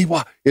stopped when he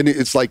walked." And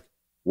it's like,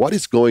 what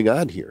is going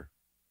on here?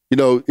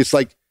 It's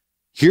like,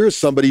 here's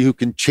somebody who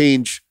can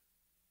change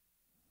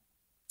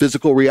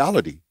physical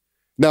reality.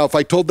 Now, if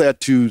I told that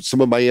to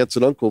some of my aunts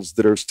and uncles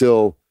that are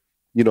still,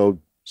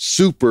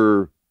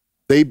 super.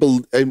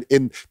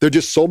 And they're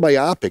just so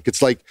myopic.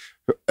 It's like,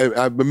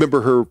 I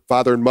remember her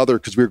father and mother,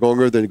 because we were going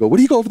over there, and they go, "What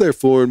do you go over there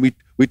for?" And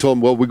we told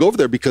them, well, we go over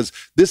there because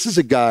this is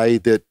a guy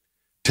that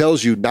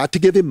tells you not to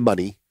give him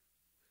money,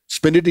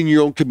 spend it in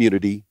your own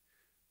community.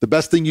 The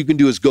best thing you can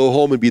do is go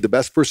home and be the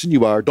best person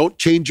you are. Don't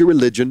change your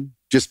religion.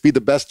 Just be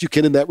the best you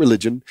can in that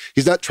religion.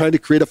 He's not trying to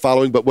create a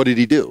following, but what did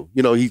he do?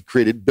 He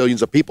created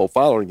billions of people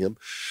following him.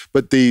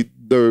 But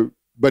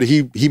but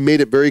he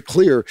made it very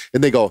clear,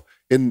 and they go,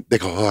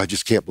 "Oh, I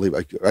just can't believe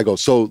it." I go,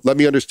 "So let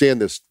me understand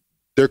this.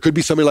 There could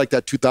be somebody like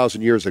that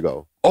 2,000 years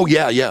ago." "Oh,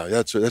 yeah,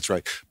 that's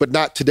right. But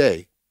not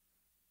today."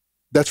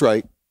 "That's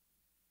right."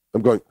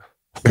 I'm going,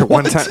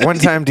 one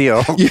time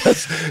deal.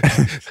 Yes.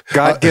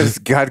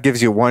 God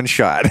gives you one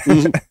shot.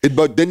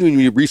 But then when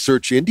you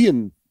research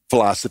Indian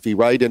philosophy,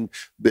 right, and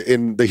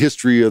in the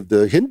history of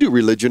the Hindu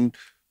religion,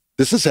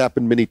 this has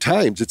happened many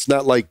times. It's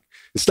not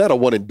a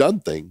one and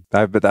done thing.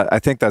 I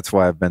think that's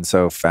why I've been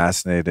so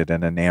fascinated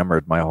and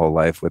enamored my whole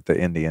life with the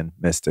Indian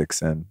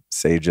mystics and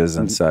sages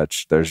and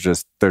such.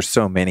 There's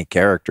so many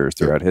characters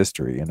throughout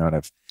history, and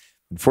I've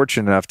been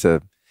fortunate enough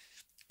to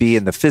be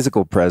in the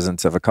physical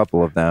presence of a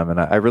couple of them, and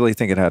I really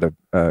think it had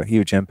a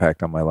huge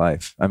impact on my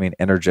life. I mean,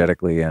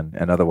 energetically and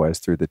otherwise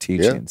through the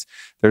teachings. Yeah.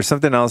 There's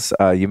something else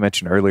you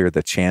mentioned earlier,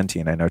 the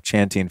chanting. I know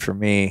chanting for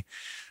me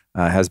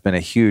has been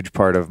a huge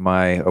part of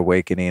my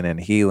awakening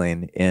and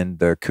healing in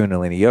the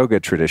Kundalini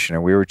yoga tradition.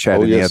 And we were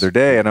chatting the other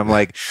day, and I'm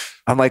like,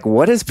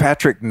 what has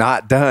Patrick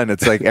not done?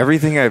 It's like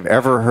everything I've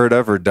ever heard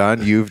of or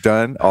done, you've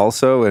done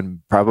also,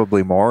 and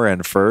probably more.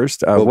 And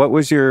first, what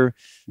was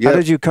how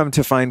did you come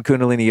to find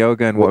Kundalini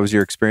yoga, and what was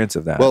your experience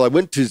of that? Well, I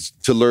went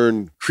to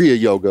learn Kriya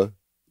yoga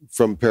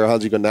from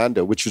Paramahansa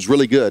Yogananda, which was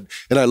really good.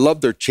 And I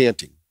love their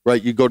chanting.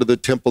 Right, you go to the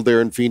temple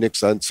there in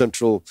Phoenix on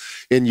Central,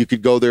 and you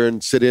could go there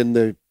and sit in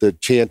the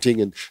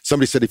chanting. And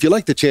somebody said, if you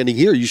like the chanting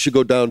here, you should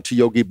go down to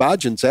Yogi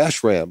Bhajan's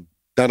ashram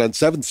down on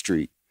 7th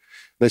Street.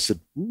 And I said,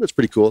 that's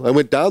pretty cool. I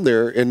went down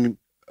there, and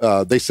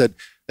they said,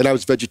 and I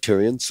was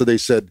vegetarian, so they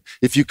said,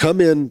 if you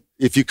come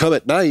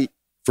at night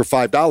for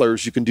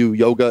 $5, you can do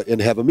yoga and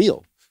have a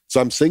meal.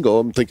 So I'm single.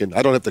 I'm thinking,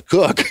 I don't have to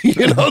cook.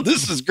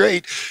 This is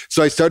great.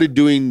 So I started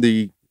doing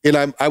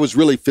and I was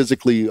really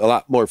physically a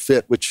lot more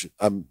fit, which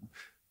I'm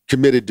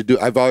committed to do.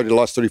 I've already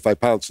lost 35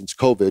 pounds since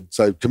COVID.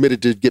 So I'm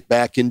committed to get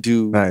back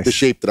into the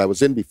shape that I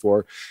was in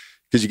before,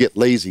 because you get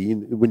lazy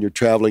when you're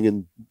traveling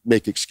and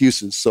make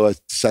excuses. So I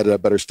decided I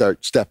better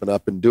start stepping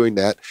up and doing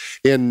that.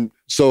 And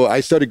so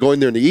I started going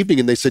there in the evening,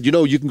 and they said,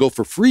 you can go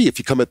for free if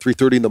you come at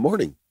 3:30 in the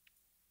morning.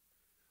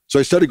 So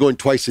I started going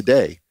twice a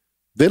day.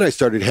 then I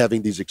started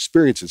having these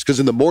experiences, because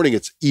in the morning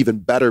it's even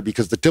better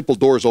because the temple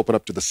doors open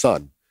up to the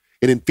sun.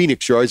 And in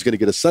Phoenix, you're always going to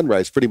get a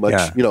sunrise pretty much,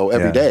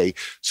 every day.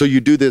 So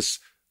you do this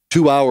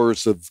 2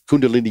 hours of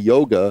Kundalini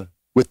yoga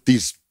with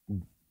these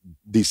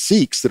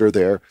Sikhs that are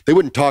there. They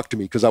wouldn't talk to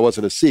me because I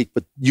wasn't a Sikh,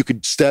 but you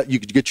could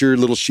get your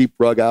little sheep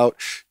rug out,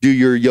 do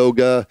your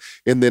yoga,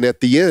 and then at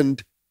the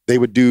end, they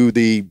would do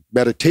the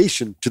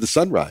meditation to the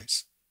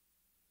sunrise.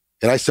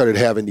 And I started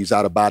having these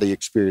out-of-body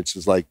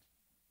experiences, like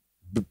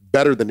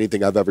better than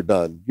anything I've ever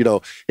done,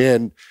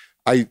 and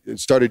I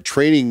started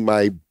training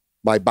my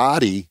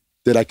body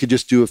that I could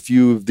just do a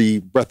few of the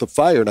breath of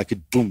fire and I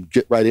could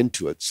get right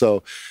into it.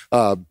 So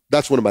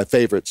that's one of my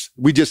favorites.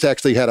 We just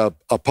actually had a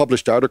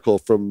published article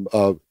from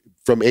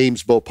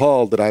Ames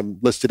Bhopal that I'm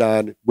listed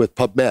on with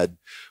PubMed.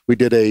 We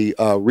did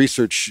a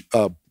research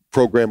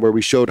program where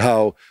we showed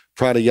how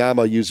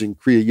pranayama using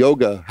Kriya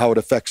Yoga, how it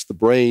affects the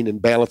brain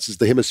and balances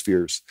the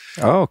hemispheres.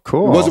 Oh,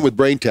 cool. It wasn't with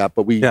BrainTap,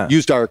 but we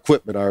used our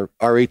equipment, our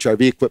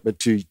HRV equipment,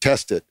 to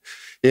test it.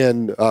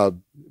 And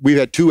we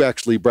had 2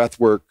 actually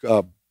breathwork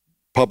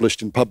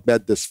published in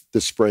PubMed this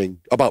spring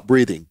about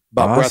breathing,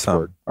 about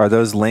breathwork. Are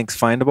those links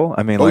findable?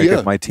 I mean,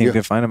 if my team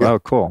can find them, oh,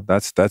 cool.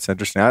 That's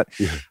interesting. I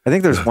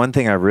think there's one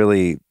thing I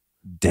really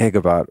dig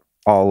about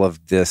all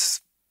of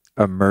this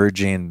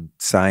emerging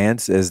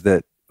science is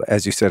that,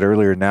 as you said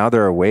earlier, now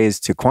there are ways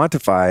to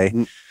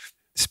quantify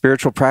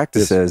spiritual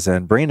practices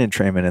and brain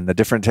entrainment and the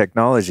different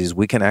technologies.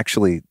 We can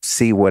actually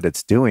see what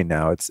it's doing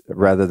now. It's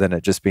rather than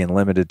it just being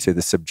limited to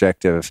the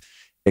subjective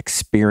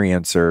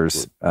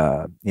experiencers,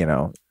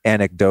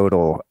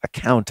 anecdotal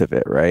account of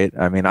it, right?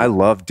 I mean, I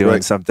love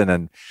doing something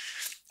and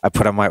I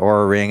put on my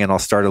Aura Ring and I'll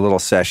start a little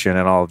session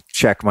and I'll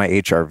check my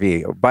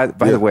HRV. By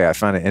the way, I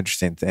found an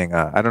interesting thing.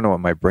 I don't know what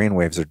my brain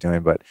waves are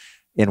doing, but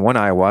in one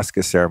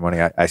ayahuasca ceremony,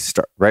 I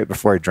right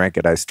before I drank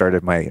it, I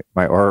started my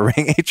Aura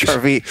Ring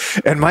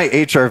HRV, and my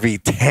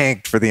HRV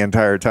tanked for the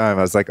entire time.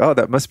 I was like, oh,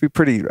 that must be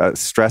pretty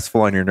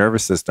stressful on your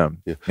nervous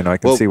system. Yeah. I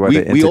can see why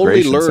the integration. We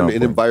only learn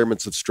in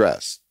environments of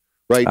stress,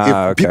 right?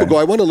 If people go,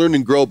 I want to learn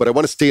and grow, but I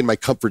want to stay in my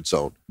comfort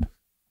zone.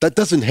 That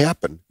doesn't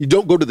happen. You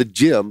don't go to the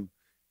gym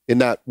and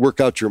not work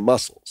out your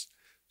muscles.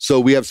 So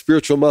we have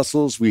spiritual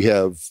muscles, we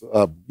have,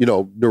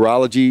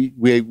 neurology,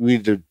 we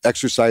need to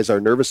exercise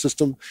our nervous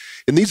system.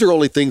 And these are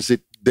only things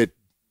that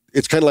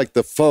it's kind of like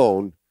the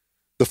phone.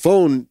 The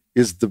phone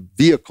is the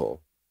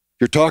vehicle.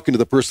 You're talking to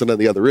the person on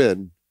the other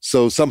end.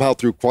 So somehow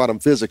through quantum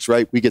physics,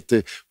 right, we get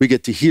to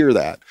hear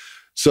that.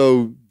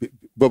 So,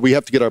 but we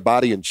have to get our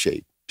body in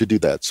shape to do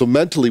that. So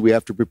mentally we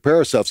have to prepare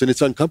ourselves, and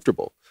it's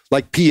uncomfortable.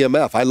 Like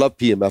PMF. I love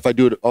PMF. I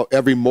do it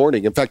every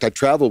morning. In fact, I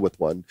travel with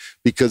one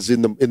because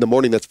in the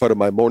morning, that's part of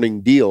my morning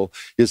deal,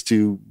 is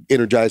to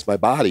energize my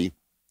body.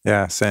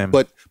 Yeah, same.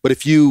 But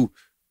if you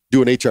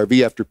do an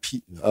HRV after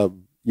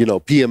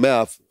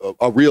PMF,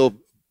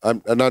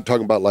 I'm not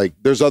talking about like,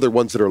 there's other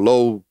ones that are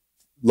low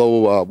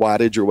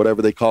wattage or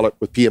whatever they call it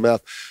with PMF,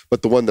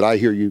 but the one that I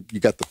hear you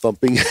got the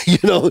thumping,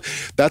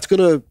 that's going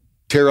to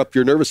tear up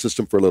your nervous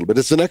system for a little bit.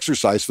 It's an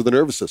exercise for the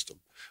nervous system.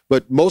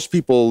 But most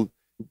people,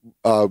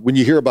 when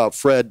you hear about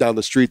Fred down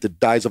the street that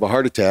dies of a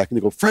heart attack, and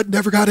they go, Fred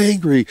never got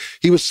angry.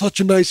 He was such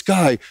a nice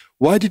guy.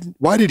 Why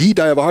did he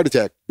die of a heart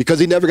attack? Because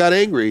he never got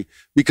angry,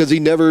 because he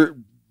never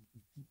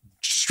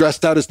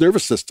stressed out his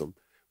nervous system.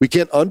 We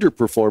can't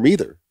underperform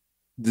either.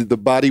 The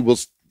body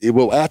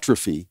will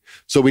atrophy.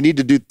 So we need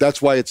to do,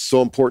 that's why it's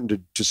so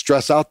important to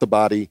stress out the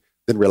body,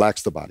 then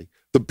relax the body.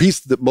 The piece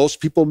that most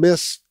people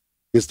miss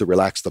is to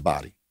relax the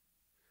body.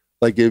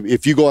 Like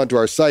if you go onto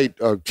our site,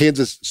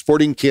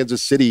 Sporting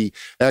Kansas City,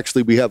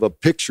 actually we have a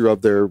picture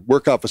of their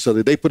workout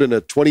facility. They put in a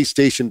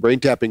 20-station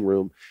brain tapping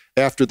room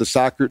after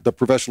the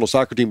professional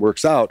soccer team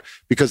works out,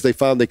 because they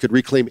found they could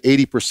reclaim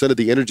 80% of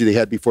the energy they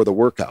had before the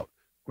workout.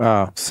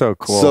 Wow, so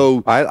cool.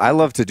 So I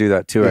love to do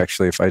that too,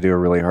 actually. If I do a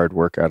really hard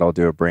workout, I'll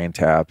do a brain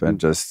tap and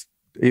just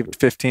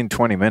 15,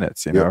 20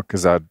 minutes,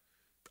 because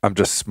I'm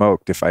just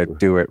smoked if I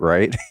do it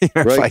right.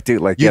 If I do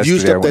like you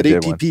used yesterday,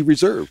 up that ATP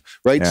reserve,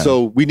 right? Yeah.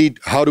 So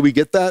how do we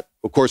get that?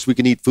 Of course, we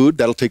can eat food.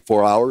 That'll take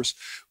 4 hours.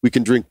 We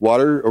can drink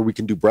water, or we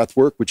can do breath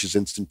work, which is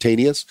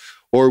instantaneous,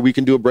 or we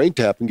can do a brain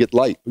tap and get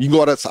light. You can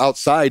go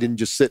outside and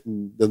just sit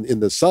in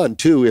the sun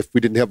too, if we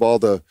didn't have all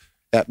the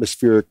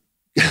atmospheric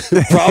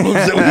problems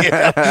that we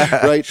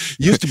have, right?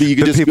 Used to be you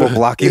could just people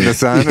blocking the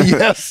sun.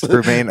 Yes,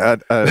 remain.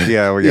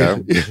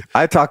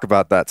 I talk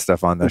about that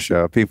stuff on the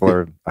show.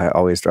 I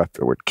always drop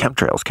the word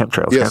chemtrails.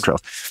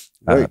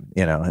 Right.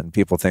 And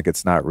people think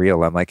it's not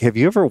real. I'm like, have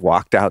you ever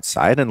walked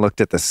outside and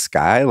looked at the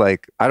sky?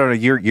 Like, I don't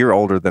know. You're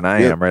older than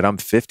I am, right? I'm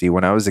 50.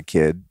 When I was a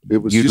kid,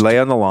 you'd lay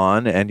on the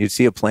lawn and you'd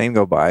see a plane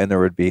go by, and there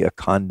would be a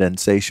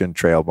condensation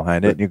trail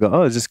behind it, and you go,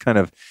 oh, it's just kind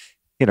of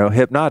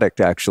hypnotic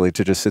actually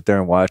to just sit there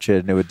and watch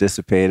it, and it would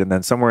dissipate. And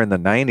then somewhere in the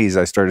 90s,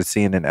 I started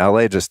seeing in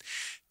LA just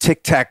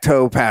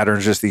tic-tac-toe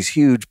patterns, just these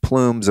huge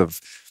plumes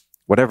of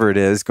whatever it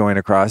is going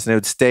across, and it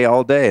would stay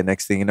all day. And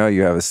next thing you know,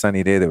 you have a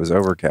sunny day that was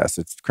overcast.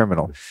 It's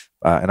criminal.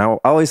 And I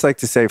always like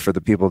to say, for the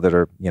people that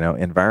are,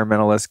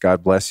 environmentalists,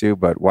 God bless you,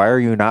 but why are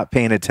you not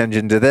paying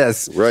attention to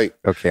this? Right.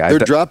 Okay. They're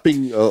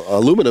dropping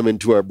aluminum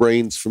into our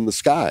brains from the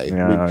sky.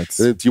 Yeah,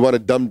 if you want to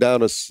dumb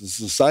down a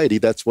society,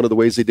 that's one of the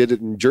ways they did it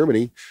in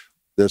Germany.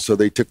 So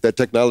they took that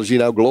technology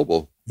now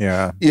global.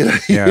 Yeah.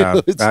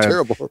 It's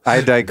terrible.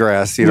 I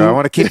digress. I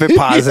want to keep it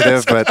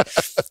positive, but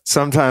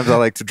sometimes I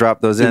like to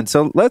drop those in.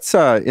 So let's,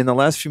 in the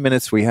last few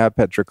minutes we have,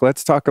 Patrick,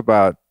 let's talk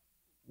about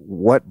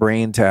what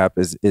BrainTap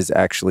is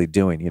actually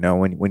doing.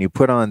 When you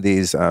put on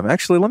these,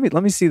 actually,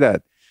 let me see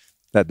that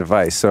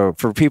device. So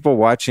for people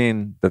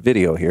watching the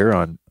video here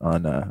on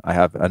I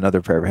have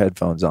another pair of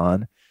headphones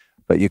on,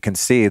 but you can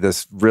see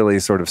this really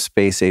sort of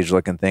space age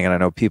looking thing. And I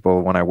know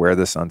people, when I wear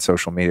this on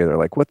social media, they're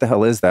like, what the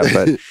hell is that?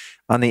 But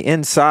on the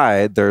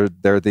inside, there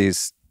are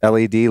these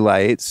LED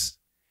lights.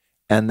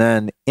 And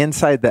then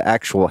inside the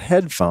actual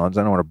headphones,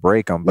 I don't want to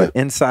break them, but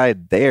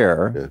inside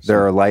there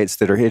are lights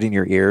that are hitting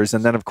your ears.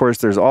 And then, of course,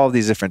 there's all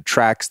these different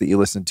tracks that you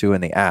listen to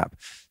in the app.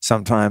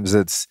 Sometimes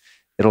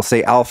it'll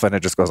say alpha and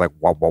it just goes like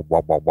wah, wah,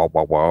 wah, wah, wah,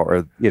 wah, wah,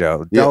 or,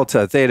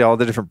 delta, theta, all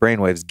the different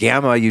brainwaves.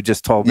 Gamma, you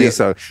just told me.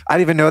 So I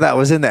didn't even know that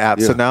was in the app.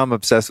 So now I'm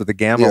obsessed with the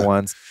gamma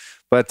ones.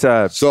 But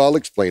so I'll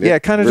explain it. Yeah,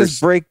 kind of just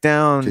break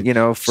down,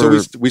 for...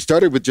 So we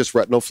started with just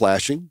retinal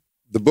flashing.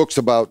 The books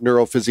about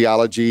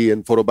neurophysiology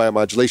and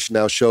photobiomodulation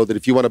now show that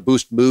if you want to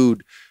boost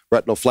mood,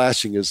 retinal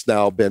flashing has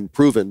now been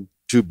proven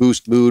to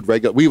boost mood.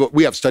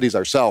 We have studies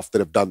ourselves that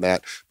have done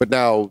that, but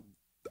now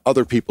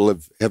other people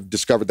have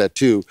discovered that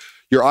too.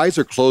 Your eyes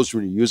are closed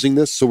when you're using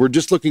this. So we're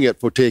just looking at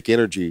photic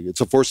energy. It's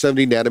a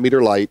 470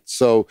 nanometer light.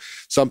 So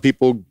some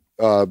people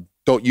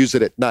don't use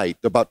it at night.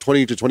 About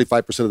 20 to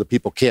 25% of the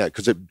people can't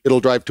because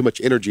it'll drive too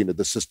much energy into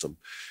the system.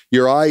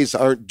 Your eyes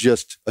aren't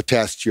just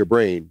attached to your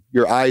brain.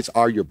 Your eyes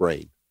are your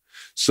brain.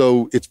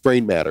 So it's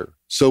brain matter.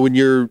 So when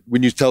you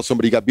tell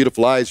somebody you got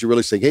beautiful eyes, you're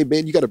really saying, hey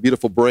man, you got a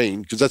beautiful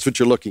brain, because that's what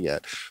you're looking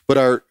at.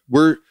 But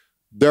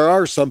there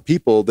are some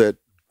people that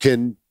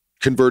can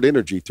convert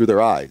energy through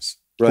their eyes.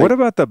 Right? What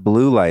about the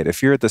blue light?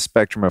 If you're at the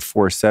spectrum of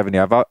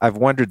 470, I've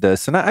wondered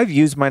this, and I've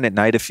used mine at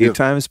night a few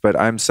times, but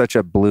I'm such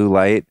a blue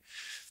light,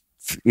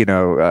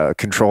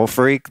 control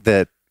freak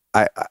that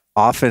I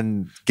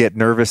often get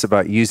nervous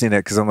about using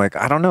it because I'm like,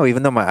 I don't know,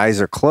 even though my eyes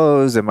are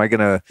closed, am I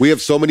going to We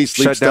have so many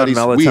sleep studies.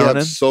 Melatonin? We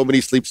have so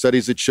many sleep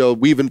studies that show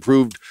we've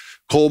improved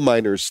coal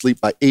miners' sleep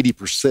by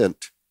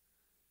 80%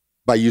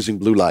 by using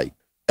blue light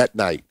at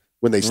night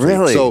when they sleep.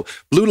 Really? So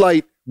blue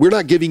light, we're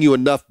not giving you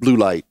enough blue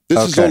light. This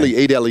is only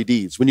 8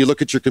 LEDs. When you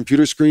look at your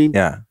computer screen,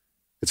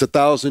 it's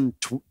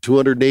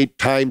 1,208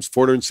 times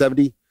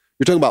 470.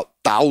 You're talking about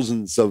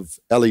thousands of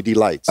LED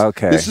lights.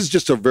 Okay. This is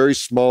just a very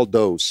small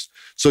dose.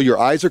 So your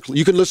eyes are,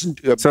 you can listen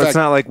to. So it's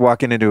not like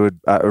walking into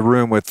a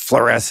room with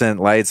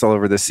fluorescent lights all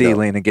over the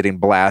ceiling and getting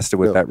blasted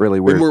with that really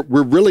weird. And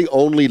we're really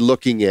only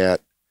looking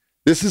at,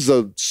 this is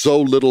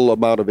so little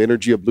amount of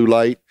energy of blue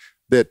light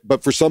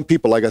but for some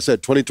people, like I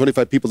said, 20,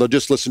 25 people, they'll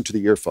just listen to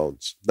the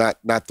earphones,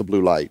 not the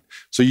blue light.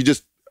 So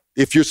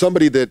if you're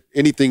somebody that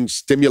anything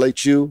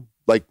stimulates you,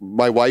 like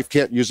my wife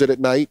can't use it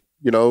at night,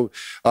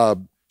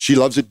 she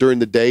loves it during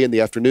the day and the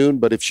afternoon,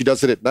 but if she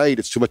does it at night,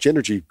 it's too much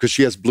energy because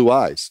she has blue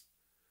eyes.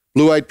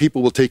 Blue-eyed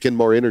people will take in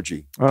more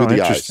energy through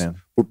the eyes.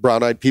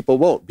 Brown-eyed people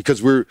won't,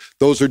 because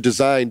those are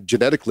designed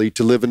genetically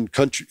to live in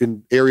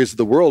areas of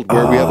the world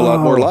where we have a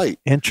lot more light.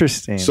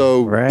 Interesting.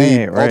 So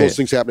all those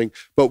things happening.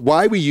 But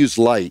why we use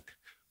light?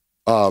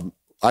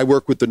 I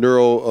work with the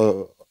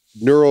Neuro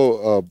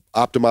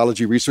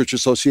Ophthalmology Research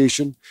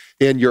Association,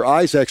 and your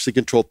eyes actually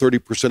control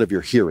 30% of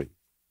your hearing.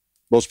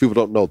 Most people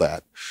don't know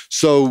that.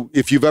 So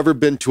if you've ever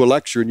been to a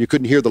lecture and you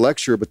couldn't hear the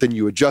lecturer, but then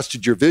you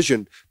adjusted your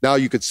vision, now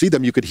you could see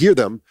them, you could hear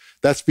them.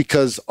 That's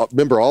because,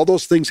 remember, all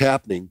those things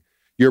happening,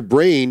 your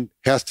brain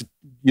has to,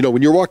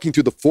 when you're walking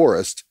through the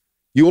forest,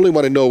 you only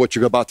want to know what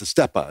you're about to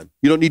step on.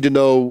 You don't need to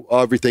know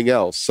everything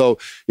else. So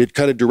it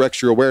kind of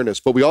directs your awareness.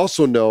 But we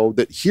also know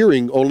that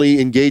hearing only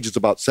engages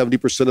about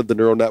 70% of the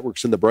neural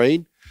networks in the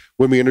brain.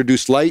 When we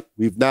introduce light,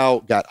 we've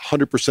now got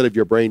 100% of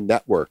your brain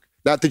network.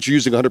 Not that you're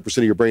using 100%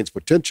 of your brain's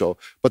potential,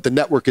 but the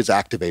network is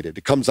activated.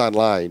 It comes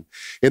online,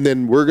 and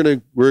then we're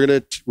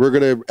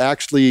gonna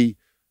actually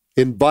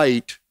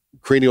invite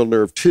cranial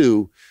nerve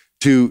 2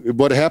 to.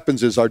 What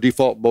happens is our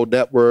default mode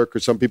network, or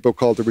some people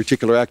call it the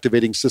reticular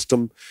activating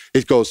system.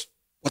 It goes,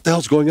 what the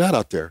hell's going on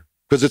out there?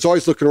 Because it's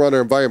always looking around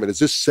our environment. Is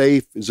this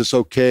safe? Is this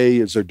okay?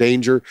 Is there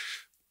danger?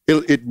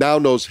 It now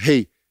knows,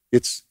 hey,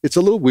 it's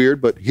a little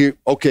weird, but here,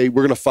 okay,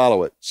 we're gonna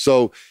follow it.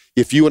 So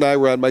if you and I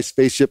were on my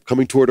spaceship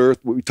coming toward Earth,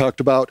 what we talked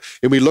about,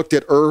 and we looked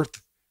at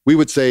Earth, we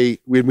would say,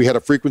 when we had a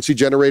frequency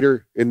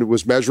generator and it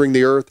was measuring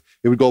the Earth,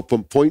 it would go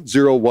from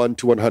 0.01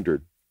 to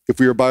 100. If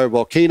we were by a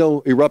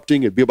volcano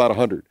erupting, it'd be about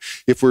 100.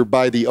 If we're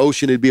by the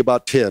ocean, it'd be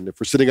about 10.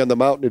 If we're sitting on the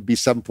mountain, it'd be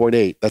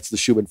 7.8. That's the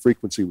Schumann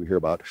frequency we hear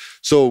about.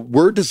 So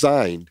we're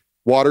designed,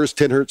 water is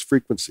 10 hertz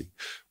frequency.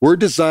 We're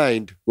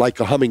designed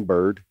like a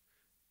hummingbird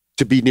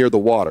to be near the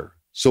water.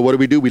 So what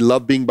do? We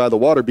love being by the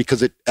water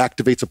because it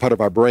activates a part of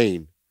our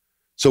brain.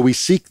 So we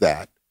seek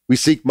that. We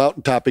seek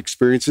mountaintop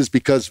experiences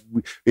because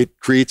it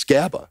creates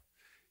GABA.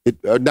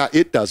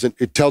 It doesn't.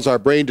 It tells our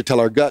brain to tell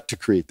our gut to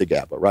create the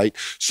GABA, right?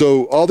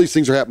 So all these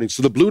things are happening.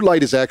 So the blue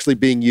light is actually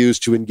being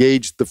used to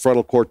engage the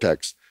frontal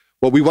cortex.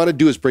 What we want to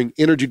do is bring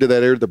energy to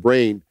that area of the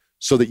brain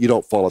so that you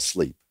don't fall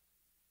asleep.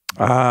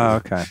 Ah,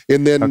 okay.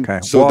 And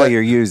then so while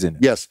you're using it.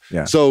 Yes.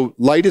 Yeah. So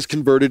light is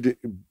converted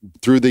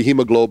through the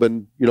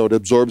hemoglobin, it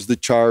absorbs the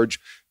charge,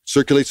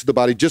 circulates through the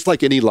body, just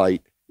like any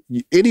light.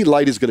 Any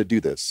light is going to do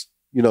this.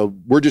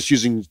 We're just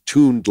using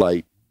tuned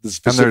light.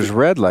 And there's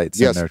red lights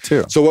in there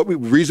too. So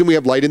reason we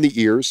have light in the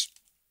ears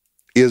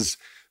is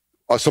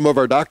some of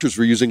our doctors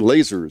were using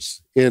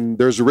lasers, and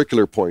there's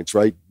auricular points,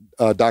 right?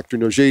 Dr.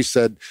 Noger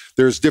said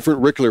there's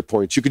different auricular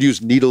points. You could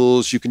use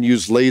needles, you can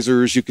use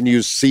lasers, you can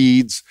use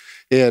seeds,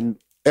 and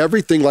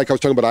everything, like I was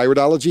talking about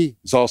iridology,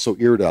 is also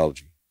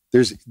iridology.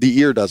 The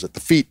ear does it, the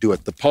feet do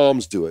it, the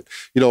palms do it.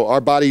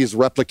 Our body is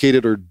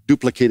replicated or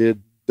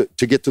duplicated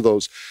to get to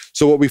those.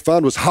 So what we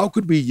found was, how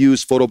could we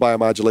use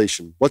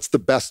photobiomodulation? What's the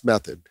best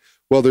method?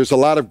 Well, there's a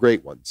lot of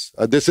great ones.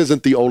 This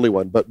isn't the only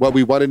one, but what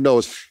we want to know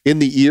is in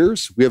the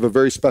ears, we have a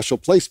very special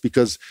place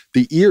because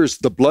the ears,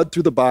 the blood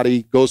through the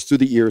body goes through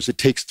the ears. It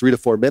takes 3 to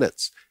 4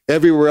 minutes.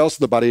 Everywhere else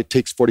in the body, it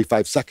takes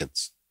 45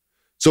 seconds.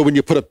 So when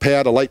you put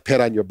a light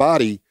pad on your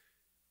body,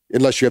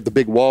 unless you have the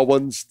big wall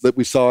ones that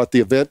we saw at the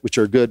event, which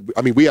are good.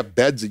 I mean, we have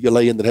beds that you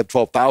lay in that have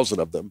 12,000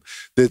 of them.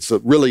 That's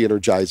really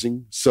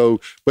energizing. So,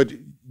 but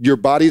your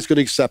body is going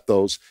to accept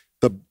those.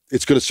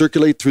 It's going to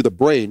circulate through the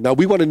brain. Now,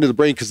 we want into the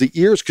brain because the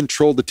ears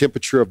control the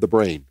temperature of the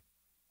brain.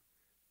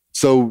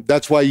 So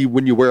that's why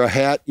when you wear a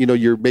hat,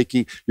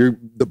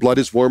 the blood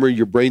is warmer,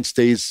 your brain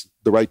stays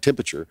the right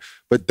temperature.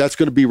 But that's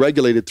going to be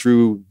regulated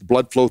through the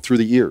blood flow through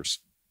the ears.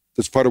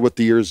 That's part of what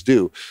the ears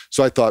do.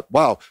 So I thought,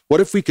 wow,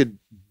 what if we could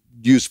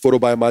use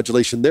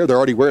photobiomodulation there? They're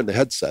already wearing the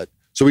headset.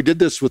 So we did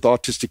this with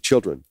autistic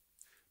children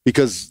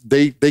because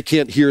they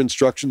can't hear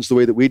instructions the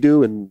way that we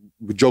do. And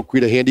Joe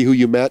Quita Handy, who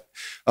you met,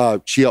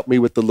 she helped me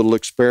with the little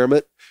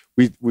experiment.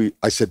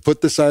 I said,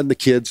 put this on the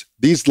kids.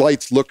 These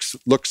lights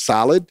look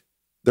solid.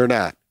 They're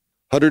not.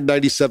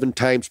 197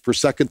 times per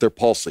second, they're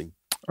pulsing.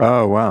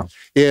 Oh, wow.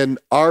 And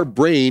our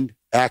brain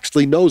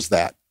actually knows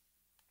that.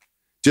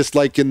 Just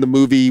like in the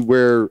movie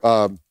where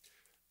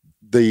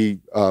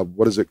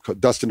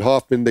Dustin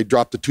Hoffman, they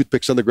dropped the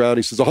toothpicks on the ground.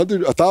 He says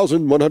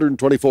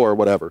 1,124 or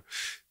whatever.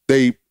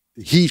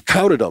 He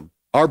counted them.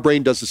 Our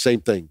brain does the same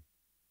thing.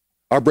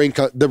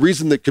 The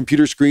reason that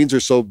computer screens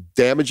are so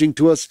damaging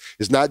to us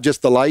is not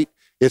just the light.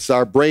 It's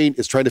our brain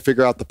is trying to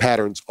figure out the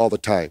patterns all the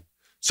time.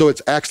 So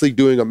it's actually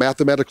doing a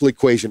mathematical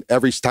equation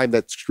every time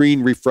that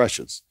screen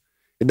refreshes.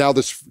 And now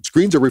the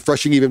screens are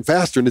refreshing even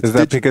faster. And is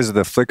that because of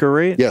the flicker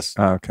rate? Yes.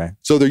 Oh, okay.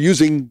 So they're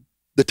using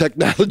the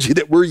technology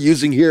that we're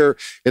using here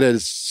in a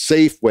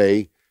safe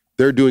way.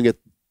 They're doing it,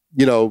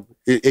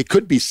 it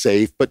could be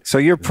safe, but. So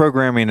you're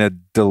programming a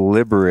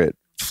deliberate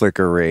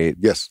flicker rate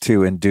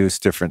to induce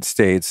different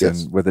states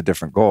and with a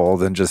different goal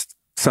than just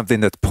something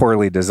that's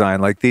poorly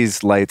designed. Like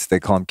these lights, they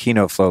call them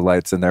keynote flow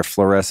lights, and they're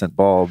fluorescent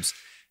bulbs.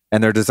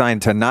 And they're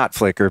designed to not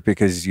flicker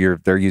because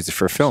they're used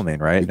for filming,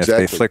 right? Exactly.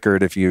 And if they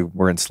flickered, if you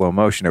were in slow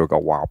motion, it would go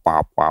wop,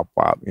 wop, wop,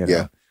 wop.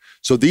 Yeah.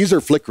 So these are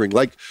flickering.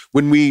 Like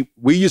when we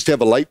used to have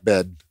a light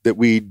bed that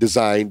we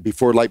designed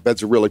before light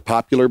beds are really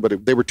popular,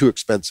 but they were too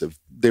expensive.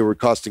 They were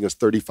costing us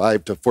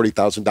 $35,000 to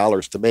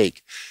 $40,000 to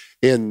make.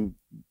 And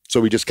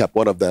so we just kept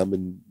one of them.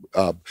 And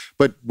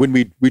but when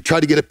we try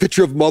to get a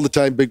picture of them all the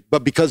time,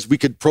 but because we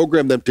could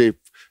program them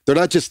they're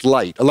not just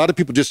light. A lot of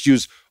people just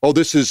use,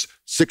 this is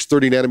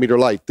 630 nanometer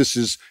light. This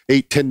is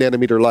 810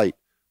 nanometer light.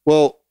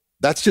 Well,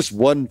 that's just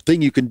one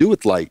thing you can do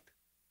with light.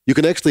 You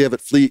can actually have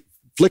it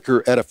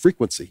flicker at a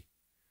frequency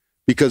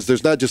because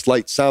there's not just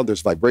light sound,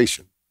 there's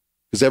vibration.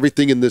 Because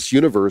everything in this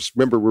universe,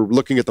 remember, we're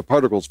looking at the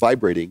particles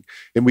vibrating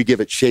and we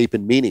give it shape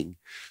and meaning.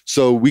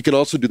 So we can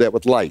also do that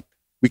with light.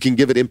 We can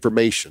give it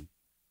information.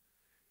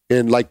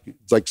 And like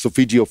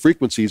solfeggio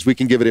frequencies, we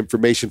can give it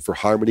information for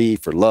harmony,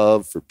 for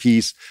love, for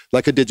peace,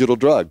 like a digital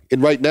drug.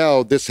 And right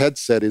now, this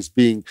headset is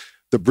the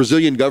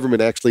Brazilian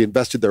government actually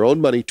invested their own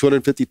money,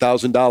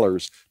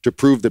 $250,000, to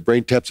prove that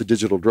BrainTap's a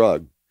digital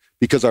drug.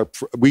 Because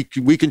we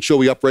can show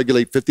we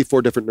upregulate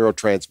 54 different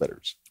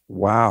neurotransmitters.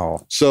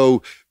 Wow.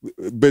 So,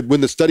 but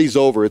when the study's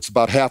over, it's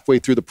about halfway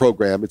through the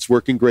program. It's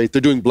working great.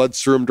 They're doing blood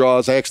serum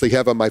draws. I actually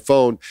have on my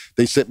phone,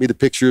 they sent me the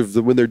picture of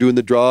when they're doing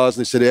the draws,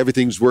 and they said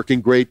everything's working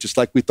great, just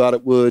like we thought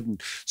it would.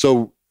 And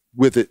so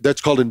with it,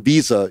 that's called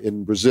Anvisa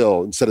in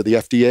Brazil instead of the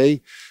FDA,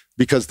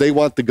 because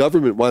the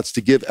government wants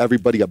to give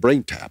everybody a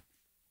brain tap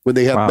when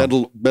they have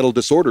mental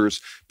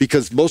disorders,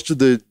 because most of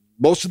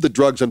the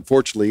drugs,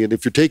 unfortunately, and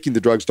if you're taking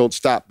the drugs, don't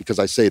stop because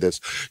I say this.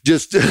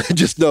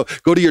 Just know,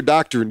 go to your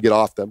doctor and get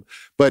off them.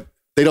 But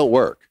they don't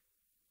work.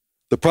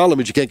 The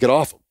problem is you can't get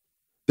off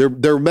them.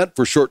 They're meant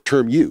for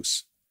short-term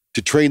use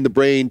to train the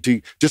brain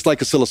to, just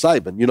like a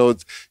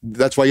psilocybin.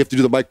 That's why you have to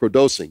do the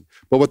microdosing.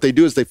 But what they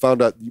do is they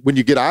found out when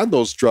you get on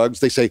those drugs,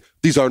 they say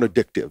these aren't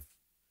addictive.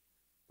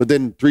 But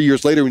then 3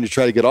 years later, when you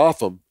try to get off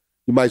them,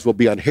 you might as well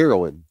be on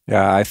heroin.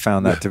 Yeah, I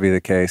found that to be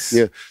the case.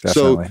 Yeah.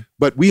 Definitely.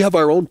 But we have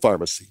our own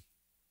pharmacy.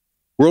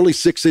 We're only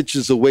 6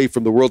 inches away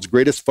from the world's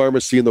greatest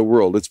pharmacy in the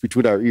world. It's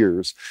between our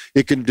ears.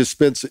 It can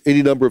dispense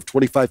any number of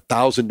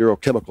 25,000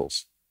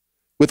 neurochemicals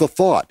with a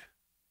thought,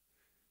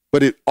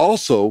 but it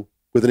also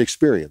with an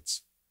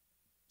experience.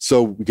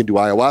 So we can do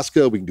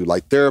ayahuasca, we can do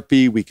light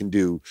therapy, we can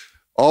do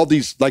all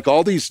these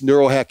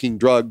neurohacking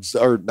drugs,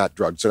 or not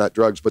drugs, they're not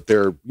drugs, but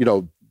they're,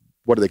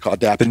 what do they call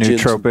adaptogens? The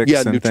nootropics.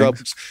 Yeah,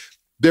 nootropics.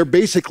 They're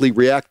basically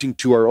reacting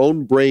to our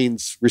own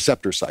brain's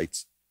receptor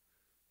sites.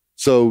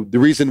 So the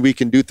reason we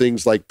can do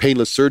things like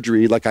painless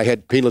surgery, like I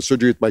had painless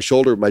surgery with my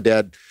shoulder, my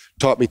dad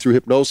taught me through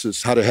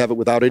hypnosis how to have it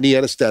without any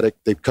anesthetic.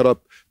 They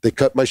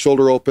cut my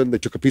shoulder open, they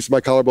took a piece of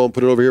my collarbone,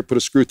 put it over here, put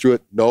a screw through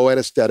it, no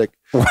anesthetic.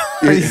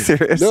 Are you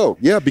serious? No,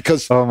 yeah,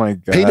 because oh my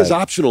God. Pain is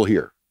optional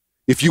here.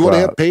 If you want to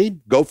have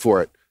pain, go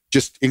for it.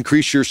 Just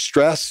increase your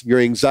stress, your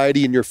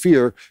anxiety, and your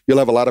fear, you'll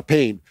have a lot of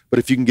pain. But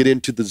if you can get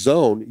into the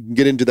zone, you can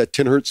get into that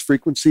 10 hertz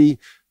frequency,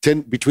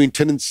 between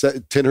 10 and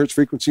 10 hertz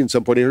frequency and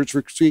 7.8 hertz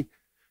frequency,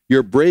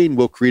 your brain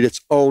will create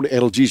its own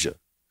analgesia.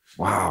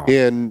 Wow.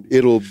 And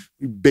you'll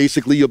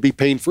be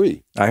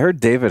pain-free. I heard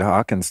David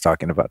Hawkins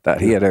talking about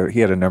that. He had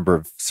a number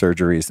of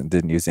surgeries and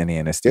didn't use any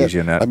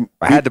anesthesia. Yeah. And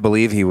I had to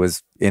believe he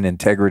was in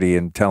integrity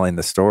in telling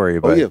the story,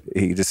 but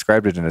he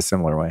described it in a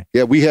similar way.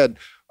 Yeah,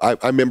 I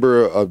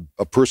remember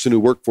a person who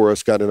worked for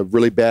us got in a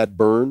really bad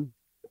burn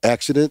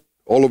accident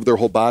all over their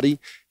whole body.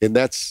 And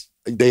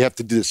they have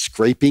to do the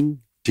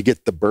scraping to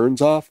get the burns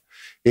off.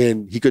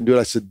 And he couldn't do it.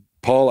 I said,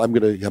 Paul, I'm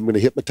gonna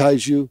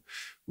hypnotize you.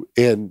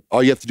 And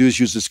all you have to do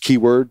is use this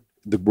keyword.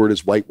 The word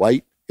is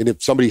white. And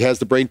if somebody has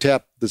the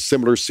BrainTap, the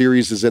similar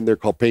series is in there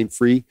called Pain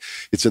Free.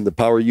 It's in the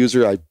Power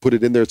User. I put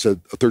it in there. It's a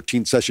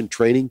 13-session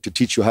training to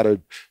teach you how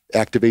to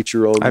activate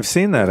your own. I've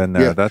seen that in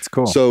there. Yeah. That's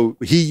cool. So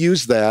he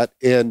used that,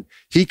 and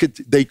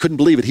they couldn't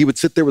believe it. He would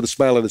sit there with a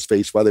smile on his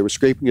face while they were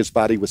scraping his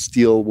body with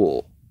steel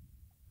wool.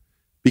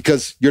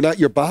 Because you're not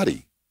your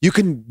body. You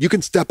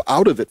can step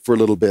out of it for a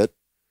little bit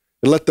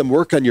and let them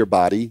work on your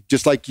body,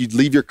 just like you'd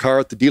leave your car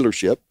at the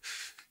dealership,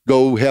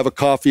 go have a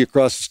coffee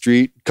across the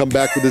street, come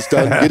back when it's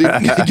done,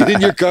 get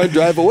in your car and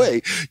drive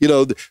away.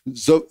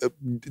 So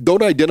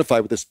don't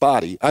identify with this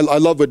body. I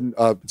love when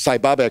Sai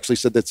Baba actually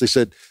said that. They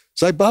said,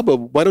 Sai Baba,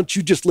 why don't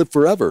you just live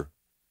forever?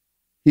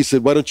 He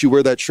said, why don't you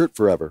wear that shirt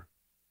forever?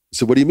 I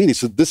said, what do you mean? He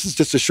said, this is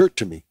just a shirt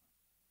to me.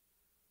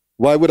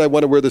 Why would I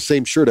want to wear the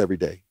same shirt every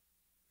day?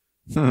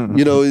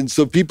 And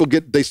so people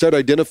they start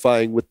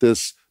identifying with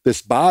this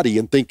body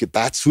and think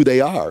that's who they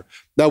are.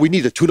 Now we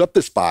need to tune up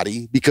this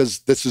body because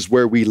this is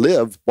where we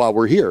live while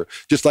we're here.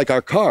 Just like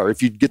our car,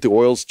 if you get the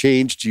oils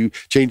changed, you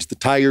change the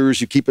tires,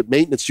 you keep it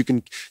maintenance,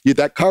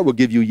 that car will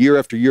give you year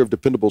after year of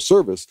dependable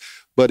service.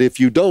 But if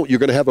you don't, you're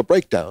going to have a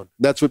breakdown.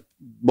 That's what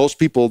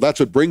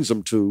brings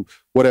them to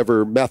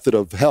whatever method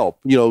of help.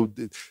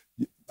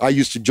 I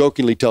used to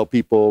jokingly tell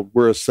people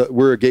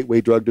we're a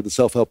gateway drug to the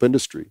self-help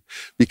industry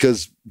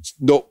because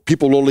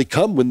people only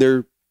come when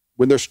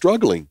they're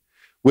struggling.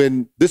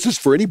 When this is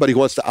for anybody who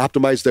wants to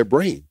optimize their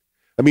brain.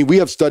 I mean, we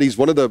have studies.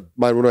 One of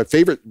my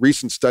favorite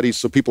recent studies,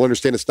 so people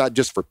understand it's not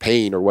just for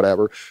pain or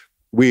whatever.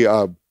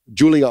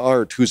 Julia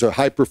Arndt, who's a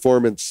high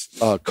performance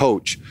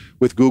coach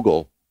with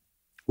Google,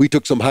 we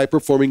took some high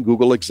performing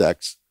Google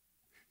execs,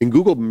 and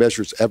Google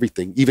measures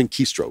everything, even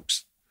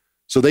keystrokes.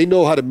 So they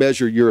know how to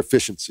measure your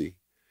efficiency.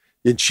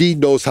 And she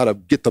knows how to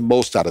get the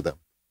most out of them.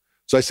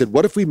 So I said,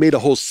 what if we made a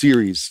whole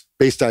series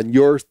based on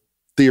your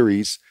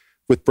theories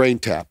with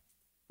BrainTap?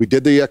 We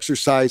did the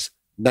exercise,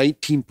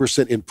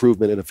 19%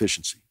 improvement in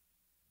efficiency.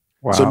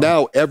 Wow. So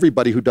now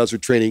everybody who does her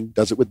training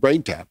does it with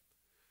BrainTap.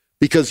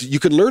 Because you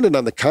can learn it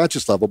on the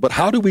conscious level, but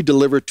how do we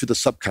deliver it to the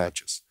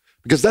subconscious?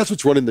 Because that's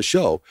what's running the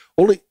show.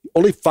 Only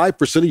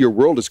 5% of your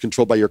world is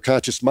controlled by your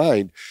conscious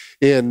mind.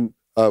 And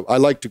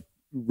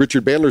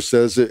Richard Bandler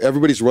says that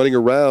everybody's running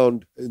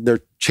around and they're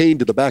chained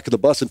to the back of the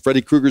bus and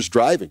Freddy Krueger's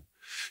driving.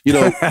 We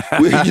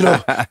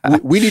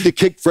need to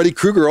kick Freddy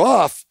Krueger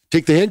off,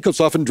 take the handcuffs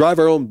off and drive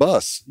our own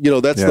bus.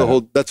 That's the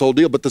whole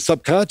deal. But the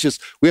subconscious,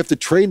 we have to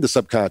train the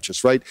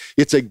subconscious, right?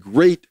 It's a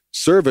great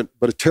servant,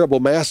 but a terrible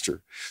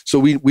master. So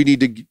we need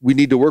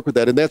to work with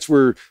that. And that's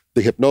where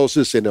the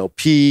hypnosis,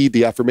 NLP,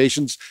 the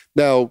affirmations.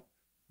 Now,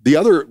 the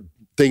other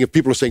thing, if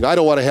people are saying, I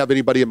don't want to have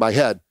anybody in my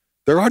head,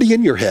 they're already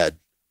in your head.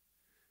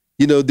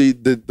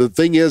 The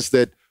thing is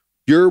that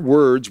your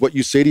words, what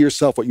you say to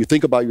yourself, what you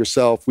think about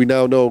yourself, we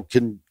now know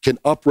can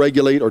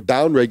upregulate or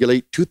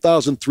downregulate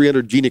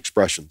 2,300 gene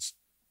expressions.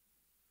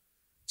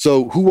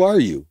 So who are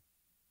you?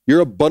 You're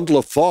a bundle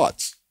of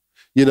thoughts,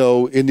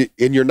 and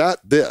you're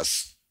not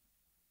this.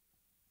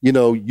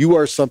 You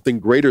are something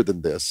greater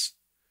than this.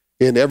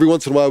 And every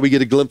once in a while we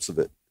get a glimpse of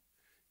it.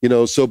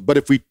 But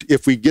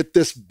if we get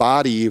this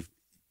body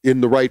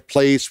in the right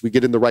place, we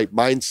get in the right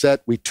mindset,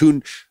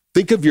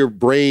 think of your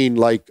brain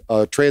like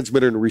a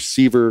transmitter and a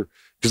receiver,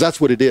 because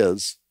that's what it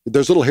is.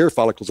 There's little hair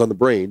follicles on the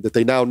brain that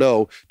they now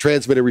know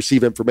transmit and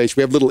receive information.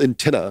 We have little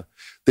antenna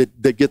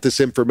that get this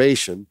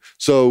information.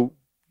 So,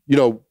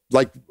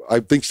 like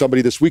I think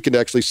somebody this weekend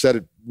actually said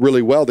it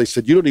really well. They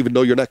said, you don't even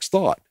know your next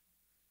thought.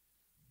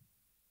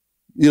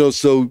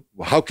 So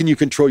how can you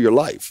control your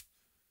life?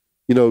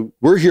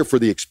 We're here for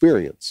the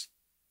experience.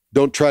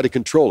 Don't try to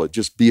control it.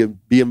 Just be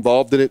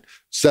involved in it,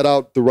 set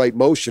out the right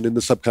motion, and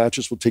the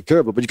subconscious will take care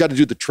of it. But you got to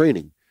do the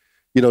training.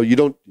 You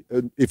don't,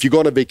 if you go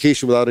on a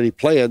vacation without any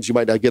plans, you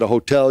might not get a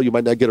hotel, you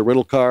might not get a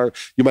rental car,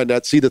 you might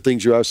not see the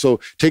things you are. So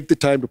take the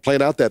time to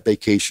plan out that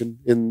vacation.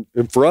 And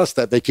for us,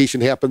 that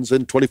vacation happens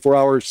in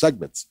 24-hour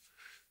segments.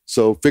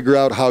 So figure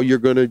out how you're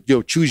going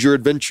to, choose your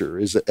adventure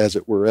as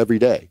it were every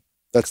day.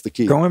 That's the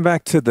key. Going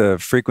back to the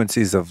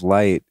frequencies of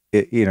light,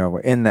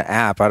 in the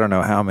app, I don't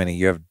know how many,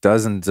 you have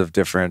dozens of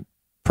different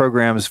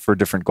programs for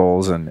different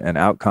goals and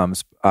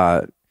outcomes.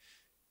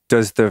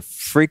 Does the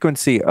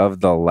frequency of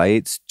the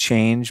lights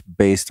change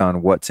based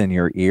on what's in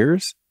your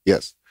ears?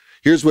 Yes.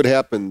 Here's what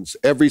happens.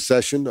 Every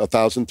session,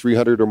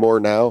 1,300 or more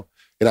now,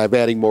 and I'm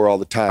adding more all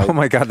the time. Oh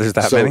my God, there's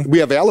that many? We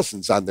have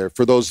Allison's on there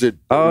for those that,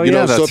 so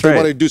if they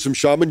want to do some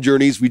shaman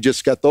journeys, we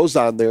just got those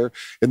on there,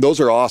 and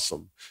those are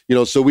awesome.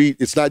 So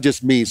it's not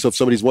just me. So if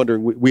somebody's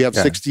wondering, we have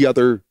 60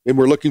 other, and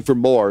we're looking for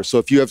more. So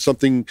if you have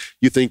something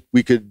you think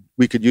we could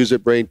use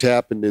at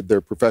BrainTap and they're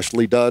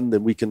professionally done,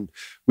 then we can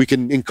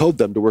encode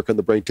them to work on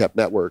the BrainTap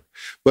network.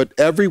 But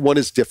every one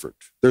is different.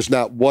 There's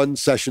not one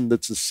session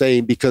that's the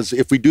same, because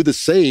if we do the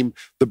same,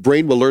 the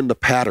brain will learn the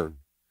pattern.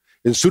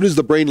 And as soon as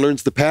the brain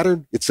learns the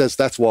pattern, it says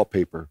that's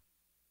wallpaper.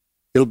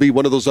 It'll be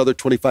one of those other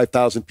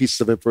 25,000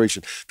 pieces of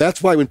information.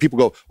 That's why when people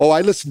go, oh,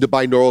 I listen to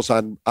binaurals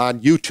on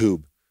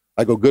YouTube,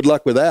 I go, good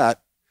luck with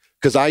that.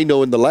 Because I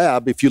know in the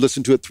lab, if you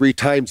listen to it 3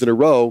 times in a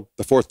row,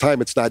 the 4th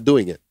time it's not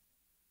doing it.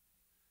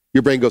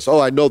 Your brain goes,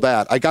 oh, I know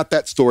that. I got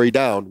that story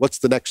down. What's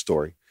the next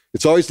story?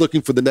 It's always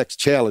looking for the next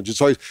challenge.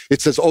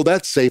 It says, oh,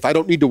 that's safe. I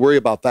don't need to worry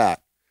about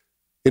that.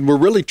 And we're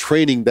really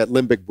training that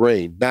limbic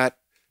brain, not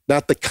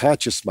the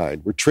conscious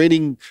mind. We're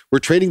training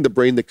the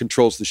brain that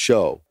controls the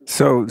show.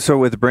 So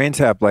with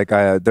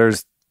BrainTap,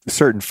 there's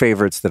certain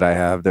favorites that I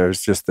have.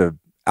 There's just the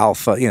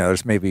alpha,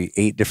 there's maybe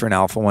 8 different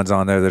alpha ones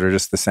on there that are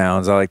just the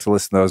sounds. I like to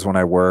listen to those when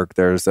I work.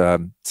 There's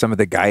some of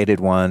the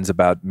guided ones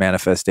about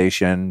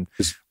manifestation,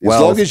 as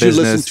long as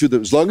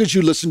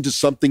you listen to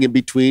something in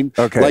between.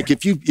 Okay. Like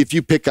if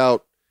you pick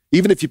out,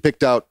 even if you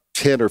picked out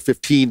 10 or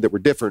 15 that were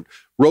different,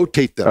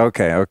 rotate them.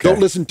 Okay. Don't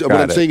listen to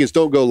what I'm saying is,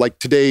 don't go like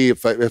today.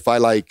 If I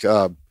like,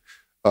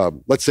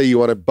 let's say you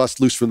want to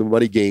bust loose from the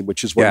money game,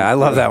 which is I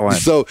love that one.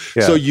 So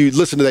you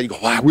listen to that, you go,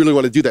 wow, I really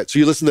want to do that. So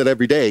you listen to that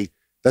every day.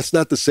 That's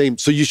not the same.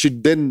 So you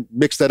should then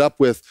mix that up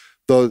with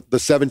the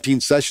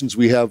 17 sessions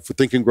we have for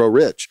Think and Grow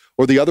Rich,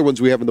 or the other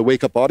ones we have in the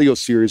Wake Up audio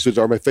series, which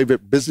are my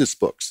favorite business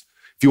books.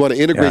 If you want to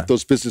integrate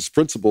those business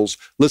principles,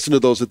 listen to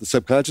those at the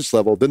subconscious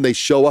level, then they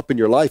show up in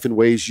your life in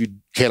ways you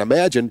can't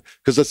imagine,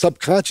 because the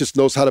subconscious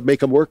knows how to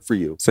make them work for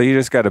you. So you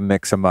just got to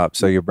mix them up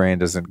so your brain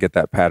doesn't get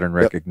that pattern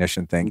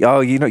recognition thing.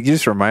 Oh, you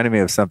just reminded me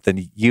of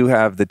something. You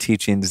have the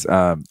teachings,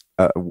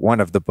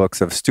 one of the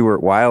books of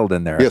Stuart Wilde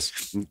in there.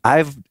 Yes.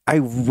 I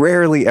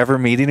rarely ever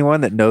meet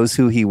anyone that knows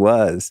who he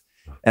was.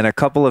 And a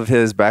couple of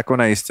his, back when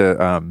I used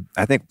to,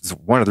 I think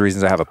one of the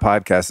reasons I have a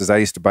podcast is I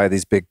used to buy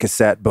these big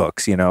cassette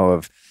books,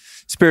 of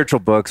spiritual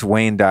books,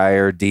 Wayne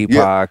Dyer,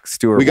 Deepak,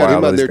 Stuart Wilde. We got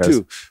him on there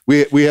too.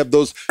 We have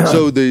those.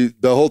 So the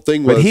whole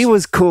thing was. But he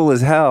was cool as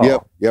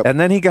hell. Yep. And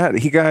then he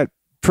got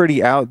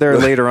pretty out there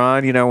later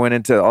on, went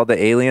into all the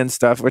alien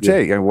stuff, which,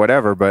 hey,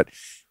 whatever. But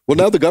well,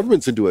 now the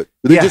government's into it.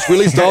 They just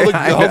released all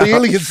the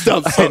alien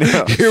stuff. So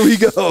here we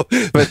go.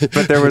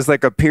 But there was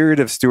like a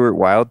period of Stuart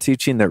Wilde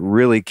teaching that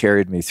really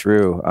carried me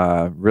through.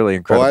 Really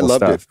incredible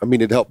stuff. Oh, I loved it. I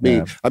mean, it helped me.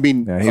 Yeah. I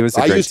mean, he was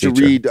a great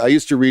teacher. I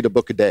used to read a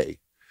book a day.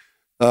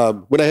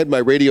 When I had my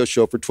radio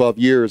show for 12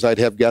 years, I'd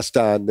have guests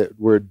on that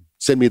would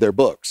send me their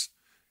books.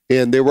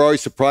 And they were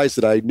always surprised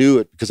that I knew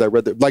it, because I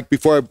read it. Like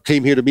before I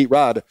came here to meet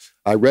Rod,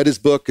 I read his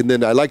book, and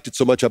then I liked it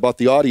so much I bought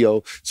the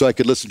audio so I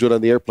could listen to it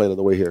on the airplane on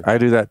the way here. I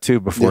do that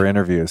too before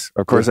interviews.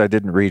 Of course, I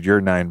didn't read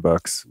your 9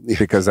 books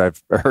because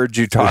I've heard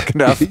you talk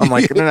enough. I'm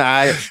like, no,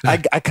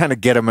 I kind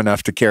of get them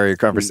enough to carry a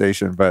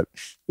conversation. But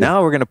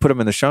now we're going to put them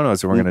in the show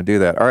notes, and we're going to do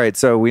that. All right,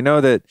 so we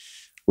know that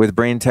with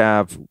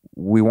BrainTap,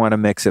 we want to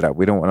mix it up.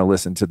 We don't want to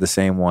listen to the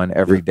same one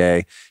every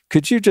day.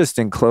 Could you just,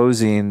 in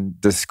closing,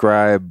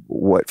 describe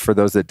for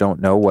those that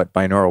don't know, what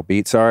binaural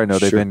beats are? I know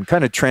they've been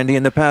kind of trendy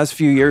in the past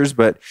few years,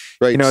 but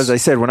as I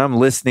said, when I'm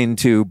listening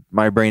to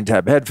my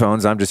BrainTap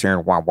headphones, I'm just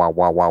hearing wow, wow,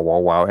 wow, wow, wow,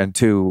 wow. And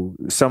to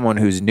someone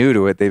who's new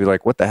to it, they'd be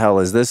like, what the hell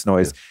is this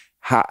noise?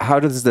 How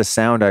does the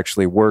sound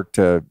actually work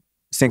to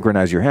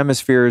synchronize your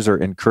hemispheres or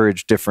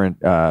encourage different,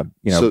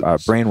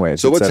 brain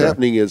waves? So what's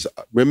happening is,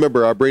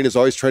 remember, our brain is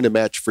always trying to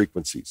match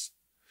frequencies.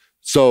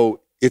 So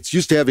it's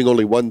used to having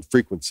only one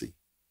frequency.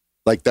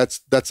 Like that's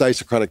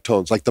isochronic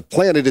tones. Like the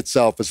planet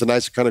itself is an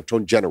isochronic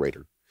tone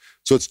generator.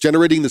 So it's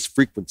generating this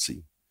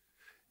frequency,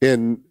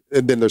 and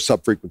then there's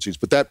sub-frequencies,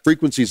 but that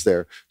frequency is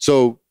there.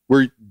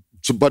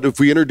 But if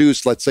we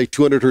introduce, let's say,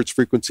 200 hertz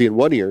frequency in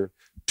one ear,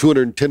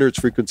 210 hertz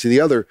frequency in the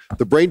other,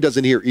 the brain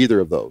doesn't hear either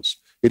of those.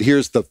 It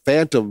hears the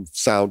phantom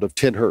sound of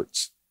 10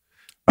 hertz.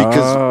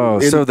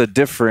 So the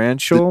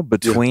differential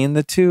between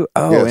the two?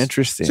 Oh,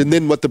 interesting. And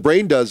then what the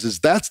brain does is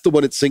that's the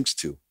one it syncs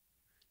to.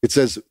 It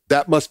says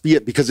that must be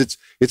it, because it's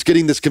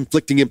getting this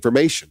conflicting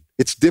information.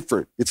 It's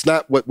different. It's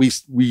not what we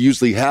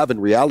usually have in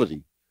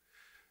reality.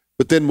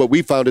 But then what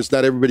we found is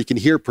not everybody can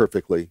hear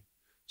perfectly.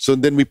 So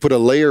then we put a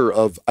layer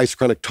of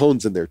isochronic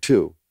tones in there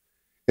too.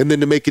 And then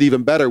to make it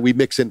even better, we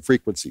mix in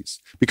frequencies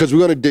because we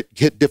want to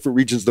hit different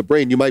regions of the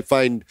brain. You might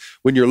find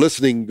when you're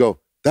listening, go,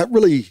 that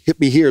really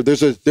hit me here.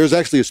 There's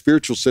actually a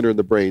spiritual center in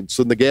the brain.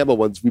 So in the gamma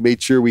ones, we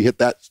made sure we hit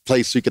that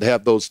place so you could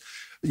have those,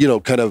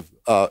 kind of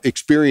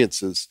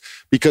experiences.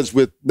 Because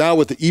with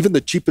even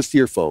the cheapest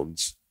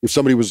earphones, if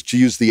somebody was to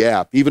use the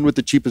app, even with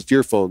the cheapest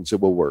earphones, it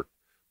will work.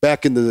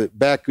 Back in the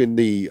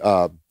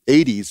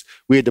 80s,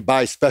 we had to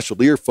buy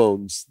special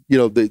earphones,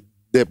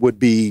 that would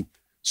be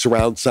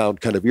surround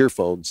sound kind of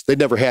earphones. They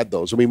never had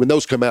those. I mean, when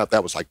those come out,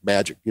 that was like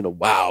magic.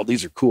 Wow,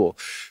 these are cool.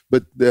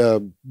 But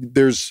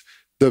there's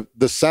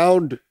the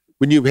sound.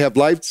 When you have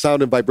light,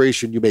 sound, and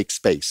vibration, you make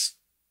space.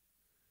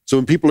 So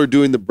when people are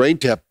doing the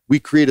BrainTap, we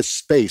create a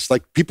space.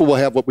 Like people will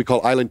have what we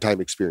call island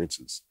time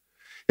experiences,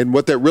 and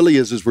what that really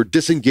is we're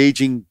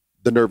disengaging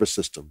the nervous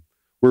system.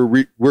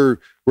 We're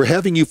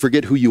having you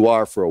forget who you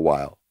are for a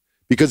while,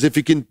 because if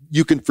you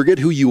can forget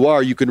who you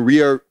are, you can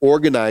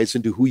reorganize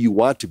into who you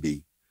want to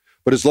be.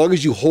 But as long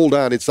as you hold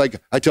on, it's like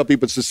I tell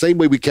people, it's the same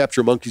way we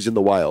capture monkeys in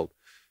the wild.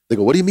 They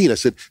go, what do you mean? I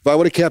said, if I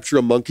want to capture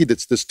a monkey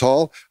that's this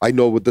tall, I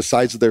know with the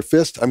size of their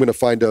fist, I'm going to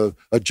find a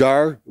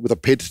jar with a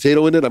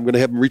potato in it. I'm going to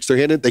have them reach their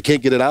hand in. They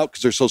can't get it out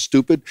because they're so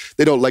stupid.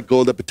 They don't let go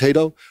of the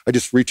potato. I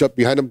just reach up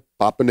behind them,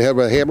 pop and have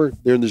a hammer.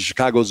 They're in the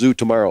Chicago Zoo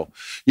tomorrow.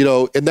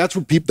 And that's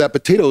what that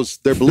potato's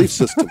their belief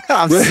system.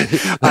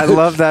 I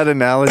love that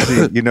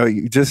analogy.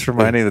 You just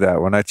reminded me of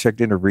that. When I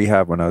checked into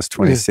rehab when I was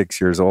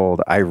 26 years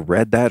old, I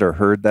read that or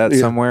heard that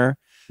somewhere.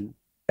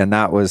 And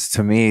that was,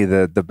 to me,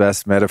 the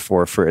best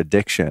metaphor for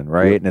addiction,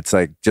 right? And it's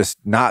like just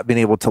not being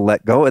able to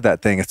let go of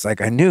that thing. It's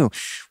like I knew,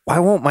 why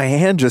won't my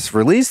hand just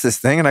release this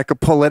thing and I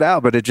could pull it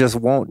out, but it just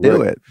won't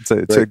do it. It's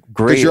a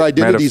great because your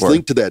identity is metaphor.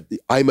 linked to that.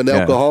 I'm an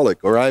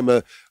alcoholic, or I'm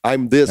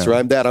this, or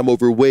I'm that. I'm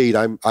overweight.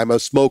 I'm a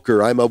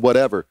smoker. I'm a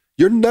whatever.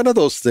 You're none of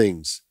those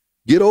things.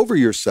 Get over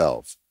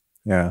yourself.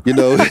 Yeah.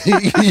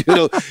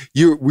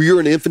 You're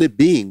an infinite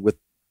being with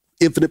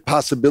infinite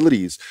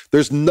possibilities.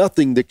 There's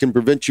nothing that can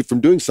prevent you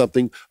from doing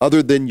something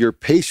other than your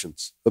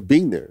patience of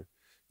being there.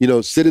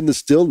 Sit in the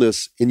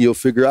stillness and you'll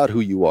figure out who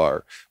you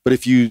are. But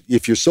if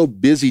you're so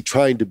busy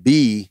trying to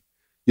be,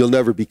 you'll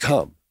never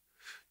become.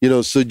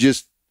 So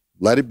just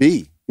let it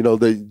be.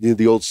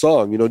 The old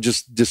song,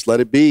 just let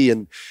it be.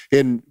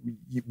 And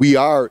we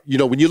are,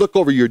 when you look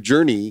over your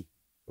journey,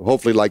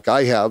 hopefully like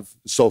I have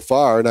so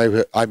far,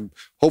 and I'm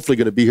hopefully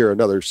going to be here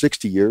another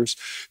 60 years,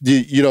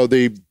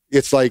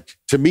 it's like,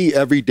 to me,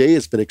 every day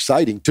has been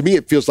exciting. To me,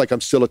 it feels like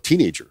I'm still a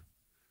teenager,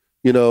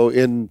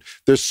 and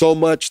there's so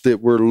much that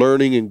we're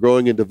learning and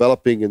growing and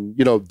developing. And,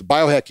 the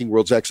biohacking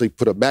world's actually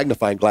put a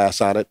magnifying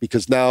glass on it,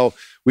 because now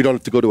we don't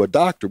have to go to a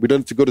doctor. We don't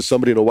have to go to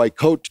somebody in a white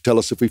coat to tell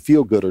us if we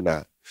feel good or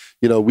not.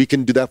 We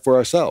can do that for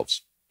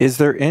ourselves. Is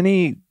there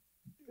any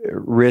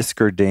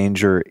risk or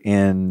danger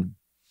in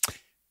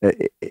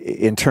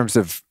terms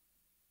of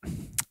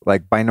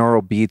like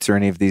binaural beats or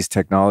any of these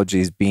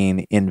technologies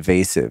being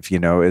invasive?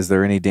 Is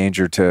there any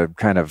danger to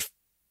kind of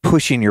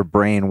pushing your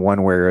brain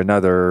one way or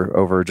another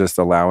over just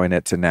allowing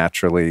it to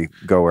naturally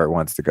go where it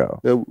wants to go?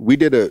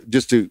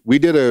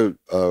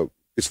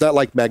 It's not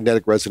like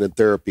magnetic resonant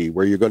therapy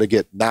where you're going to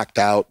get knocked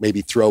out,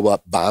 maybe throw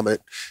up,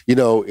 vomit,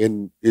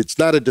 and it's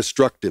not a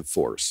destructive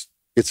force.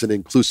 It's an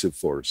inclusive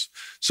force.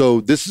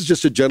 So this is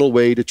just a gentle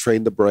way to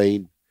train the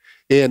brain.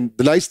 And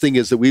the nice thing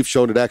is that we've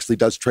shown it actually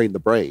does train the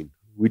brain.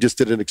 We just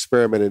did an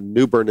experiment in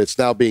Newbern. It's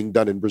now being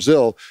done in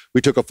Brazil. We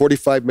took a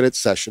 45-minute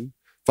session,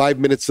 5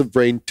 minutes of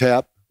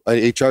BrainTap,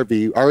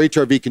 HRV. Our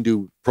HRV can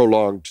do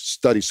prolonged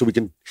studies, so we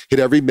can hit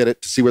every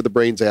minute to see where the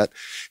brain's at.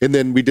 And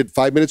then we did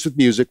 5 minutes with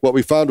music. What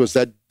we found was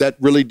that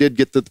really did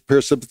get the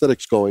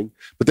parasympathetics going.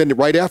 But then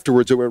right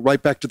afterwards, it went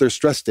right back to their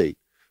stress state.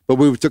 But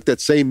when we took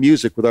that same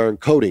music with our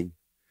encoding,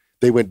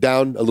 they went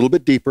down a little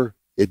bit deeper.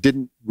 It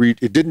didn't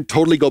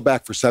totally go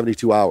back for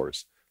 72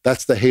 hours.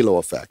 That's the halo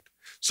effect.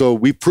 So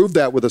we proved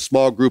that with a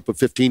small group of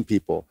 15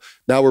 people.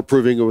 Now we're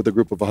proving it with a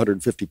group of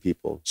 150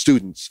 people,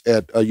 students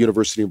at a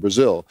university in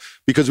Brazil,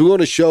 because we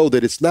want to show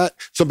that it's not,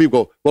 some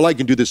people go, well, I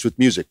can do this with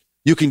music.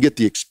 You can get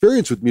the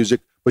experience with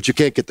music, but you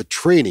can't get the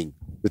training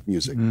with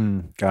music.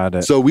 Got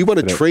it. So we want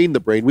to train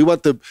the brain. We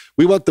want the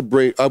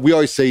brain. We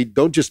always say,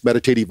 don't just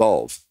meditate,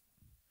 evolve.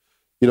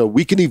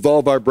 We can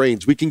evolve our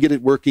brains. We can get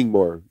it working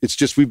more. It's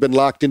just we've been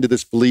locked into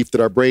this belief that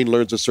our brain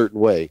learns a certain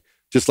way,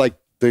 just like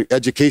the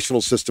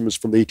educational system is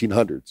from the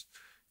 1800s.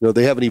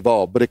 They haven't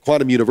evolved. But at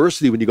Quantum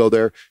University, when you go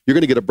there, you're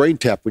going to get a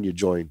BrainTap when you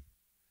join,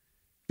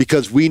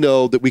 because we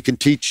know that we can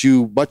teach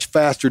you much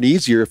faster and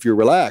easier if you're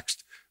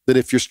relaxed than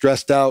if you're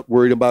stressed out,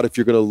 worried about if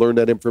you're going to learn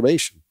that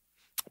information.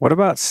 What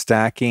about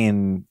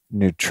stacking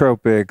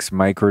nootropics,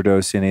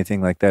 microdosing,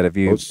 anything like that? Have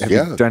you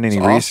done any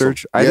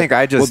research? Awesome. I think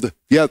I just,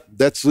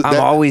 I'm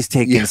always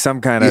taking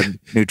some kind of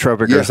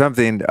nootropic or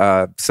something.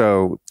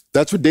 So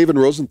that's what David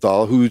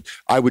Rosenthal,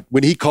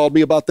 when he called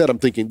me about that, I'm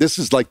thinking, this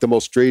is like the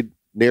most straight,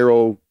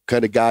 narrow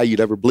kind of guy you'd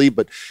ever believe.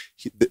 But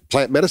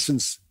plant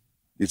medicine's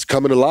it's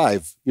coming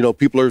alive.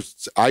 People are,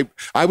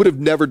 I would have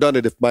never done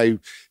it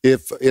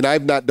and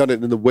I've not done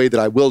it in the way that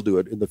I will do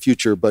it in the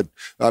future, but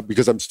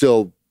because I'm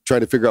still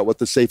trying to figure out what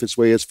the safest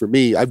way is for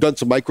me. I've done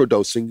some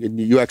microdosing, and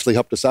you actually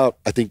helped us out,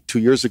 I think 2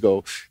 years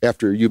ago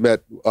after you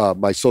met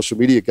my social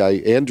media guy,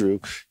 Andrew.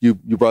 You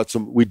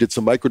we did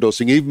some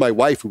microdosing. Even my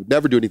wife, who would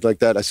never do anything like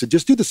that, I said,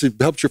 just do this, it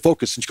helps your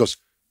focus. And she goes,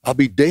 I'll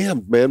be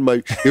damned, man.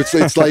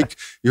 It's like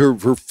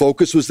her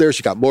focus was there.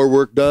 She got more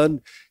work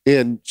done,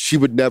 and she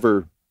would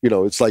never,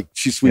 it's like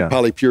she's sweet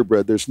poly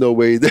purebred. There's no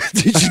way that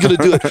she's going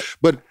to do it.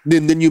 But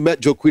then you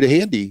met Joquita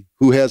Handy,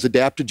 who has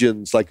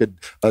adaptogens like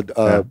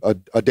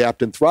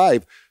Adapt and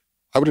Thrive.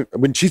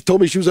 When she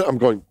told me I'm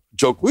going,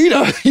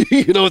 Joquita,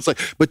 it's like,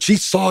 but she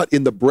saw it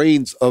in the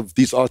brains of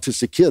these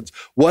autistic kids.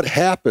 What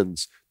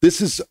happens?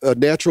 This is a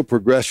natural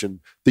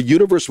progression. The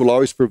universe will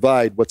always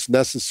provide what's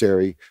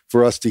necessary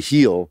for us to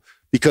heal,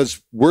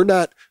 because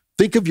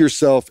think of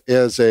yourself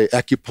as a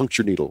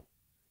acupuncture needle.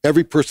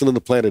 Every person on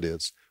the planet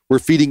is. We're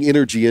feeding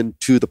energy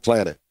into the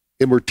planet,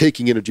 and we're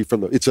taking energy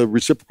from it's a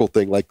reciprocal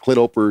thing, like Clint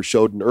Oper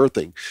showed in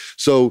Earthing.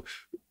 So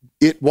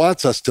it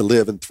wants us to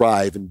live and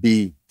thrive and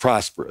be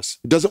prosperous.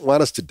 It doesn't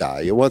want us to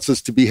die. It wants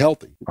us to be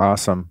healthy.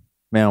 Awesome.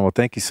 Man, well,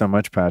 thank you so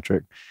much,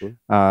 Patrick.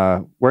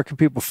 Where can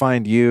people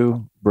find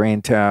you,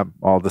 BrainTap,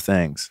 all the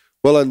things?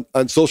 Well,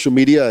 on social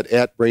media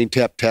at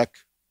BrainTap Tech,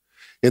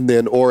 and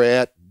then or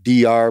at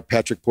Dr.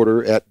 Patrick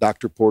Porter, at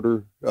Dr.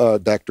 Porter,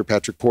 Dr.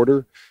 Patrick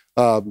Porter.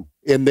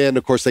 And then,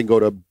 of course, they can go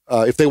to,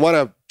 if they want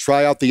to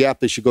try out the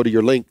app, they should go to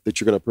your link that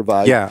you're going to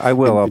provide. Yeah, I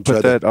will. I'll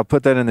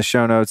put that in the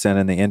show notes and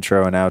in the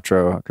intro and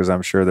outro, because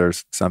I'm sure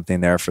there's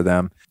something there for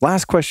them.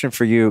 Last question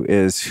for you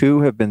is,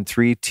 who have been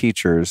 3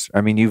 teachers?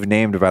 I mean, you've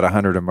named about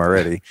 100 of them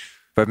already,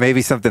 but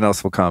maybe something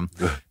else will come.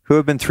 Who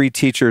have been 3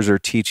 teachers or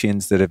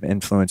teachings that have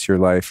influenced your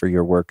life or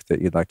your work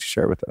that you'd like to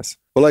share with us?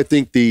 Well, I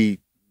think the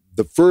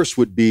first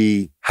would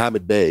be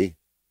Hamid Bey.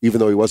 Even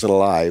though he wasn't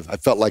alive, I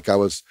felt like I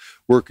was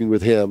working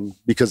with him,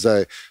 because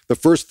the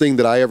first thing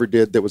that I ever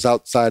did that was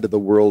outside of the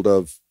world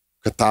of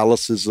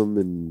Catholicism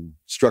and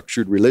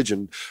structured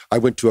religion, I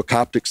went to a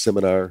Coptic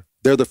seminar.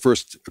 They're the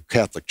first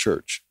Catholic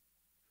church,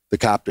 the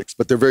Coptics,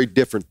 but they're very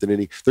different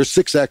than there's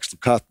 6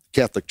 actual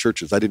Catholic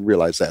churches. I didn't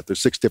realize that.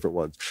 There's 6 different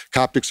ones.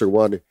 Coptics are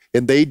one,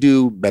 and they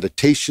do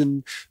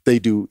meditation. They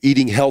do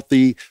eating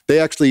healthy. They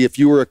actually, if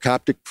you were a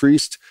Coptic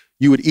priest,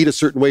 you would eat a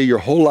certain way your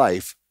whole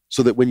life,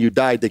 so that when you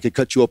died, they could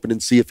cut you open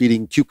and see if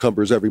eating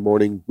cucumbers every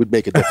morning would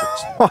make a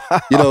difference. Wow.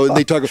 And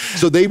they talk.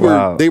 So they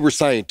were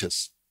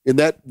scientists, and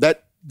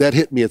that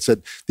hit me and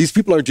said, these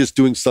people aren't just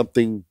doing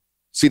something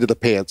seat of the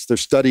pants. They're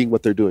studying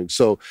what they're doing.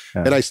 So,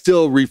 and I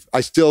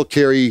still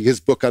carry his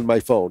book on my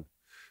phone,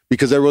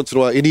 because every once in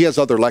a while, and he has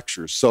other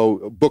lectures,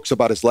 so books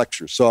about his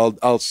lectures. So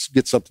I'll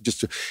get something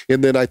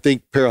and then I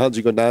think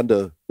Paramahansa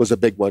Yogananda was a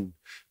big one,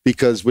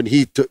 because when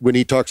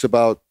he talks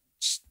about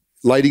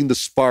lighting the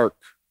spark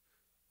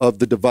of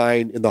the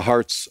divine in the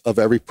hearts of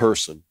every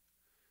person,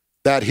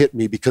 that hit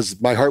me, because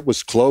my heart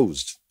was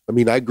closed. I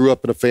mean, I grew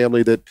up in a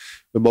family that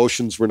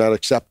emotions were not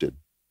accepted.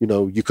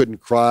 You couldn't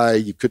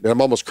cry.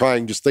 I'm almost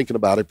crying just thinking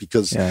about it,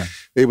 because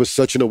it was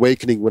such an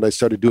awakening when I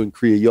started doing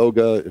Kriya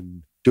Yoga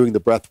and doing the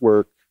breath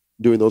work,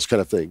 doing those kind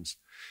of things.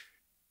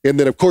 And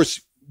then, of course,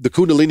 the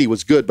kundalini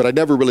was good, but I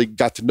never really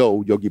got to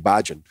know Yogi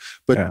Bhajan.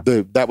 But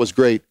that was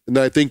great. And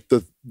then I think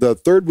the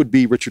third would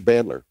be Richard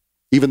Bandler.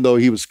 Even though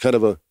he was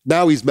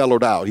now he's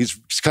mellowed out. He's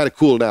kind of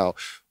cool now.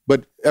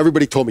 But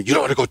everybody told me, you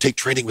don't want to go take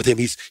training with him.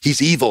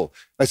 He's evil.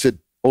 I said,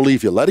 only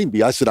if you let him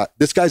be. I said,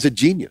 this guy's a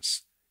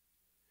genius.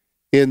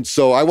 And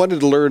so I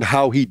wanted to learn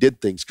how he did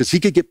things, because he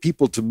could get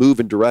people to move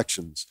in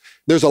directions.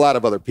 There's a lot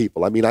of other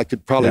people. I mean, I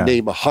could probably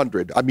name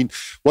 100. I mean,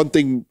 one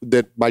thing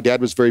that my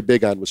dad was very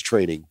big on was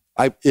training.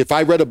 If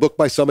I read a book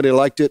by somebody and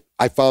liked it,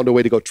 I found a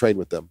way to go train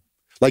with them.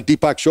 Like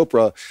Deepak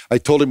Chopra, I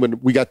told him when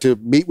we got to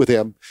meet with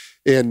him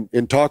and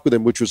talk with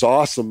him, which was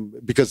awesome,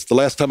 because the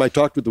last time I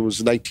talked with him was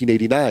in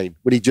 1989,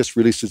 when he just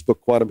released his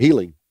book, Quantum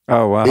Healing.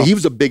 Oh, wow. And he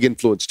was a big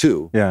influence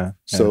too. Yeah.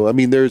 So, I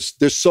mean, there's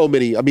so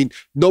many. I mean,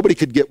 nobody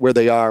could get where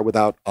they are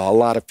without a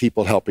lot of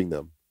people helping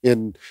them.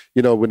 And,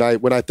 when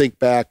I think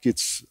back,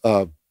 it's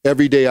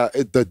every day,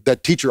 that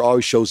teacher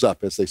always shows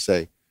up, as they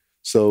say.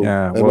 So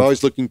I'm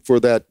always looking for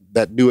that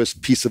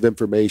newest piece of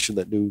information,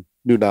 that new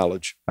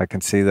knowledge. I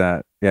can see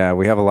that. Yeah,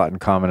 we have a lot in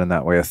common in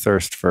that way, a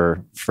thirst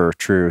for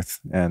truth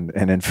and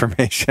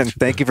information.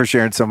 Thank you for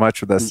sharing so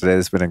much with us today.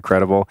 It's been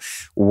incredible.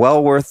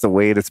 Well worth the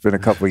wait. It's been a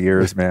couple of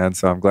years, man.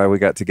 So I'm glad we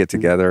got to get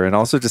together and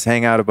also just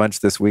hang out a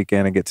bunch this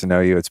weekend and get to know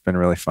you. It's been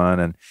really fun,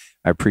 and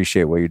I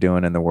appreciate what you're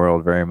doing in the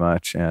world very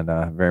much, and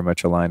very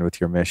much aligned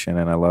with your mission.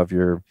 And I love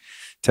your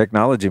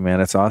technology,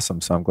 man. It's awesome.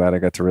 So I'm glad I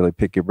got to really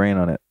pick your brain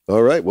on it.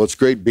 All right. Well, it's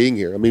great being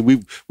here. I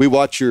mean, we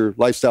watch your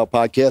lifestyle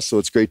podcast, so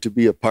it's great to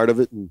be a part of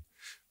it and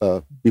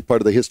be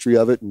part of the history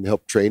of it and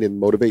help train and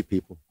motivate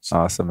people.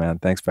 Awesome, man.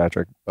 Thanks,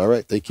 Patrick. All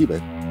right. Thank you,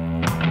 man.